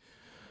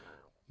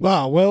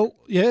 Wow, well,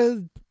 yeah,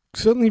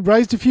 certainly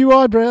raised a few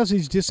eyebrows,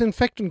 his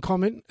disinfectant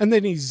comment, and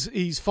then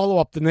his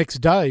follow-up the next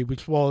day,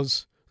 which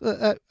was,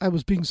 I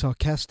was being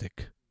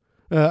sarcastic.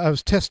 I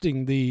was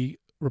testing the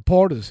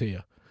reporters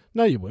here.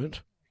 No, you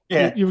weren't.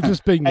 Yeah, you were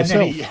just being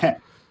yourself.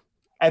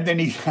 And then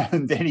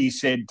he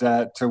said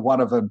to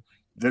one of them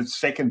the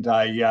second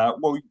day,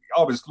 well,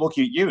 I was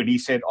looking at you, and he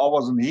said, I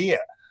wasn't here.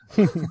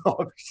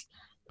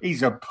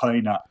 He's a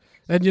peanut.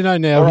 And you know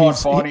now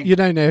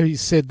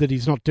he's said that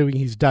he's not doing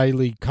his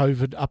daily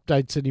COVID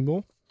updates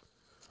anymore.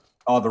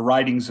 Oh, the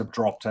ratings have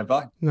dropped, have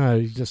they? No,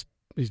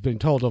 he's been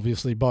told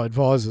obviously by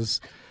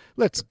advisors,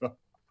 let's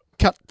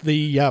cut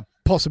the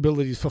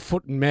possibilities for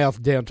foot and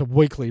mouth down to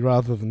weekly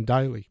rather than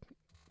daily.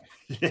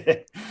 Yeah.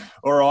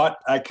 All right.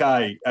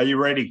 Okay. Are you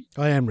ready?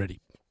 I am ready.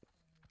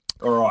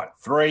 All right.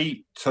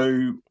 3,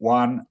 2,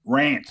 1,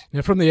 rant.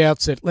 Now, from the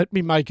outset, let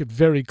me make it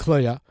very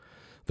clear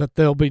that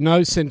there'll be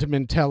no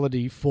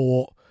sentimentality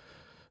for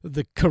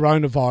the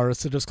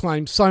coronavirus that has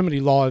claimed so many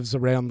lives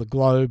around the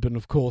globe and,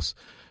 of course,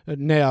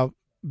 now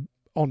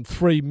on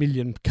 3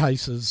 million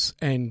cases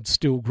and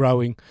still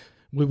growing.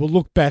 We will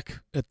look back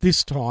at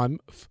this time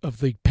of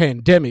the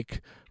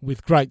pandemic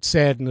with great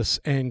sadness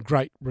and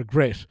great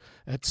regret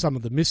at some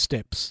of the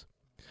missteps.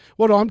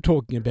 What I'm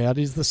talking about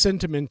is the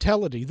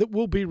sentimentality that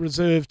will be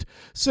reserved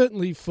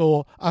certainly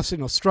for us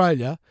in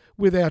Australia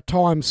with our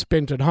time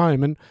spent at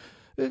home. And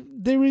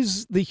there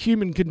is the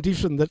human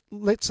condition that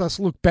lets us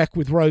look back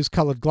with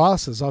rose-coloured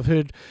glasses. I've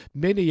heard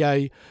many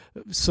a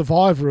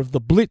survivor of the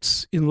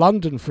Blitz in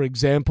London, for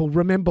example,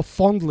 remember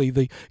fondly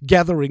the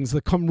gatherings,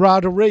 the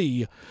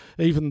camaraderie,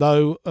 even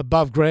though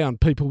above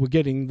ground people were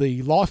getting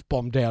the life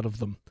bombed out of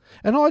them.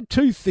 And I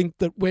too think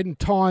that when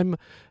time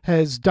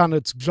has done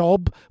its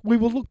job, we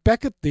will look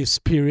back at this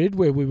period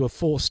where we were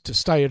forced to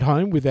stay at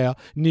home with our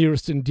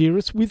nearest and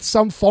dearest with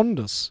some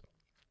fondness.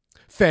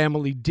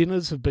 Family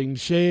dinners have been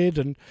shared,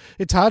 and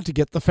it's hard to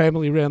get the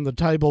family around the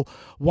table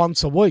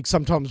once a week,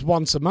 sometimes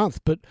once a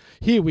month, but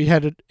here we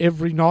had it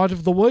every night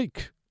of the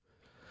week.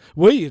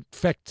 We, in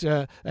fact,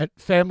 at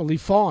Family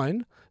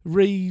Fine,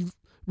 lit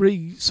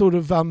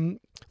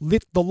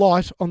the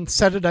light on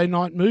Saturday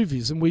night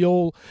movies, and we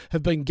all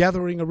have been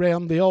gathering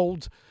around the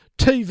old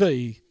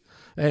TV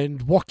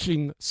and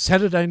watching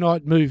Saturday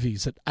night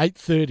movies at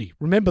 8:30.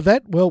 Remember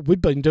that? Well,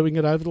 we've been doing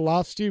it over the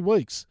last few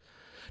weeks.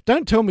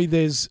 Don't tell me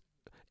there's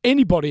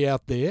anybody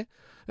out there,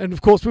 and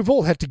of course we've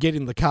all had to get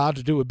in the car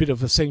to do a bit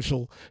of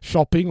essential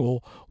shopping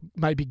or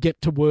maybe get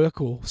to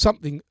work or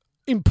something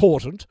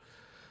important.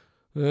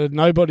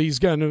 Nobody's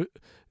going to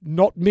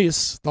not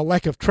miss the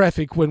lack of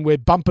traffic when we're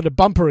bumper to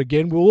bumper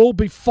again. We'll all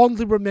be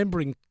fondly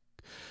remembering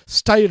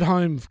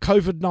stay-at-home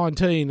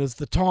COVID-19 as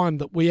the time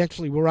that we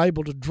actually were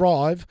able to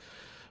drive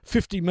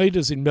 50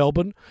 metres in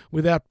Melbourne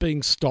without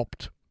being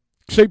stopped.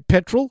 Cheap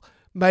petrol,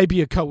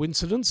 maybe a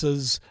coincidence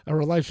as a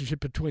relationship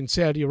between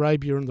Saudi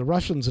Arabia and the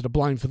Russians are to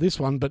blame for this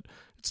one, but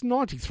it's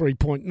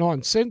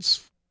 93.9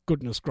 cents,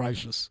 goodness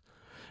gracious.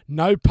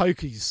 No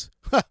pokies.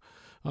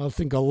 I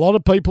think a lot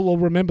of people will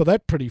remember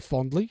that pretty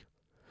fondly.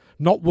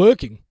 Not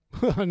working.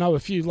 I know a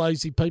few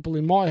lazy people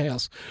in my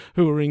house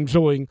who are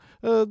enjoying,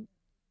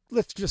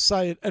 let's just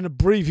say it, an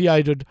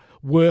abbreviated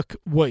work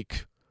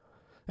week.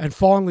 And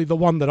finally, the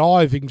one that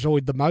I've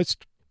enjoyed the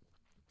most,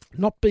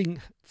 not being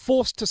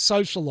forced to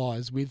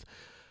socialise with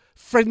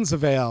friends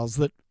of ours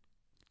that,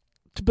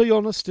 to be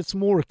honest, it's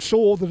more a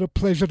chore than a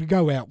pleasure to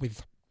go out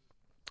with.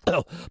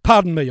 Oh,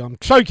 pardon me, I'm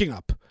choking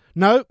up.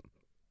 No,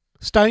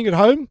 staying at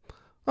home,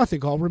 I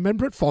think I'll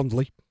remember it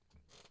fondly.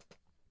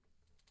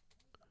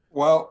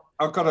 Well,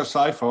 I've got to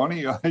say,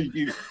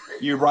 Finey,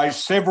 you raised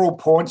several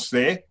points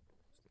there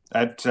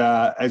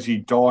as you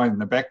die in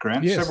the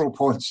background, yes. Several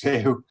points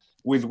there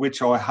with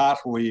which I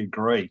heartily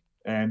agree.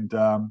 And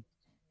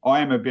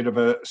I am a bit of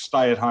a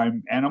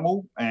stay-at-home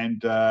animal,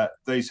 and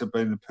these have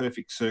been the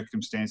perfect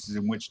circumstances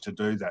in which to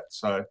do that.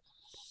 So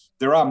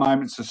there are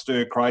moments of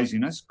stir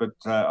craziness, but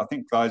I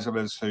think those of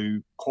us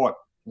who quite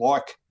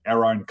like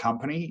our own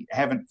company,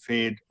 haven't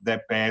fared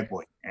that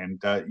badly.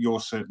 And you're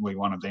certainly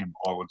one of them,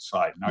 I would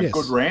say. No, Yes.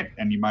 Good rant,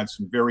 and you made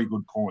some very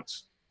good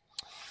points.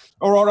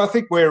 All right, I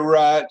think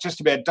we're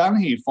just about done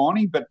here,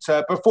 Finey. But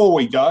before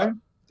we go,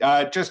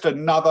 just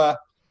another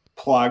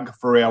plug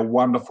for our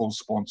wonderful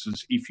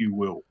sponsors, if you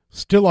will.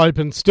 Still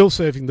open, still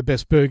serving the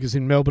best burgers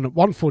in Melbourne at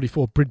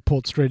 144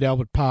 Bridport Street,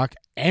 Albert Park,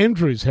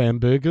 Andrew's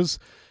Hamburgers.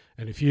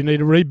 And if you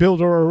need a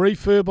rebuild or a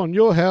refurb on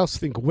your house,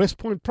 think West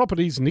Point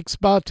Properties, Nick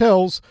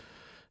Spartels.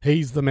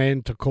 He's the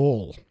man to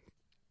call.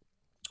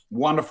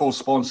 Wonderful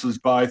sponsors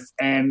both,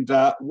 and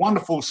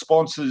wonderful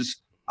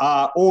sponsors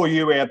are all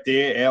you out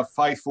there, our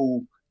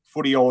faithful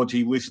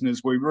Footyology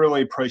listeners. We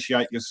really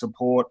appreciate your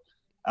support.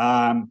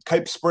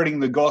 Keep spreading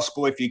the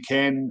gospel if you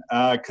can,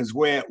 because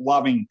we're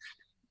loving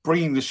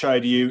bringing the show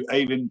to you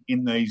even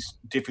in these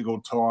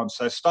difficult times.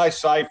 So stay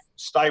safe,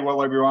 stay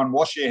well, everyone.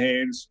 Wash your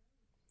hands.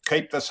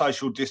 Keep the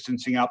social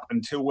distancing up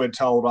until we're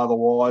told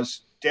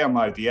otherwise.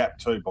 Download the app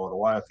too, by the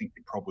way. I think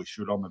you probably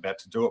should. I'm about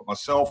to do it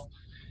myself.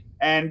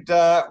 And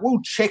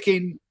we'll check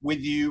in with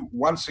you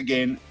once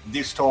again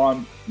this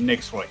time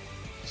next week.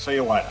 See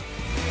you later.